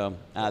 So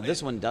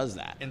this one does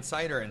that. And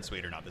cider and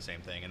sweet are not the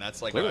same thing, and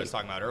that's like Clearly. what I was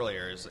talking about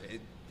earlier.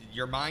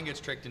 Your mind gets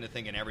tricked into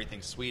thinking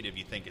everything's sweet if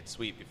you think it's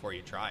sweet before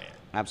you try it.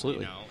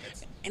 Absolutely.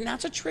 It's, And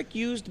that's a trick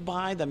used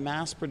by the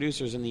mass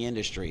producers in the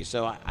industry.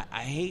 So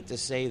I hate to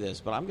say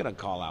this, but I'm going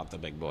to call out the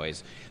big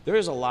boys.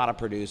 There's a lot of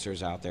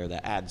producers out there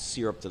that add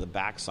syrup to the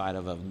backside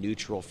of a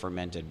neutral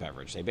fermented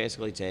beverage. They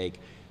basically take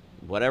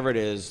whatever it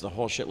is, the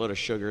whole shitload of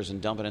sugars,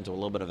 and dump it into a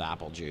little bit of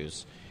apple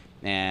juice.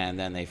 And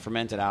then they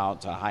ferment it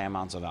out to high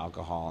amounts of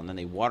alcohol. And then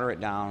they water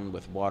it down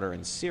with water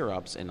and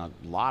syrups, and a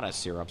lot of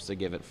syrups to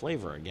give it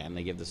flavor again.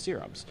 They give the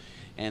syrups.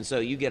 And so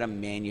you get a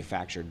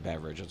manufactured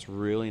beverage. It's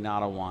really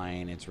not a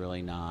wine. It's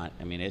really not.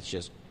 I mean, it's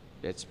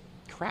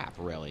crap,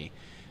 really.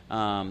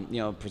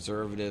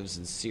 Preservatives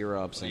and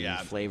syrups and Yeah.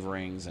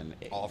 flavorings and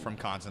all from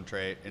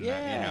concentrate. And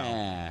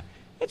yeah.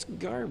 It's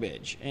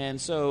garbage. And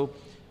so,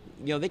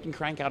 they can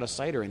crank out a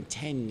cider in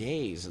 10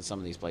 days at some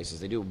of these places.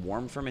 They do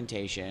warm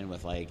fermentation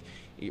with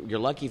you're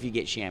lucky if you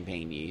get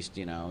champagne yeast,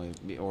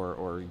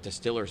 or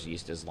distiller's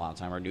yeast is a lot of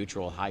time, or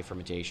neutral high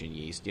fermentation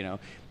yeast,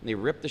 They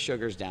rip the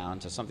sugars down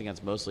to something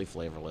that's mostly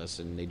flavorless,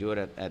 and they do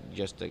it at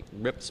just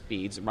ripped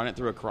speeds, run it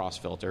through a cross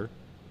filter.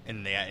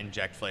 And they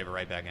inject flavor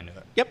right back into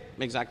it. Yep,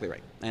 exactly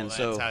right. And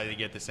that's how you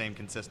get the same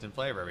consistent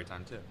flavor every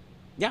time, too.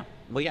 Yeah,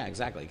 well, yeah,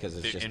 exactly, because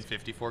it's just... And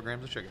 54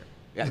 grams of sugar.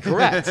 Yeah,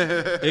 correct.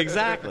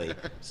 Exactly.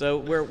 So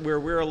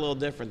we're a little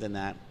different than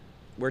that.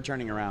 We're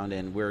turning around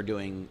and we're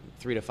doing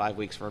 3 to 5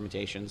 weeks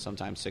fermentation,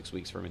 sometimes 6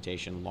 weeks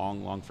fermentation,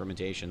 long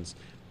fermentations.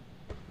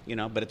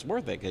 But it's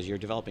worth it because you're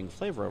developing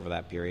flavor over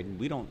that period, and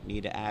we don't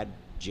need to add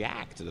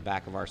jack to the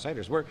back of our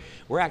ciders.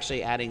 We're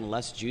actually adding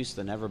less juice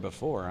than ever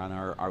before on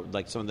our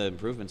like some of the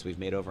improvements we've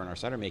made over on our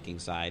cider making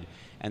side,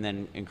 and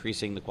then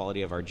increasing the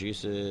quality of our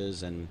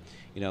juices and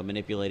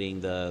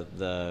manipulating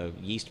the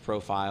yeast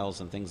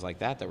profiles and things like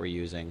that we're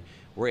using.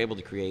 We're able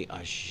to create a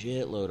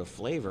shitload of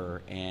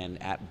flavor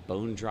and at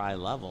bone dry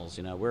levels.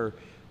 We're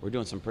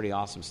doing some pretty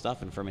awesome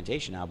stuff in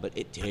fermentation now, but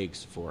it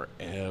takes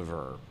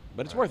forever.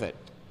 But it's worth it.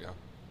 Yeah.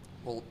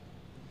 Well,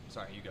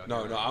 sorry, you go.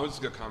 No, I was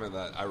just gonna comment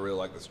that I really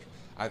like this.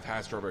 I've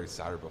had strawberry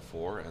cider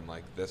before, and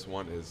this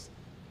one is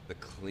the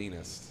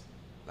cleanest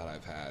that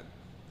I've had.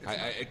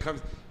 It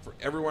comes for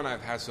everyone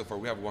I've had so far.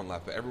 We have one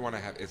left, but everyone I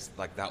have, it's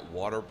like that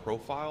water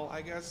profile,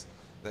 I guess,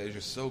 that is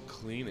just so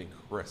clean and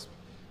crisp.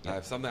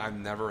 Yep. Something I've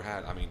never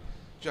had. I mean,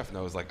 Jeff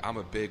knows. I'm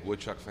a big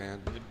Woodchuck fan.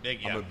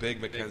 I'm a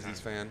big Mackenzie's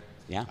fan.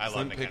 Yeah, I love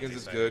Slim Pickens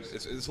is good. ciders.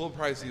 It's a little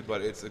pricey,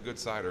 but it's a good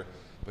cider.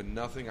 But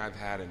nothing I've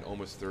had in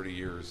almost 30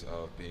 years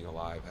of being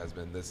alive has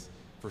been this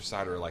for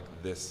cider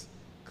this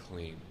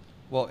clean.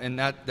 Well, and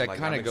that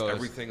kind of goes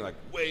everything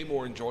way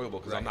more enjoyable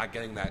because I'm not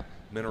getting that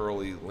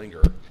minerally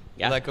linger.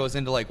 Yeah. Well, that goes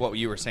into what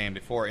you were saying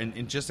before,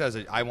 and just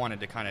I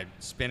wanted to kind of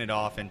spin it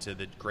off into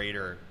the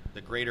greater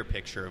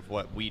picture of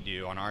what we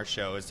do on our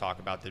show is talk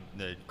about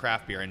the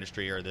craft beer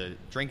industry or the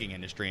drinking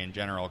industry in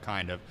general,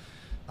 kind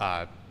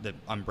of the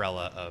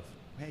umbrella of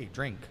hey,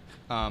 drink,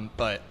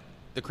 but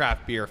the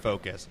craft beer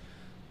focus.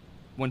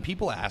 When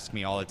people ask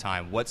me all the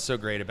time, what's so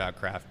great about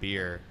craft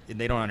beer, and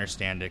they don't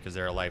understand it because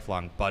they're a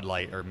lifelong Bud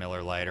Light or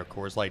Miller Lite or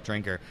Coors Light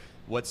drinker,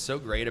 what's so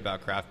great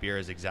about craft beer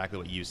is exactly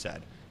what you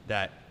said,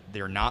 that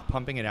they're not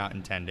pumping it out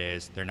in 10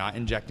 days, they're not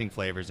injecting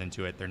flavors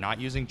into it, they're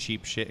not using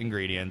cheap shit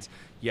ingredients.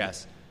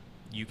 Yes,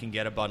 you can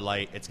get a Bud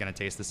Light, it's going to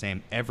taste the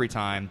same every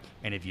time,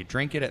 and if you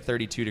drink it at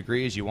 32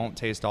 degrees, you won't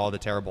taste all the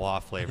terrible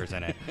off flavors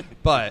in it.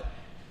 But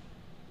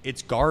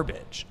it's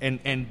garbage,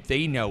 and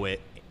they know it,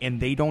 and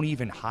they don't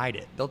even hide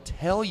it. They'll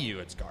tell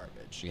you it's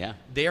garbage. Yeah.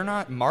 They're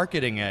not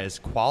marketing it as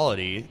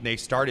quality. They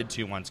started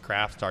to once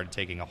craft started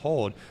taking a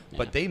hold,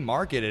 but they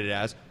market it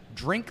as,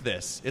 drink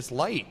this. It's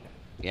light.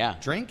 Yeah.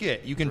 Drink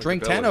it. You can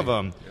drink 10 of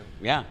them.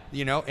 Yeah.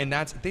 And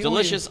that's...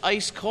 Delicious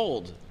ice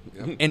cold.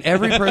 And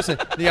every person...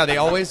 they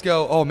always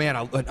go, oh, man,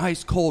 an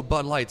ice cold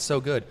Bud Light's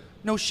so good.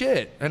 No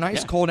shit. An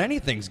ice cold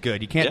anything's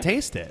good. You can't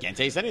taste it. Can't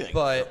taste anything.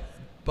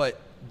 But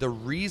the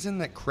reason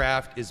that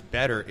craft is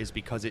better is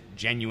because it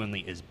genuinely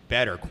is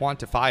better,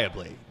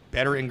 quantifiably.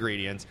 Better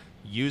ingredients,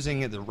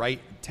 using the right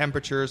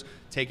temperatures,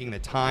 taking the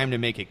time to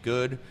make it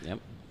good,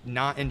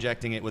 not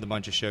injecting it with a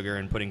bunch of sugar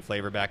and putting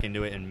flavor back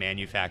into it and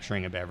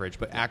manufacturing a beverage,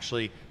 but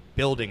actually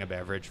building a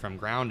beverage from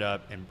ground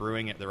up and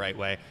brewing it the right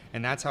way.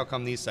 And that's how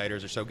come these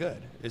ciders are so good,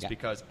 is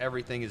because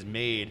everything is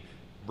made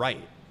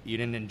right. You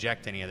didn't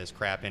inject any of this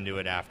crap into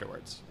it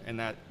afterwards. And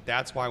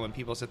that's why when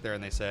people sit there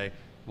and they say,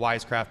 why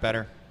is craft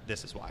better?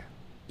 This is why.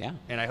 Yeah.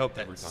 And I hope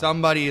that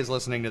somebody is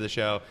listening to the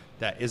show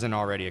that isn't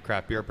already a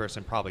craft beer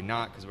person. Probably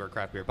not, because we're a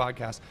craft beer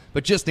podcast.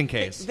 But just in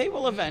case. They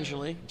will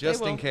eventually.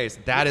 Just in case.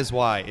 That is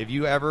why. If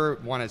you ever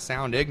want to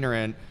sound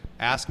ignorant,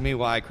 ask me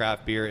why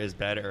craft beer is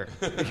better.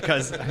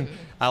 Because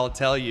I'll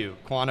tell you,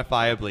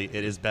 quantifiably,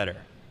 it is better.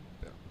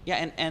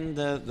 Yeah, and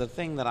the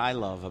thing that I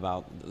love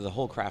about the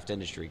whole craft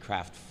industry,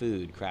 craft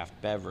food,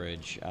 craft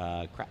beverage,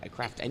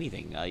 craft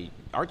anything,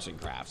 arts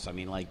and crafts. I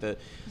mean,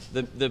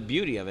 the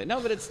beauty of it. No,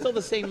 but it's still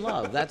the same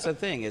love. That's the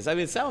thing.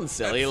 It sounds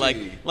silly,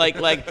 like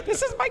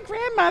this is my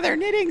grandmother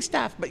knitting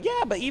stuff. But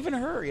yeah, but even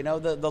her,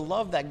 the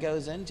love that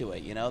goes into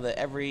it. The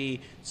every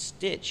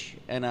stitch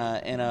in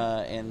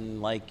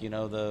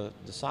the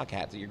sock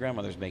hat that your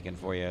grandmother's making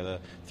for you, the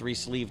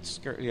three-sleeved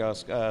skirt,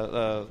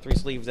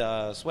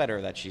 three-sleeved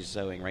sweater that she's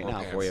sewing right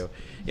now for you.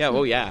 Yeah,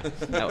 well, yeah.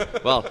 No,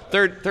 well,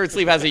 third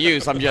sleeve has a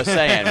use. I'm just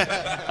saying.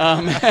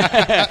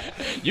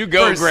 You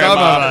go, For Grandma. some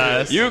of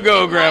us. You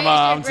go, Grandma.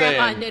 Why I'm is your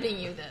grandma saying. knitting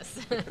you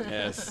this?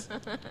 Yes.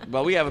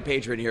 Well, we have a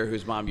patron here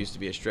whose mom used to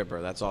be a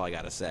stripper. That's all I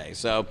got to say.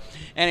 So,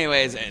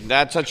 anyways, and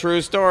that's a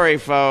true story,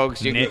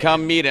 folks. You can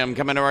come meet him.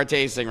 Come into our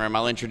tasting room.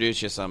 I'll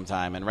introduce you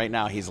sometime. And right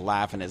now, he's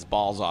laughing his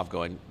balls off,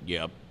 going,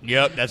 "Yep,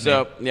 Yep, that's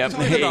so me. yep."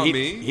 Talking about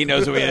me. He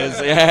knows who he is.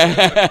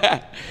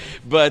 Yeah.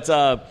 But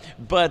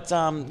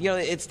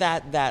it's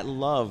that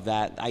love,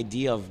 that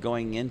idea of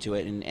going into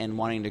it and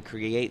wanting to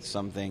create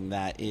something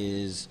that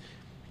is,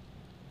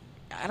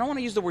 I don't want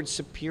to use the word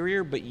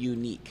superior, but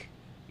unique.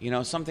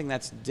 something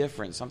that's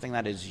different, something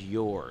that is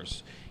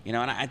yours. And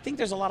I think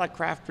there's a lot of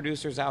craft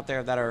producers out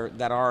there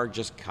that are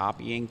just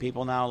copying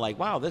people now. Like,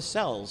 wow, this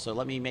sells, so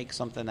let me make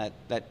something that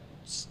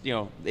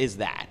is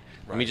that.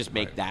 Let me just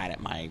make that at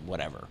my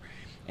whatever.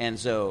 And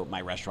so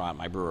my restaurant,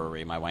 my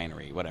brewery, my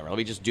winery, whatever. Let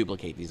me just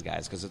duplicate these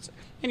guys because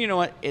and you know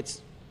what?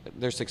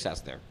 There's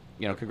success there.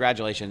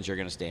 Congratulations, you're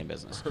going to stay in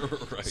business.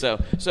 Right. So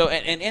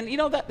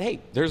that, hey,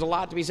 there's a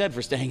lot to be said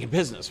for staying in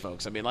business,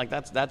 folks. I mean, like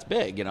that's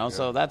big, Yeah.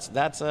 So that's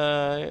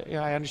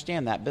I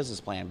understand that business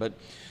plan, but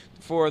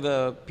for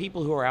the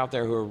people who are out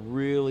there who are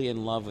really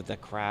in love with the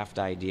craft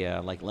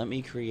idea, like, let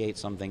me create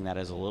something that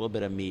has a little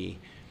bit of me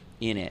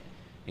in it.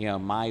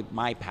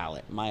 My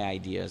palate, my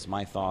ideas,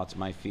 my thoughts,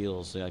 my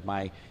feels.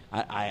 Like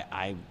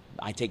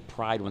I take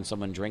pride when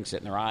someone drinks it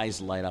and their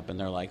eyes light up and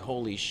they're like,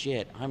 "Holy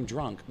shit, I'm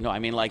drunk." No, I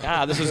mean, like,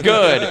 this is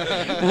good.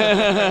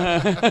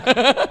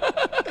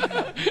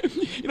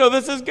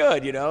 This is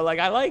good. Like,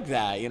 I like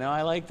that.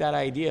 I like that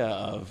idea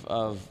of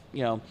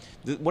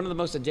one of the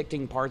most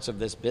addicting parts of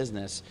this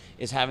business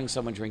is having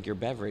someone drink your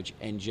beverage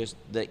and just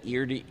the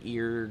ear to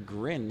ear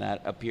grin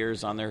that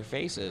appears on their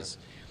faces.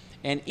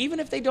 And even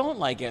if they don't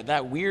like it,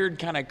 that weird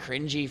kind of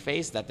cringy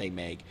face that they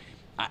make,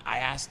 I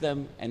ask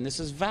them, and this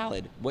is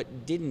valid,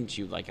 what didn't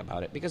you like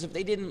about it? Because if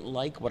they didn't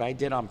like what I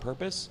did on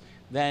purpose,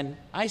 then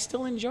I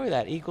still enjoy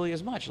that equally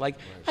as much. Like,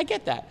 I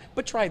get that,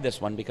 but try this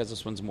one because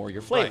this one's more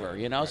your flavor,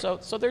 Right.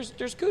 So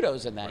there's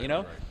kudos in that,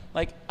 Right.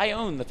 Like, I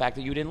own the fact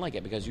that you didn't like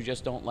it because you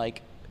just don't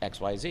like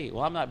XYZ.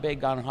 Well, I'm not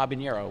big on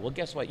habanero. Well,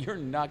 guess what? You're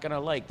not going to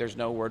like There's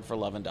No Word for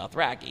Love in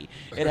Dothraki.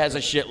 It has a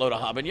shitload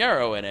of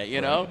habanero in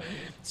it,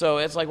 So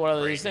it's like one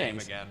of these Great name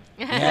things. again.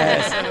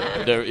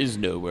 Yes. There is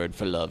no word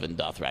for love in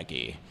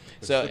Dothraki.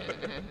 So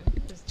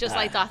It's just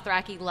like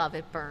Dothraki love,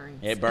 it burns.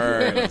 it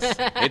burns.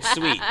 It's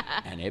sweet,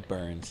 and it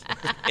burns.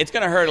 It's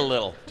going to hurt a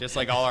little. Just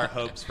like all our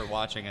hopes for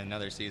watching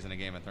another season of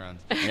Game of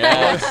Thrones.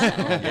 Yes. Let's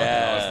not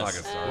Yes.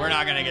 get started. We're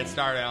not going to get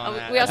started on Oh,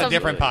 that. we That's also- a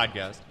different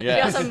podcast. We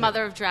Yes. also have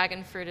Mother of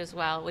Dragon Fruit as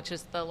well, which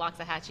is the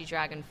Loxahatchee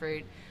dragon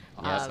fruit.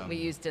 Awesome. We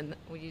use that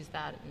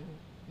and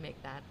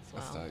make that as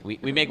That's well.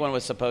 tight. We make one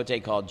with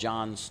sapote called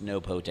John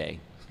Snowpote.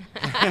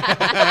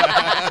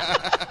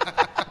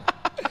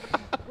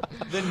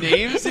 The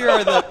names here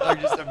are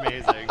just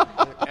amazing.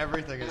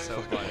 Everything is so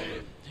funny.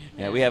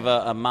 Yeah, we have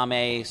a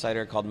Mame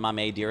cider called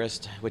Mame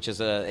Dearest, which is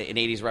an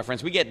 80s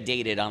reference. We get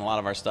dated on a lot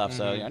of our stuff,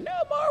 so no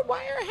more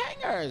wire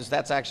hangers.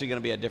 That's actually going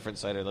to be a different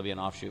cider. There'll be an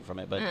offshoot from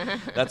it, but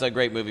that's a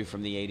great movie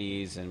from the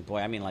 80s. And boy,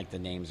 I mean, like, the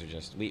names are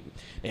just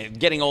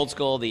getting old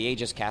school. The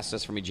Aegis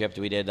Castus from Egypt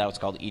we did. That was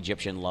called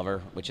Egyptian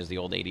Lover, which is the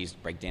old 80s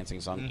breakdancing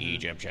song.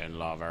 Egyptian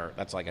Lover.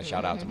 That's like a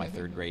shout out to my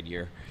third grade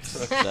year.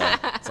 So,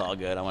 it's all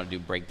good. I want to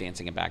do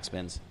breakdancing and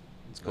backspins.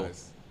 It's cool.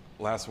 Nice.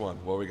 Last one.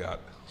 What we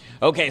got?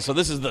 Okay, so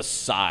this is the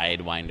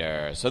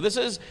Sidewinder. So this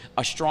is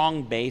a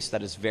strong base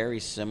that is very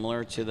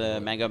similar to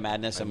the Mango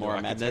Madness and Mora I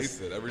can Madness.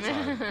 taste it every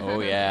time. Oh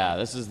yeah,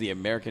 this is the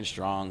American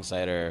Strong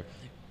Cider.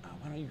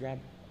 Why don't you grab?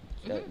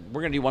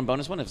 We're gonna do one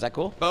bonus one. Is that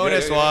cool?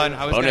 Bonus Yeah, yeah, yeah. one.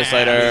 I was Bonus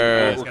gonna cider. ask.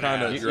 I was We're gonna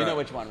kinda- ask. You know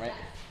which one, right?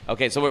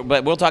 Okay, so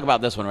but we'll talk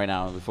about this one right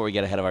now before we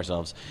get ahead of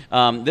ourselves.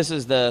 This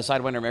is the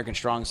Sidewinder American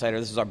Strong Cider.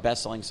 This is our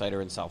best-selling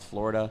cider in South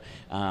Florida.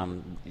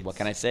 What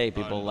can I say?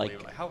 People like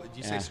Unbelievable. How did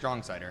you yeah. say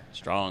strong cider?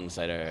 strong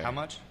cider. How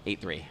much?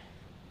 8.3.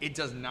 It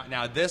does not.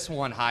 Now this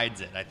one hides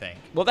it. I think.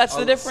 Well, that's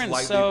the difference.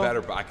 Slightly so better,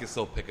 but I can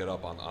still pick it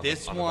up on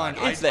This the one,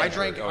 back. It's there. I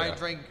drank. Oh, yeah. I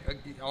drank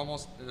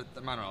almost. I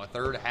don't know, a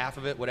third, half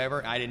of it,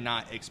 whatever. I did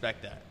not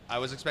expect that. I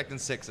was expecting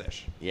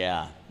 6-ish.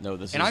 yeah, no,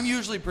 this And is. I'm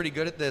usually pretty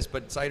good at this,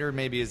 but cider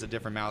maybe is a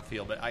different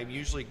mouthfeel. But I'm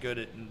usually good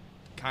at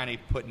kind of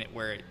putting it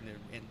where it.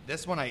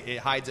 This one, it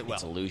hides it well.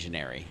 It's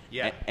illusionary.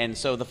 Yeah. And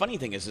so the funny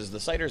thing is the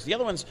ciders, the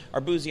other ones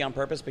are boozy on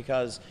purpose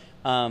because,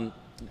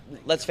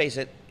 let's face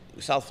it,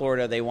 South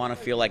Florida, they want to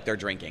feel like they're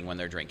drinking when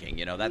they're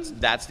drinking.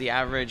 That's the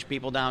average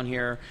people down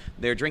here.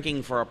 They're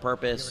drinking for a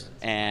purpose,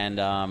 and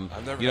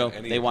I've never had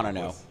any they want to know.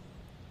 accomplice.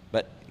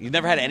 But you've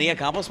never had any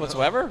accomplice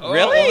whatsoever? Oh,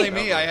 really? only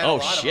me. I had a oh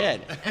lot of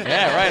shit! them.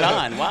 Yeah, right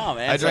on. Wow,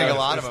 man. I drank So a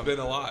lot of It's them. been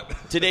a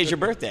lot. Today's your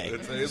birthday,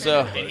 It's so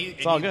my birthday. And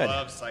it's all he good.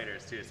 loves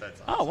ciders too. So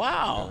that's Oh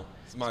wow.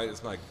 It's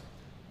my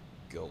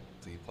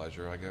guilty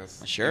pleasure, I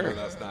guess. Sure. Even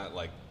though that's not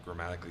like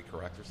grammatically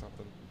correct or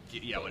something.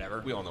 Yeah,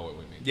 whatever. We all know what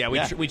we mean. Yeah,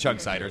 we chug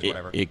ciders,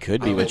 whatever. It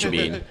could be what you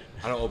mean.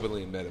 I don't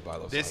openly admit it, but I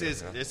love This cider,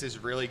 is yeah. this is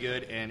really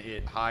good, and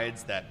it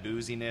hides that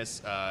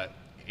booziness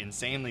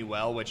insanely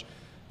well. Which,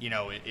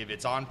 if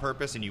it's on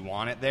purpose and you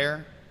want it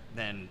there,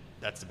 then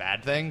that's a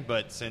bad thing.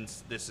 But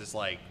since this is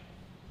like,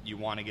 you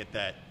want to get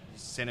that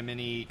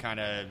cinnamony kind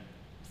of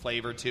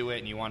flavor to it,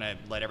 and you want to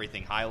let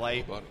everything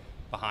highlight Oh, buddy.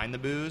 behind the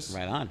booze,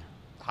 Right on.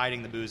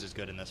 hiding the booze is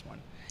good in this one.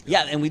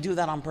 Yeah, and we do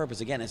that on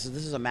purpose. Again, this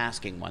is a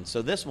masking one.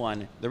 So this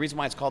one, the reason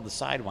why it's called the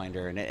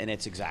Sidewinder, and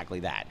it's exactly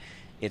that.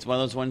 It's one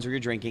of those ones where you're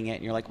drinking it,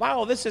 and you're like,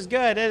 wow, this is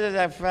good. This is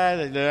a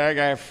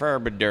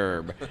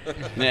ferberderb.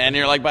 And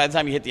you're like, by the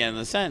time you hit the end of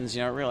the sentence,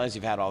 you don't realize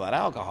you've had all that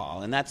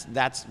alcohol. And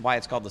that's why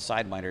it's called the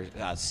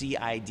Sidewinder,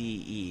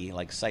 C-I-D-E,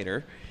 like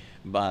cider,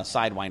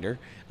 Sidewinder,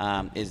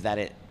 is that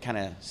it kind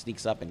of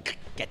sneaks up and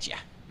gets you.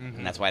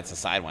 And that's why it's a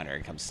Sidewinder.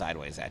 It comes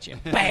sideways at you.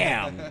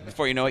 Bam!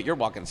 Before you know it, you're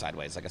walking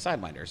sideways like a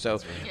Sidewinder. So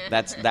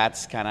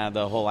that's kind of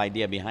the whole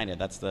idea behind it.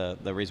 That's the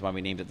reason why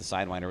we named it the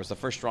Sidewinder. It was the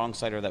first strong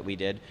cider that we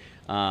did,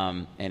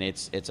 and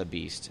it's a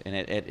beast. And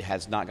it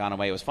has not gone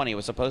away. It was funny. It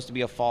was supposed to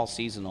be a fall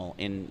seasonal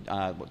in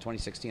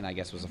 2016, I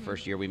guess, was the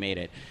first year we made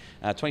it.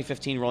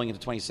 2015 rolling into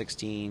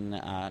 2016.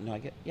 I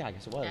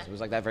guess it was. It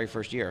was like that very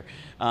first year.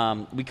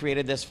 We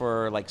created this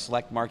for like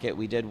select market.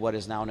 We did what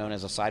is now known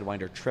as a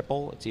Sidewinder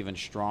Triple. It's even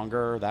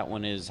stronger. That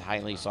one is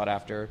highly sought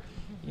after.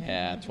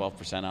 Yeah,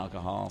 12%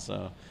 alcohol.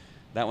 So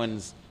that one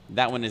is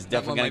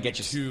definitely going to get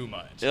you too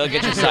much. It'll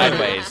get you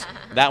sideways.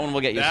 That one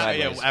will get you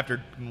sideways. Yeah,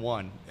 after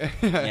one.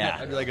 Yeah.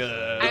 I'd be like,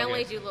 I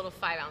only do little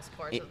 5-ounce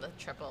pours of the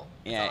triple.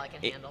 That's all I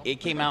can handle. It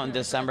came out in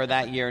December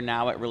that year.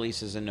 Now it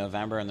releases in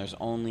November, and there's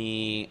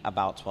only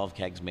about 12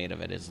 kegs made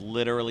of it. It's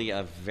literally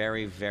a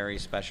very, very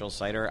special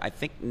cider. I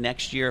think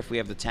next year, if we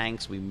have the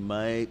tanks, we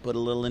might put a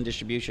little in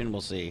distribution.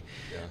 We'll see.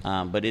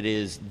 Yeah. But it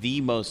is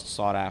the most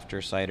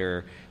sought-after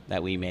cider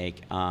that we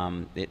make.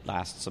 It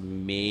lasts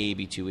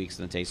maybe 2 weeks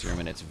in the tasting room,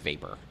 and it's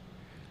vapor.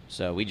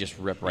 So we just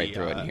rip right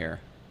through it in here.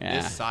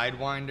 Yeah. This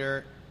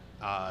Sidewinder,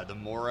 the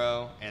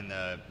Moro, and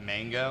the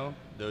Mango,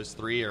 those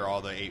three are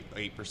all the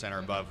 8% or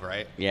above,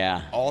 right?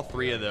 Yeah. All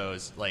three of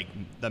those, like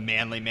the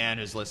manly man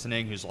who's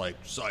listening, who's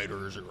like,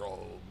 ciders are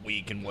all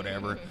weak and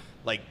whatever.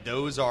 Like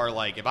those are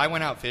like, if I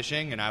went out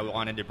fishing and I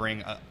wanted to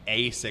bring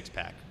a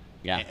 6-pack,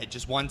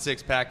 just one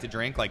 6-pack to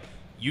drink, like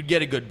you'd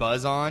get a good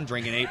buzz on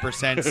drinking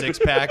 8%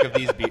 6-pack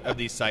of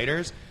these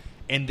ciders.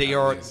 And they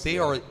are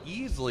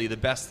easily the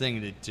best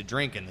thing to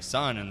drink in the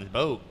sun and the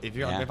boat.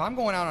 If I'm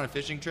going out on a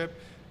fishing trip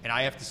and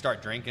I have to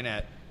start drinking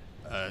at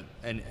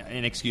an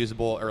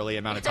inexcusable early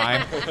amount of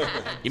time,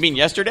 you mean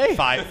yesterday?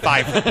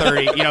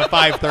 5:30,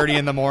 5:30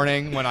 in the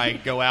morning when I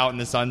go out and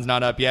the sun's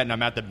not up yet and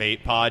I'm at the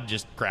bait pod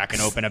just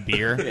cracking open a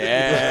beer.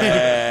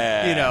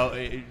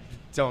 Yeah.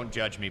 Don't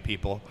judge me,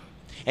 people.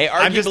 Hey,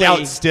 I'm just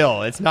out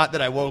still. It's not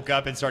that I woke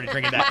up and started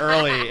drinking that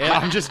early.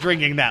 I'm just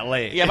drinking that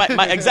late. Yeah,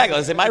 exactly.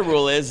 I say my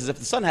rule is if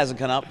the sun hasn't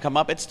come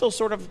up, it's still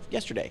sort of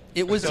yesterday.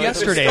 It was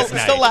yesterday's night.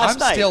 It's still last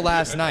night. Still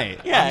last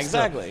night. Yeah,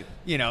 exactly.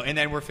 And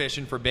then we're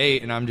fishing for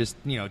bait, and I'm just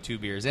 2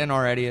 beers in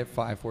already at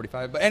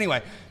 5:45. But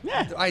anyway,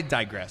 I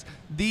digress.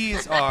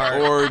 These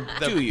are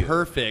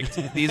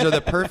These are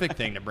the perfect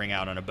thing to bring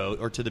out on a boat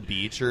or to the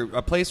beach or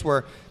a place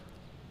where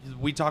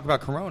we talk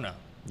about Corona.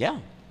 Yeah.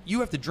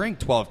 You have to drink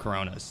 12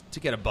 Coronas to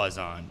get a buzz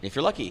on. If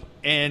you're lucky.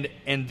 And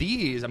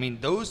these, I mean,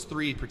 those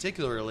three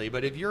particularly,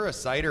 but if you're a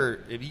cider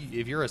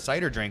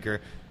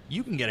drinker,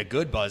 you can get a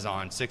good buzz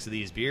on 6 of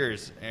these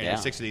beers and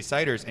 6 of these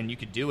ciders, and you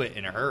could do it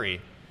in a hurry.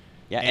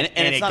 Yeah,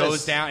 and it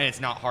goes down, and it's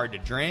not hard to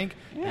drink.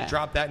 Yeah. You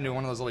drop that into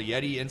one of those little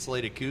Yeti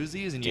insulated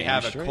koozies, and you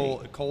have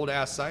a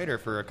cold-ass cider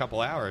for a couple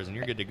hours, and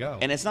you're good to go.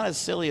 And it's not as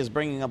silly as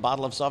bringing a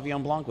bottle of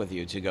Sauvignon Blanc with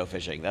you to go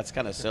fishing. That's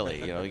kind of silly.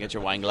 You get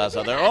your wine glass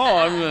out there. Oh,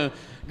 I'm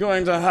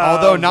going to have...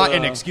 Although not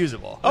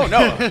inexcusable. Oh, no.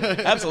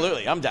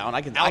 Absolutely. I'm down.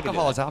 I can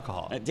Alcohol do is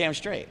alcohol. Damn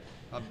straight.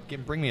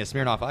 Bring me a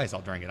Smirnoff Ice.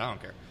 I'll drink it. I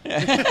don't care.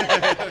 I'm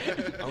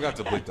going to have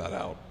to bleep that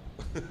out.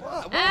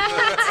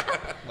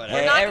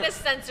 We're not going to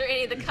censor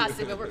any of the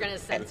cussing, but we're going to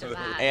censor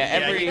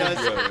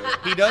that.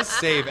 He does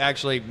save.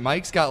 Actually,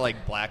 Mike's got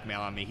like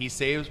blackmail on me. He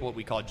saves what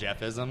we call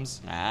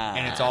Jeffisms,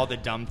 and it's all the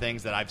dumb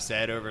things that I've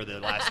said over the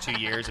last 2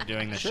 years of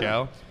doing the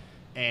show.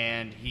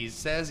 And he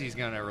says he's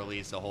going to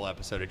release a whole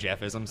episode of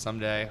Jeffisms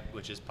someday,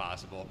 which is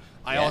possible.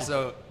 I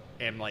also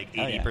am like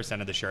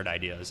 80% of the shirt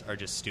ideas are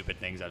just stupid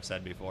things I've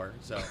said before.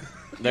 So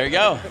there you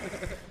go.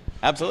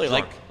 Absolutely,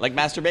 like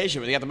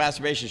masturbation. We got the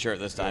masturbation shirt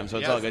this time, so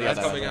it's all good.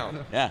 That's coming out.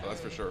 Yeah, that's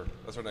for sure.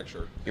 That's our next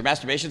shirt. Your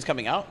masturbation's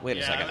coming out? Wait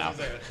a second now.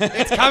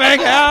 It's coming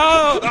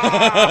out.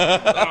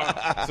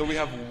 So we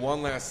have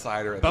one last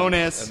cider.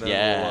 Bonus. And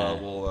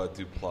then we'll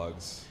do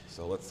plugs.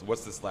 So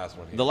what's this last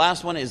one here? The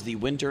last one is the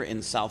Winter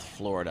in South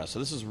Florida. So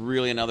this is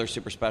really another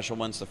super special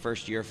one. It's the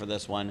first year for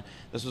this one.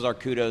 This was our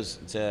kudos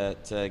to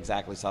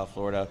exactly South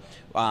Florida.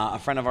 A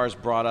friend of ours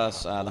brought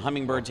us the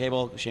Hummingbird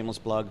Table, shameless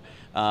plug,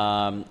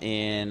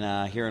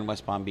 here in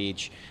West Palm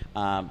Beach.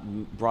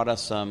 Brought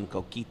us some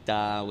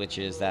coquita, which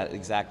is that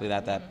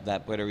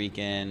Puerto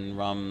Rican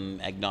rum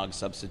eggnog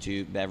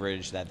substitute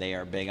beverage that they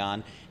are big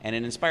on. And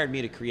it inspired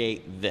me to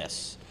create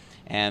this.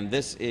 And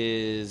this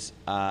is...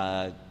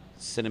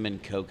 cinnamon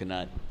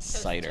coconut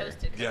cider.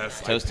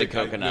 Toasted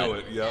coconut. I knew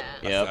it.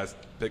 Yep. I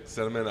picked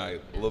cinnamon. A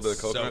little bit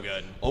of coconut. So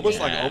good. Almost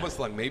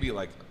like maybe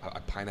like a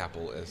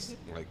pineapple is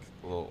like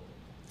a little.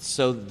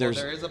 So there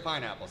is a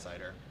pineapple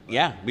cider.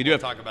 Yeah, we do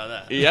have talk about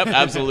that. Yep,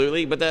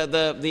 absolutely. But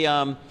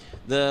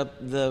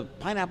the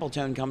pineapple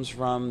tone comes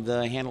from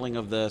the handling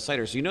of the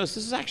cider. So you notice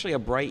this is actually a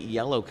bright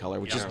yellow color,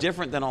 which is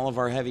different than all of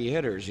our heavy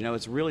hitters.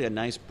 It's really a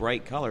nice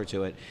bright color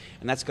to it,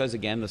 and that's because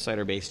again the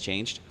cider base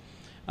changed.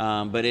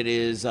 But it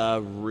is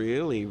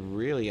really,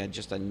 really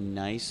just a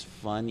nice,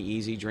 fun,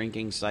 easy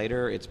drinking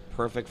cider. It's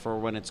perfect for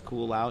when it's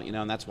cool out,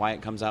 and that's why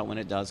it comes out when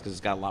it does, because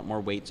it's got a lot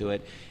more weight to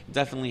it. It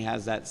definitely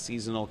has that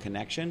seasonal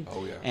connection.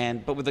 Oh, yeah.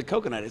 But with the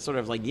coconut, it's sort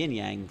of like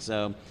yin-yang.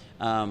 So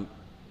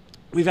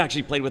We've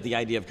actually played with the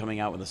idea of coming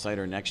out with a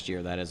cider next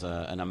year that is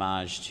an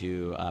homage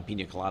to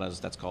pina coladas.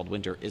 That's called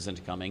Winter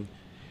Isn't Coming.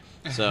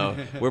 So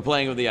we're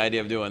playing with the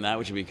idea of doing that,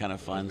 which would be kind of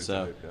fun.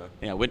 So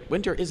yeah,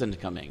 winter isn't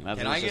coming.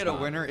 Can I get a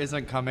winter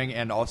isn't coming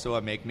and also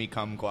a make me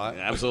come quad?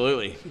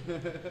 Absolutely.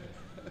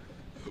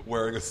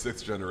 Wearing a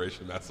 6th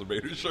generation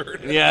masturbator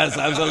shirt. Yes,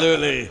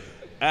 absolutely.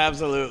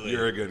 Absolutely.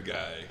 You're a good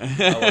guy.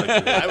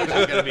 I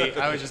like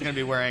you. I was just gonna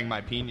be wearing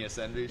my Penis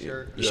Envy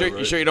shirt.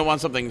 You sure you don't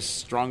want something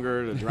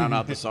stronger to drown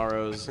out the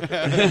sorrows?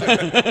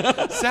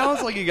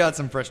 Sounds like you got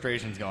some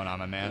frustrations going on,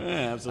 my man.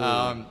 Yeah,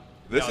 absolutely.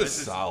 This is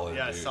solid.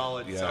 Yeah, dude.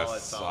 solid.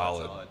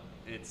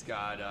 It's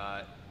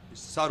got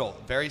subtle,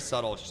 very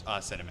subtle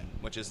cinnamon,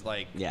 which is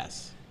like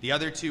Yes. the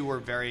other two were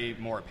very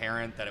more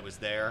apparent that it was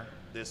there.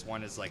 This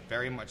one is like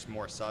very much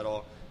more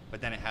subtle,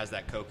 but then it has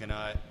that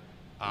coconut,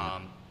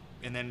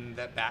 and then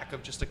that back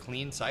of just a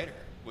clean cider,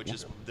 which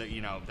is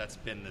that's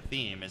been the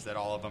theme, is that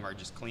all of them are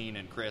just clean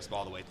and crisp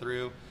all the way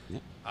through.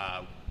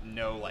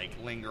 No like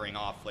lingering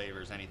off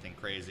flavors, anything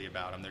crazy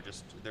about them.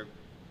 They're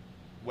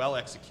well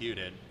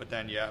executed, but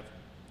then you have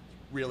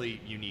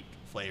really unique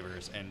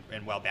flavors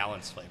and well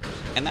balanced flavors.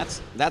 And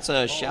that's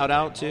a shout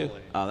out to.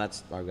 moly. Oh,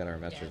 I've got our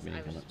investors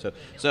meeting coming up.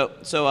 So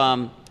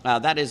So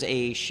that is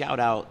a shout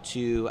out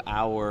to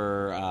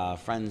our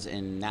friends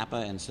in Napa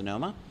and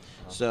Sonoma.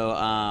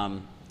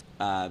 So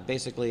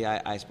basically,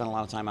 I spent a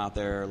lot of time out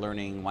there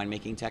learning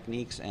winemaking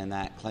techniques, and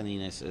that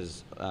cleanliness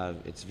is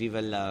it's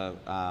Viva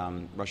la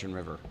Russian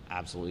River,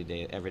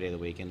 absolutely every day of the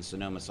week. And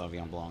Sonoma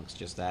Sauvignon Blancs,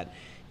 just that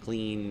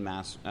clean,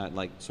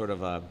 like sort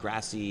of a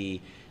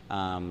grassy,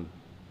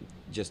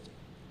 just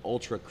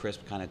ultra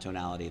crisp kind of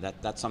tonality.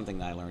 That's something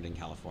that I learned in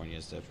California,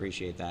 is to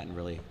appreciate that and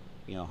really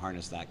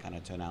harness that kind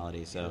of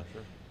tonality. So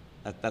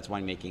that's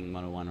winemaking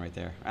 101 right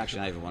there. Actually,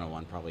 not even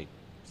 101, probably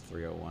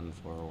 301,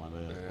 401,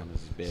 but one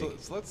is big.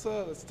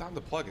 So it's time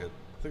to plug it.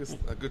 I think it's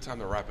a good time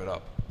to wrap it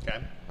up. Okay.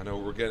 I know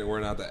we're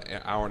now at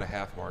the hour and a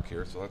half mark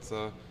here, so let's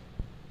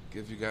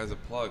give you guys a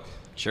plug.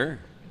 Sure.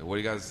 What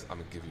do you guys? I'm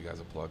gonna give you guys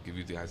a plug. Give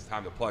you guys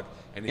time to plug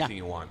anything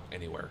you want,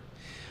 anywhere.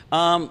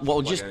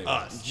 Well, just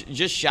anything.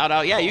 just shout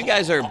out. Yeah, you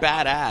guys are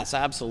badass,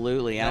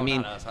 absolutely. And I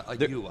mean, not us.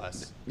 You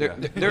us.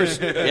 there's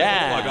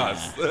yeah. Plug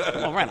us.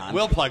 Well, right on.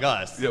 We'll plug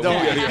us. Yeah,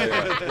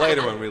 yeah.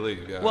 Later when we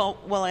leave. Yeah.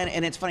 Well,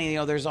 and it's funny,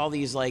 there's all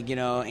these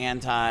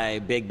anti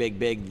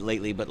big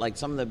lately, but like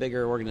some of the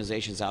bigger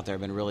organizations out there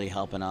have been really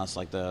helping us,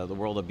 like the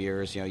World of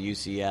Beers,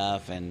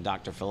 UCF and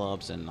Dr.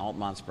 Phillips and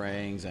Altamont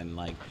Springs and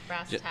like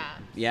Brass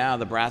Taps. Yeah,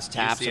 the Brass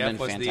Taps UCF have been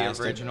was fantastic.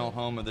 the original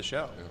home of the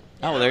show.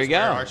 Oh, well, there you go.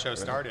 Where our show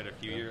started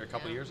a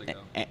couple years ago.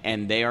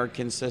 And they are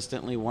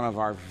consistently one of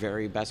our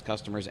very best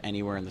customers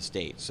anywhere in the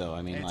state. So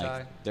I mean, Hey,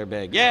 Ty. they're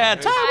big. Yeah,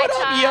 Ty, what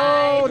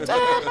up, yo? Ty,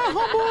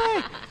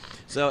 my homeboy.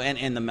 So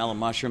and the Mellow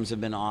Mushrooms have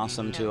been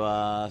awesome to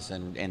us,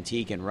 and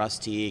Antique and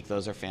Rustique,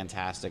 those are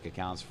fantastic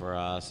accounts for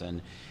us,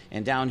 and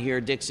down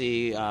here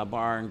Dixie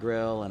Bar and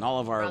Grill and all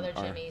of our Brother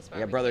Jimmy's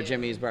Brother Barbecue.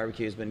 Jimmy's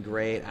Barbecue has been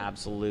great,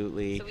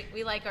 absolutely. So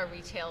we like our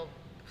retail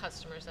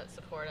customers that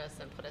support us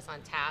and put us on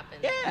tap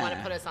and Yeah. want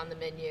to put us on the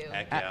menu.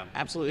 Heck yeah.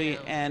 Absolutely, Yeah.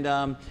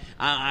 and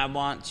I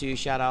want to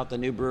shout out the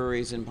new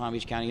breweries in Palm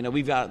Beach County.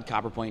 We've got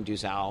Copper Point, Due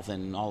South,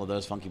 and all of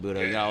those Funky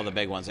Buddha, all the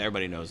big ones.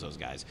 Everybody knows those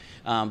guys.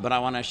 But I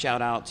want to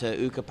shout out to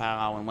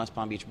Ukapow and West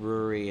Palm Beach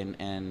Brewery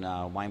and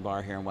Wine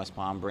Bar here in West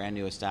Palm, brand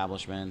new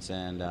establishments,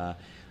 and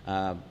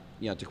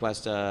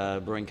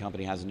Tequesta Brewing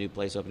Company has a new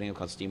place opening up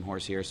called Steam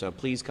Horse here. So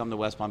please come to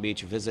West Palm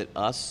Beach, visit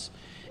us,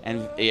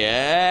 and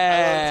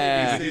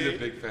yeah. He's a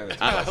big fan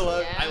of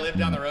I live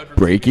down the road from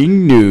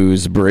Breaking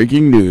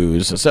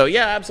news! So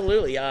yeah,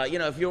 absolutely.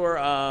 If you're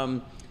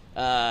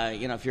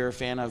if you're a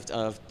fan of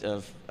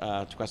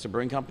Tequesta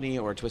Brewing Company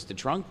or Twisted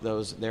Trunk,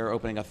 they're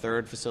opening a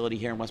third facility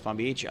here in West Palm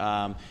Beach.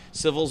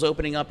 Civil's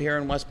opening up here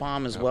in West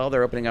Palm as well.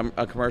 They're opening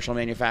a commercial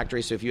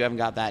manufactory. So if you haven't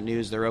got that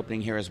news, they're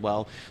opening here as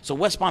well. So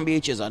West Palm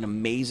Beach is an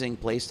amazing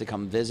place to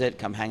come visit,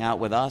 come hang out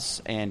with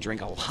us, and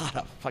drink a lot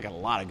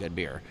of good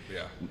beer.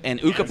 Yeah. And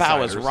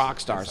Ukapow is ciders.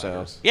 rock star. And So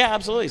ciders. yeah,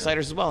 absolutely, ciders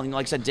as well. And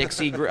like I said,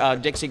 Dixie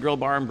Grill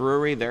Bar and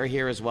Brewery, they're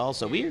here as well.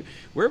 So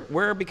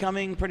we're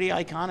becoming pretty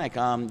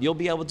iconic. You'll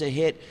be able to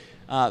hit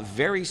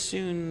very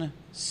soon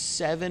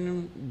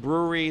 7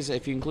 breweries.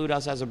 If you include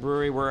us as a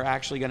brewery, we're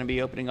actually going to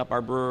be opening up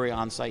our brewery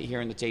on site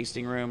here in the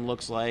tasting room,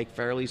 looks like,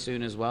 fairly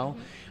soon as well.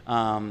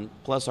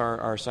 Plus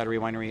our cidery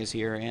winery is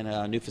here, and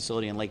a new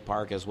facility in Lake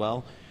Park as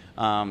well.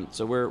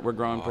 So we're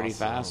growing pretty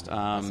fast.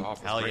 That's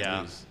awesome. Hell Great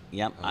yeah. news.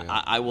 Yep. Oh,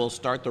 yeah. I will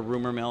start the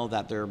rumor mill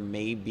that there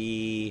may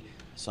be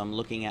some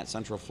looking at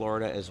Central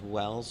Florida as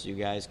well, so you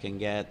guys can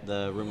get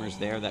the rumors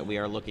there that we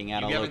are looking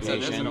at You a haven't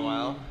said this in a location.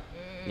 while.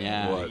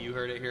 Yeah. What? You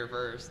heard it here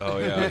first. Oh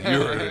yeah,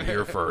 you heard it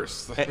here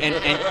first.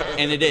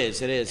 And it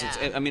is. Yeah. It's just This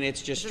is something we've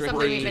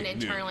strictly been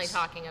internally news.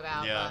 talking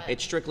about. Yeah. But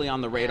it's strictly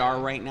on the radar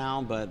right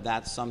now, but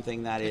that's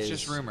something that It's is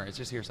just rumor. It's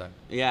just hearsay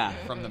Yeah.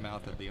 from the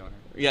mouth of the owner.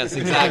 Yes,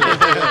 exactly.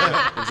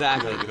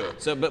 Exactly.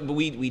 So, but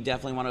we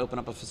definitely want to open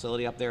up a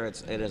facility up there.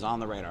 It is on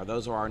the radar.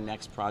 Those are our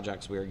next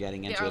projects we are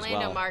getting into the as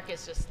Orlando well.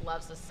 Marcus just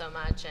loves us so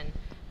much, and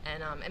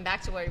And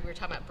back to what we were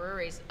talking about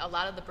breweries, a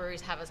lot of the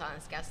breweries have us on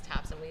as guest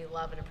taps, and we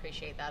love and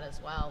appreciate that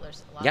as well.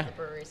 There's a lot of the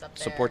breweries up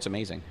there. Support's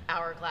amazing.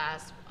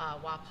 Hourglass,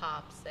 Wap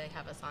Hops, they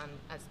have us on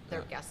as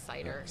their guest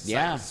cider.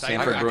 Yeah,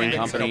 Sanford I Brewing can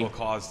Company. double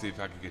call, see if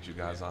I could get you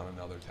guys on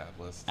another tap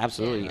list.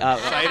 Absolutely.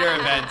 Cider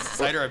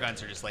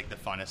events are just like the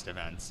funnest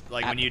events.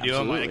 Like when you do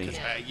them, Absolutely. because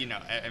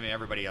I mean,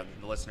 everybody,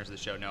 the listeners of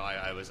the show know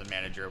I was a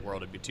manager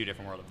at two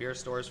different World of Beer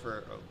stores for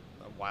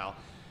a while.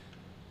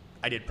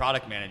 I did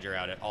product manager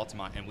out at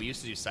Altamont, and we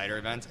used to do cider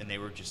events, and they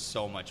were just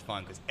so much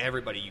fun because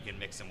everybody, you can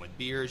mix them with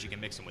beers, you can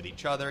mix them with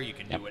each other, you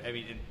can do it. I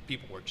mean,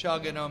 people were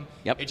chugging them.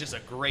 Yep. It's just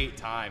a great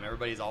time.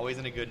 Everybody's always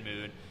in a good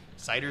mood.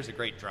 Cider's a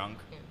great drunk.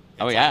 It's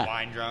Oh, yeah. like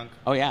wine drunk.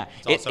 Oh, yeah.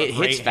 It's also It a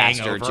great hits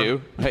faster, hangover.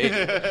 too.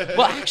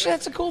 Well, actually,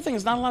 that's the cool thing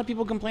is not a lot of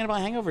people complain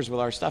about hangovers with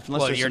our stuff unless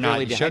Well, they're you're not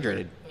severely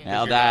dehydrated. sugared.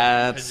 Well, Because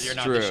that's you're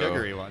not true. the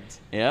sugary ones.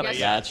 Yep, Yesterday-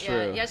 that's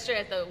true. Yesterday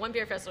at the One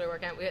Beer Festival we're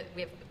working at,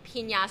 we have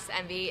Pinas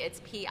Envy.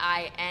 It's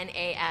Pinas.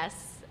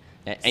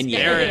 And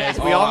There it yeah. is.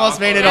 We almost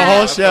made it a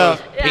whole show.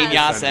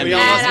 Piñas We Envy.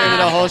 almost made it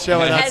a whole show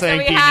without and saying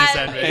we penis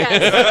had- envy.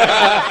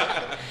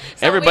 yes.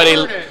 So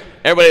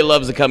Everybody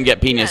loves to come get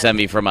penis Yeah.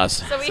 envy from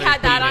us. So we Say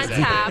had that on penis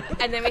envy.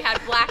 tap, and then we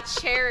had black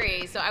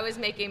cherry. So I was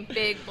making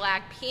big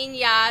black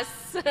piñas,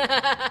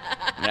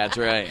 That's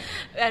right.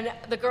 and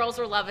the girls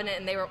were loving it,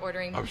 and they were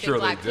ordering I'm big sure they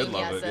black did piñas.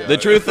 love it, yeah. The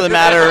truth of the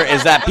matter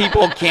is that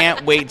people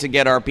can't wait to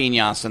get our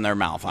piñas in their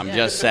mouth. I'm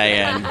just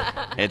saying.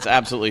 It's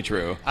absolutely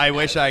true. I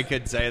wish I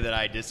could say that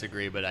I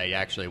disagree, but I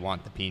actually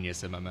want the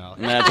penis in my mouth.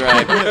 That's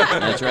right.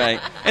 That's right.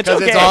 It's Because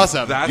okay. it's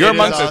awesome. That's You're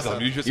Jeffism.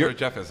 amongst- You just you're- heard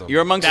Jeffism.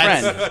 You're amongst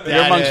friends. That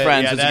You're amongst is-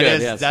 friends. yeah, It's that good.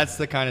 is- Yes. That's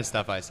the kind of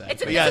stuff I say.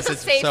 It's But yes, a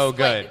it's safe so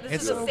place. good.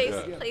 This is a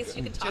safe place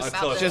you can talk about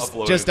tell us this.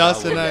 upload Just it,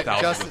 us and download it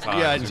thousands of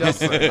times.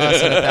 just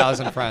us and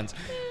 1,000 friends.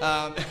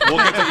 We'll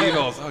get the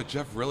emails. Oh,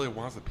 Jeff really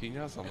wants a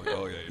piñas? I'm like,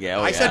 oh, yeah. Yeah,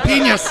 oh, I yeah. said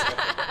penis.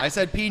 I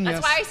said penis.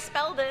 That's why I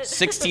spelled it.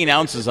 16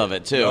 ounces of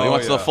it, too. Oh, he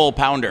wants the yeah. full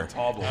pounder.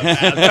 Tall boy. 1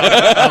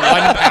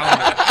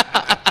 pounder.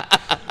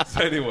 So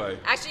anyway,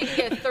 Actually, you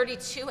can get a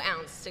 32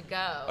 ounce to go.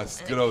 a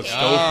and good old cake.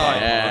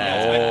 stovepipe.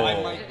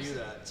 I might do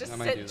that. Just I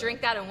might do sit, that.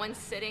 drink that in one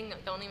sitting.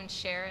 Don't even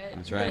share it.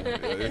 That's right.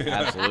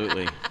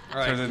 Absolutely. All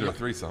right. Turns into a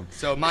threesome.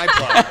 So my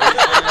plug.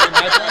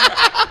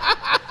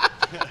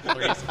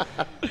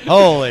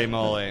 Holy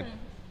moly.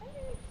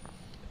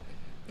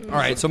 All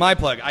right, so my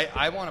plug.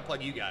 I want to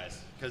plug you guys.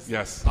 Because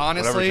Yes.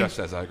 honestly, Whatever Jeff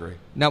says, I agree.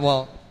 no,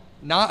 well,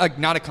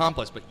 not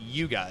accomplice, but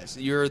you guys.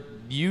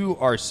 You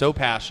are so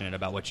passionate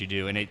about what you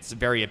do, and it's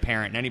very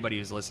apparent. And anybody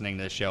who's listening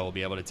to this show will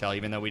be able to tell,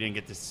 even though we didn't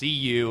get to see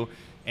you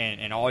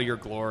and all your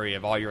glory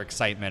of all your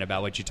excitement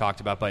about what you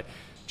talked about, but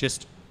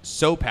just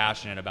so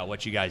passionate about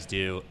what you guys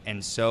do,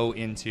 and so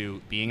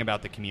into being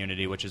about the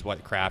community, which is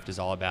what craft is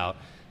all about,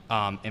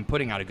 and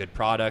putting out a good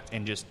product,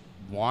 and just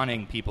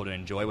wanting people to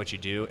enjoy what you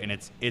do, and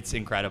it's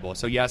incredible.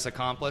 So yes,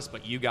 Accomplice,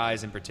 but you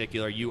guys in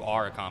particular, you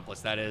are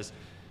Accomplice. That is,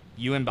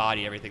 you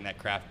embody everything that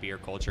craft beer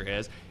culture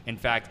is. In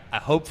fact,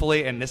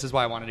 hopefully, and this is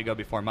why I wanted to go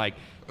before Mike,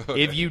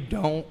 if you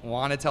don't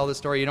want to tell the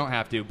story, you don't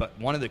have to, but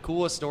one of the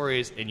coolest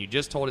stories, and you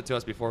just told it to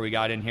us before we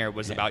got in here,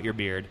 was about your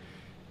beard.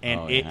 And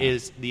Oh, it yeah.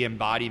 is the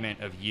embodiment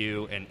of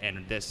you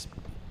and this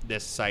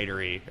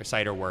cidery or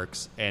cider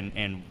works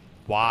and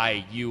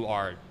why you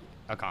are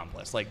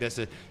Accomplice. Like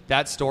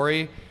that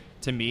story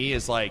to me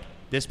is like,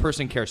 this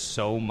person cares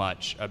so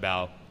much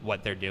about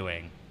what they're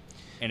doing,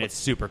 and it's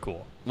super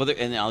cool. Well,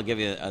 and I'll give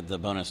you the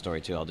bonus story,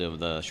 too. I'll do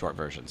the short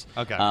versions.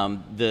 Okay.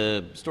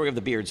 The story of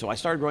the beard. So I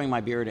started growing my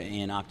beard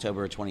in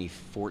October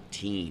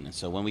 2014.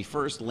 So when we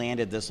first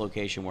landed this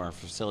location where our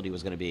facility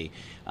was going to be,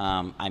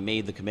 I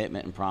made the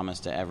commitment and promise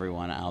to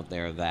everyone out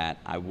there that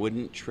I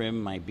wouldn't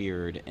trim my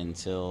beard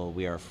until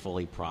we are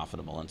fully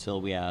profitable,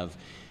 until we have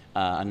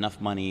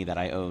enough money that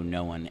I owe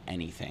no one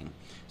anything.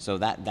 So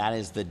that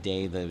is the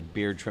day the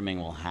beard trimming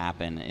will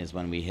happen, is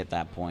when we hit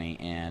that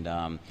point. And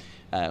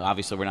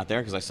obviously we're not there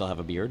because I still have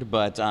a beard,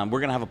 but we're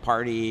going to have a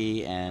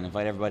party and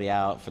invite everybody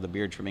out for the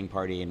beard trimming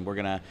party, and we're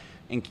going to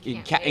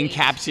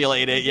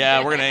encapsulate it.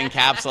 Yeah, we're going to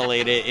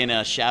encapsulate it in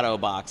a shadow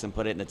box and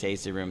put it in the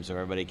tasting room so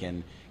everybody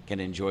can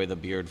enjoy the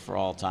beard for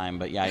all time.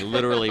 But yeah, I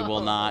literally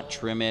will not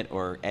trim it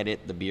or edit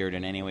the beard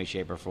in any way,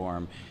 shape, or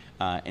form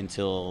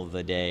until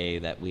the day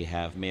that we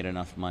have made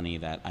enough money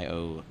that I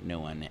owe no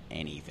one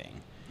anything.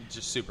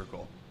 Just super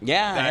cool.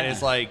 Yeah, That yeah.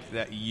 is like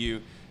that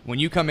when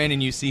you come in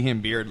and you see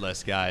him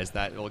beardless, guys,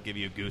 that will give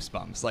you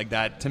goosebumps. Like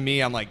that, to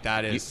me, I'm like,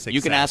 that is success.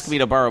 You can ask me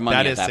to borrow money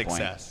That at is that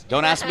success. point.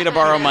 Don't ask me to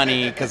borrow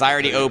money because I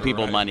already owe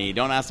people money.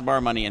 Don't ask to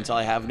borrow money until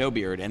I have no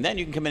beard. And then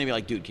you can come in and be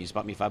like, dude, can you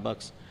spot me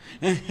 $5?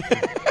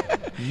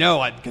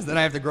 No, because then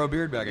I have to grow a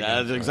beard back again.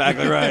 That's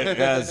exactly right.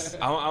 Yes.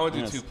 I want to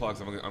do Yes. 2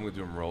 plugs. I'm going to do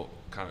them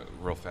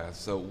real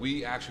fast. So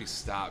we actually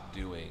stopped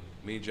doing,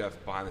 me and Jeff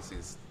behind the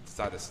scenes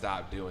decided to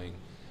stop doing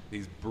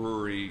these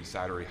brewery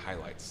cidery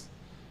highlights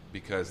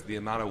because the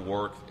amount of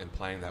work and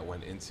planning that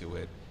went into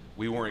it,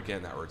 we weren't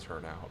getting that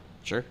return out.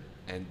 Sure.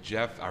 And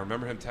Jeff, I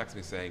remember him texting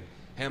me saying,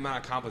 hey, I'm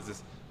not accomplished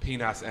this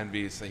Pinas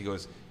Envy. So he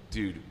goes,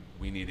 dude,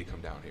 we need to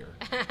come down here.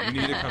 You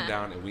need to come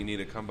down and we need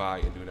to come by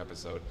and do an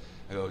episode.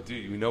 I go,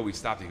 dude, you know we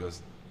stopped. He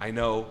goes, I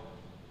know,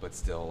 but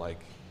still, like,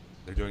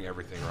 they're doing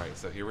everything right.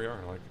 So here we are.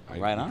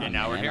 Right on. And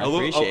now we're man. here. I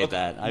appreciate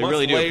that. I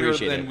really do later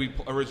appreciate than it. we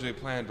originally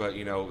planned, but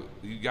you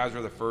guys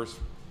are the first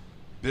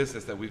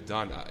business that we've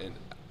done in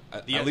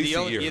at least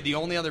a year. The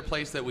only other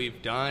place that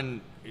we've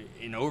done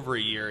in over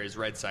a year is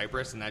Red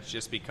Cypress, and that's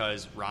just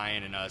because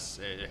Ryan and us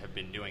have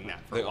been doing that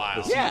for a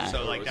while. Yeah.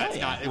 So like that's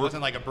Yeah. not. It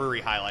wasn't like a brewery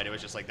highlight. It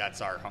was just like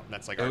that's our home.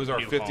 That's like It was our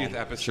new 50th home.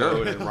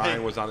 episode, and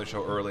Ryan was on the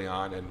show early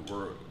on, and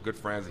we're good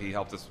friends. He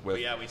helped us with.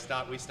 But yeah, we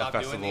stopped doing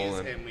festival these,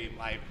 and-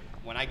 and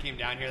when I came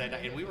down here that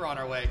night, and we were on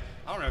our way.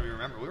 I don't know if you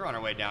remember. We were on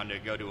our way down to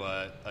go to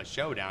a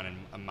show down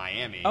in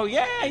Miami. Oh,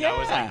 yeah, and I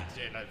was yeah.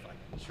 like, in a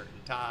fucking shirt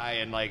and tie,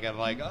 and I'm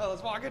like, oh,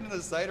 let's walk into the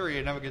cidery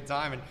and have a good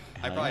time. And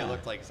I probably yeah.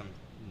 looked like some,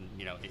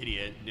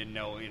 idiot, didn't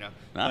know, No,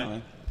 But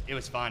man. it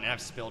was fun, and I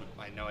spilled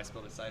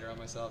a cider on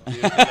myself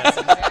too.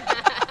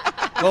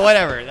 Well,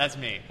 whatever. That's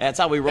me. That's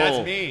how we roll.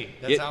 That's me.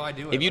 That's how I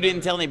do it. If you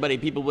didn't tell anybody,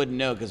 people wouldn't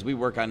know because we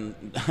work on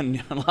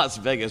Las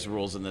Vegas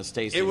rules in this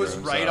tasting It was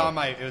room, right so. on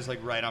my. It was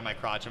like right on my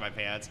crotch and my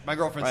pants. My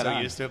girlfriend's Right so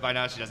on. used to it by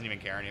now; she doesn't even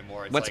care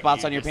anymore. It's What like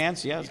spots you on your just-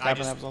 pants? Yeah, I that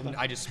just, happens all the time.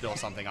 I just spill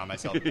something on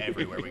myself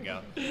everywhere we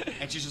go,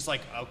 and she's just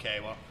like, "Okay,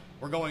 well,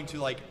 we're going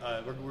to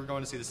we're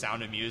going to see The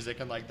Sound of Music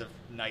in like the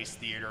nice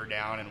theater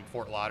down in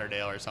Fort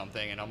Lauderdale or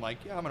something," and I'm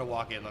like, "Yeah, I'm gonna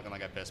walk in looking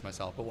like I pissed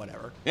myself, but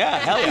whatever." Yeah,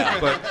 hell yeah.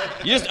 But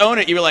you just own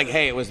it. You were like,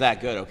 hey, it was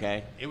that good,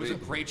 okay? It was a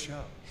great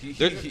show.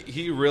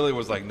 He really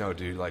was like, no,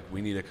 dude, like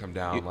we need to come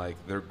down. Like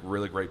they're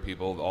really great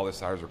people. All the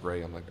ciders are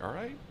great. I'm like, all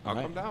right, I'll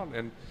come down.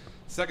 And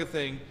second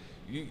thing,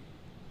 we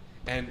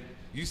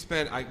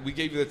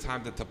gave you the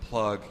time to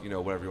plug,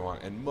 whatever you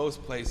want. And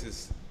most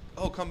places,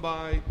 come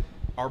by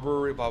our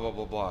brewery, blah blah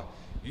blah blah.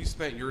 You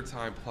spent your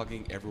time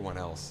plugging everyone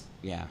else.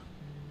 Yeah.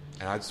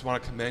 And I just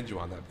want to commend you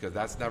on that because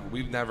that's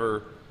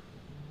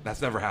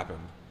never happened.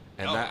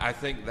 And I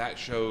think that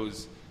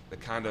shows the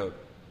kind of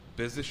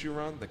business you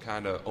run, the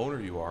kind of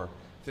owner you are.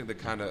 I think the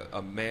kind of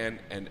a man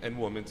and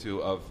woman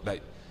too of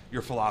that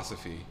your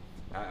philosophy.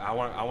 I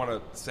want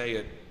to say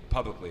it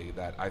publicly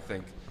that I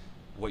think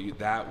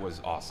that was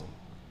awesome.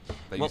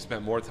 That you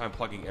spent more time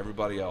plugging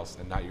everybody else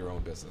and not your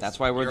own business. That's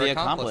why we're You're the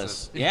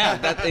accomplices. accomplice. Yeah,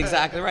 that's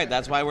exactly right.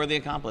 That's why we're the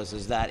accomplice,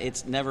 is that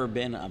it's never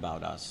been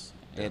about us.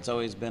 Yeah. It's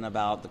always been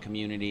about the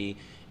community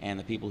and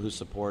the people who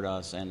support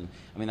us. And,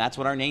 I mean, that's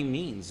what our name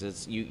means.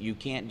 It's you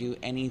can't do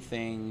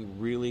anything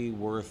really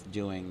worth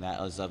doing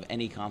that is of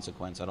any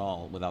consequence at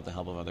all without the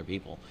help of other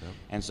people. Yeah.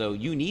 And so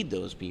you need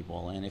those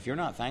people. And if you're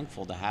not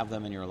thankful to have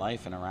them in your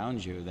life and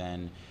around you,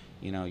 then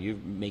you're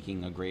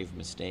making a grave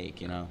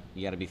mistake. You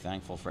got to be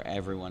thankful for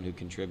everyone who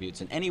contributes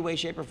in any way,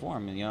 shape, or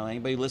form. And,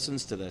 anybody who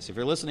listens to this. If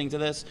you're listening to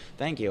this,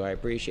 thank you. I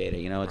appreciate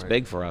it. It's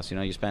big for us.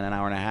 You spend an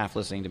hour and a half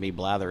listening to me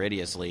blather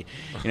idiously.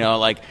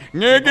 Like,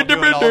 People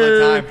do it all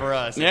the time for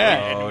us.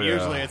 Yeah. And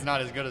usually it's not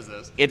as good as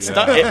this. It's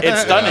stunning.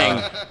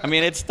 I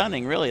mean, it's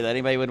stunning, really, that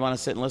anybody would want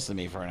to sit and listen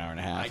to me for an hour and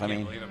a half. I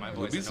can't believe it. My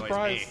voice be annoys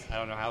surprised. me. I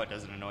don't know how it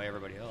doesn't annoy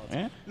everybody else.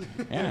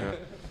 Yeah.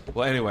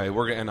 Well, anyway,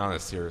 we're going to end on a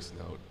serious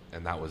note,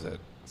 and that was it.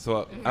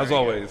 So, as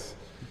always,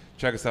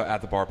 check us out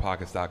at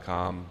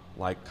thebarpockets.com.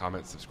 Like,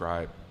 comment,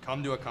 subscribe.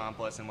 Come to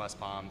Accomplice in West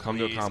Palm. Come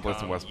to Please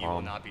Accomplice in West You will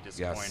Palm. not be Yes.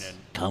 disappointed.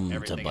 Come to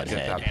Everything Butthead. is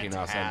Get that Penis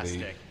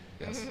fantastic. Envy.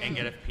 Yes. And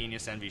get a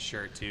Penis Envy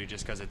shirt, too,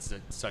 just because it's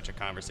such a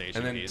conversation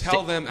And then piece.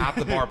 tell them At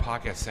the Bar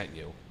Podcast sent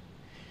you.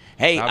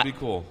 Hey, That'd be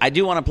cool. I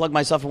do want to plug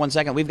myself for 1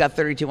 second. We've got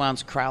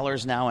 32-ounce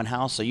crowlers now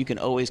in-house, so you can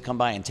always come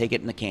by and take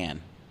it in the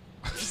can.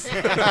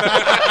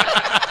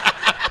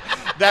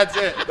 That's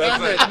it.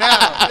 That's it.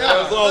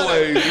 Now. As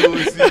always, we will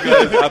see you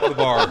guys at the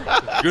bar.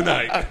 Good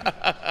night.